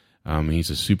meds. He's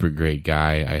a super great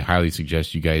guy. I highly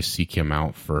suggest you guys seek him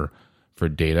out for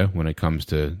data when it comes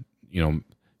to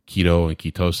keto and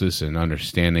ketosis and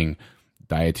understanding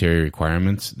dietary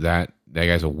requirements. That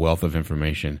guy's a wealth of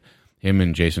information. Him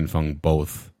and Jason Fung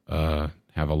both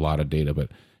have a lot of data.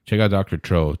 But check out Dr.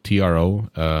 Tro, TRO,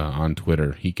 on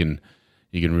Twitter. He can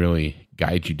really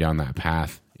guide you down that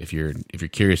path if you're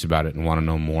curious about it and want to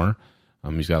know more.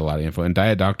 He's got a lot of info. And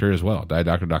Diet Doctor as well,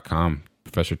 dietdoctor.com.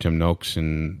 Professor Tim Noakes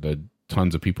and the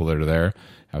tons of people that are there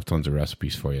have tons of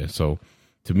recipes for you. So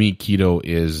to me, keto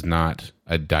is not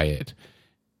a diet.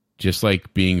 Just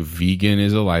like being vegan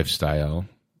is a lifestyle,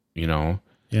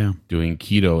 Yeah. Doing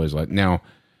keto is like, now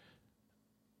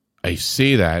I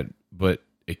say that, but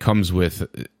it comes with,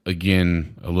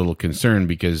 again, a little concern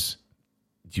because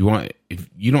if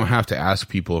you don't have to ask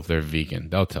people if they're vegan,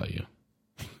 they'll tell you.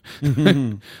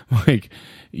 Like,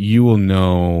 you will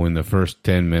know in the first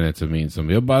 10 minutes of meeting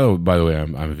somebody. Oh, by the way,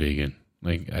 I'm vegan.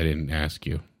 Like, I didn't ask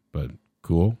you, but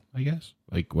cool, I guess.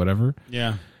 Like, whatever.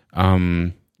 Yeah.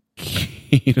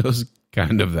 Keto's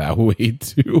kind of that way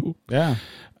too. Yeah.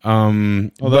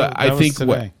 But I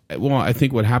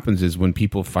think what happens is when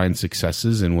people find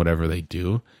successes in whatever they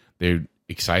do, they're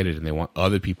excited and they want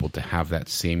other people to have that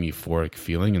same euphoric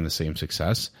feeling and the same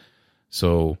success.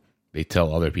 So they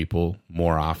tell other people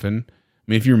more often. I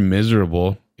mean, if you're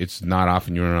miserable, it's not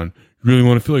often you're on, you really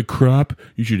want to feel like crap?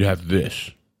 You should have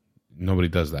this. Nobody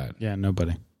does that. Yeah,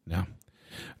 nobody. No.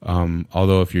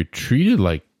 Although if you're treated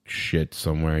like shit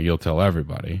somewhere, you'll tell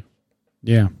everybody.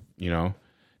 Yeah.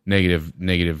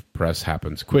 Negative press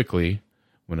happens quickly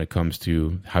when it comes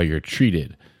to how you're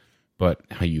treated, but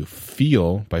how you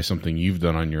feel by something you've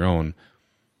done on your own.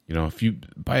 If you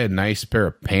buy a nice pair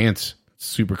of pants,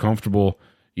 super comfortable,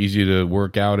 easy to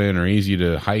work out in or easy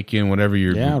to hike in, whatever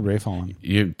Rafe Holland.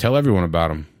 You tell everyone about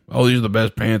them. Oh, these are the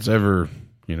best pants ever.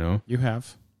 You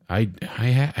have.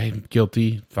 I'm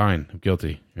guilty. Fine, I'm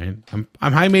guilty. Right?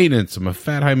 I'm high maintenance. I'm a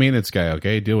fat high maintenance guy.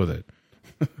 Okay, deal with it.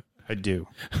 I do.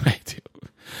 I do.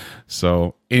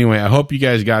 So anyway, I hope you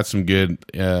guys got some good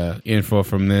info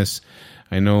from this.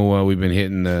 I know we've been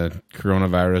hitting the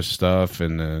coronavirus stuff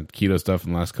and the keto stuff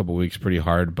in the last couple of weeks pretty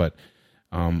hard, but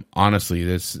honestly,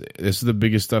 this is the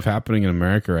biggest stuff happening in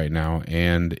America right now.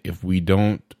 And if we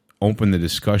don't open the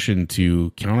discussion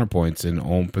to counterpoints and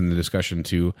open the discussion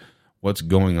to what's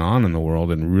going on in the world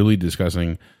and really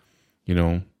discussing,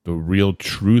 the real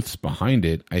truths behind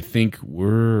it, I think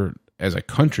as a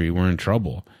country, we're in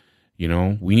trouble.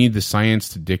 We need the science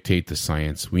to dictate the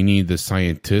science. We need the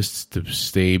scientists to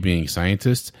stay being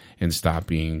scientists and stop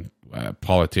being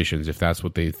politicians if that's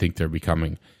what they think they're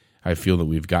becoming. I feel that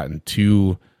we've gotten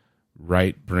too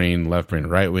right brain, left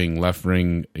wing, left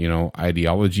wing,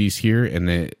 ideologies here,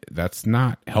 and that's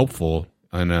not helpful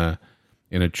in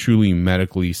a truly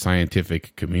medically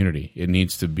scientific community. It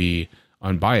needs to be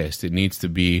unbiased. It needs to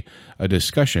be a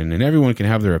discussion, and everyone can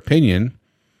have their opinion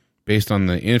based on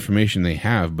the information they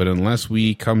have, but unless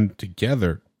we come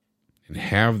together and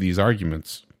have these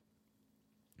arguments,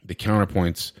 the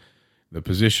counterpoints, the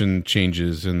position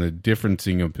changes, and the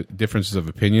differences of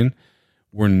opinion,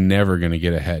 we're never going to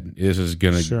get ahead. This is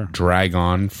going to drag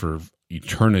on for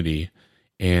eternity,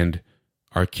 and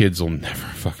our kids will never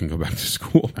fucking go back to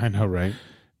school. I know, right?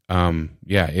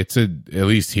 It's at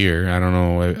least here. I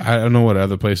don't know what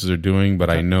other places are doing, but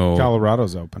I know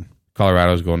Colorado's open.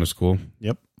 Colorado's going to school.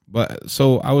 Yep. But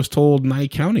so I was told Nye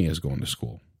County is going to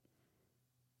school.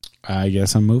 I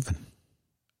guess I'm moving.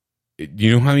 Do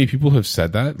you know how many people have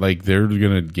said that? Like they're going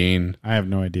to gain. I have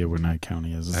no idea where Nye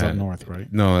County is. It's up north,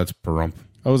 right? No, that's Pahrump.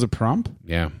 Oh, is it Pahrump?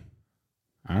 Yeah.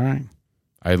 All right.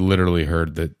 I literally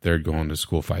heard that they're going to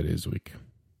school 5 days a week.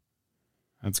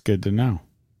 That's good to know.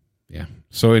 Yeah.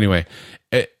 So anyway,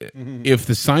 if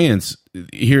the science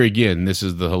here again, this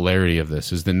is the hilarity of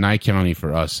this, is that Nye County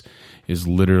for us is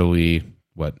literally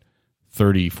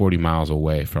 30, 40 miles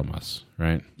away from us,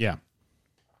 right? Yeah.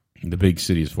 The big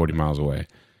city is 40 miles away.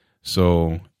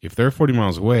 So if they're 40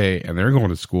 miles away and they're going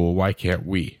to school, why can't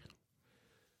we?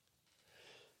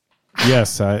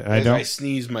 Yes, I don't. I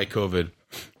sneeze my COVID,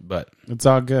 but it's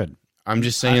all good. I'm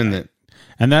just saying that.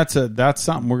 And that's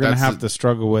something we're going to have to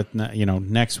struggle with,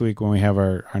 next week when we have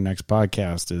our next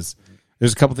podcast. Is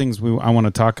there's a couple things I want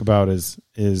to talk about. I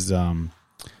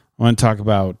want to talk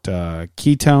about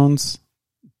ketones,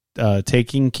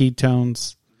 taking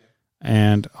ketones,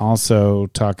 and also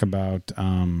talk about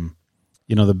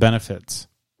the benefits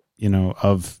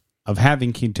of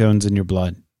having ketones in your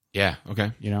blood. Yeah.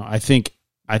 Okay.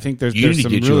 I think there's need to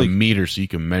some get really, you a meter so you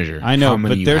can measure. I know, how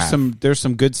many but there's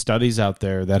some good studies out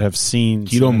there that have seen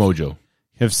Keto Mojo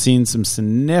have seen some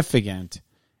significant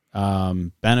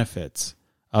benefits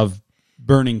of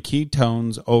burning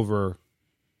ketones over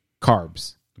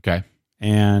carbs. Okay,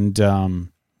 and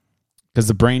because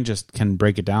the brain just can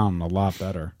break it down a lot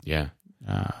better. Yeah.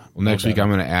 Well, next week I'm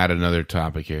going to add another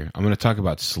topic here. I'm going to talk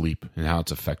about sleep and how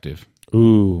it's effective.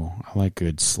 Ooh, I like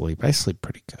good sleep. I sleep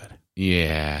pretty good.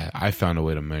 Yeah, I found a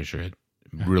way to measure it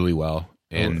really well.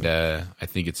 And I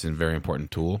think it's a very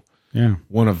important tool. Yeah.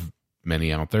 One of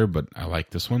many out there, but I like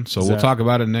this one. So we'll talk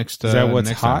about it next. Is that what's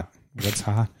next hot? time. What's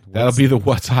hot? That'll be the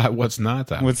what's hot, what's not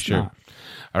time. What's not.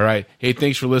 All right. Hey,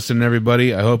 thanks for listening,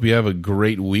 everybody. I hope you have a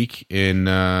great week,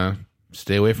 and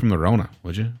stay away from the Rona,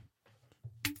 would you?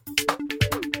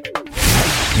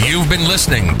 You've been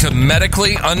listening to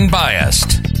Medically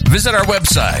Unbiased. Visit our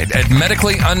website at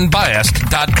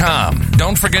medicallyunbiased.com.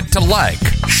 Don't forget to like,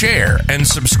 share, and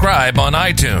subscribe on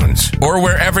iTunes or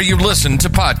wherever you listen to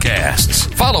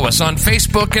podcasts. Follow us on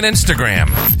Facebook and Instagram.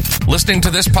 Listening to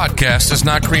this podcast does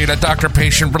not create a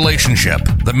doctor-patient relationship.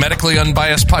 The Medically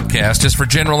Unbiased podcast is for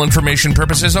general information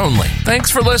purposes only.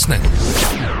 Thanks for listening.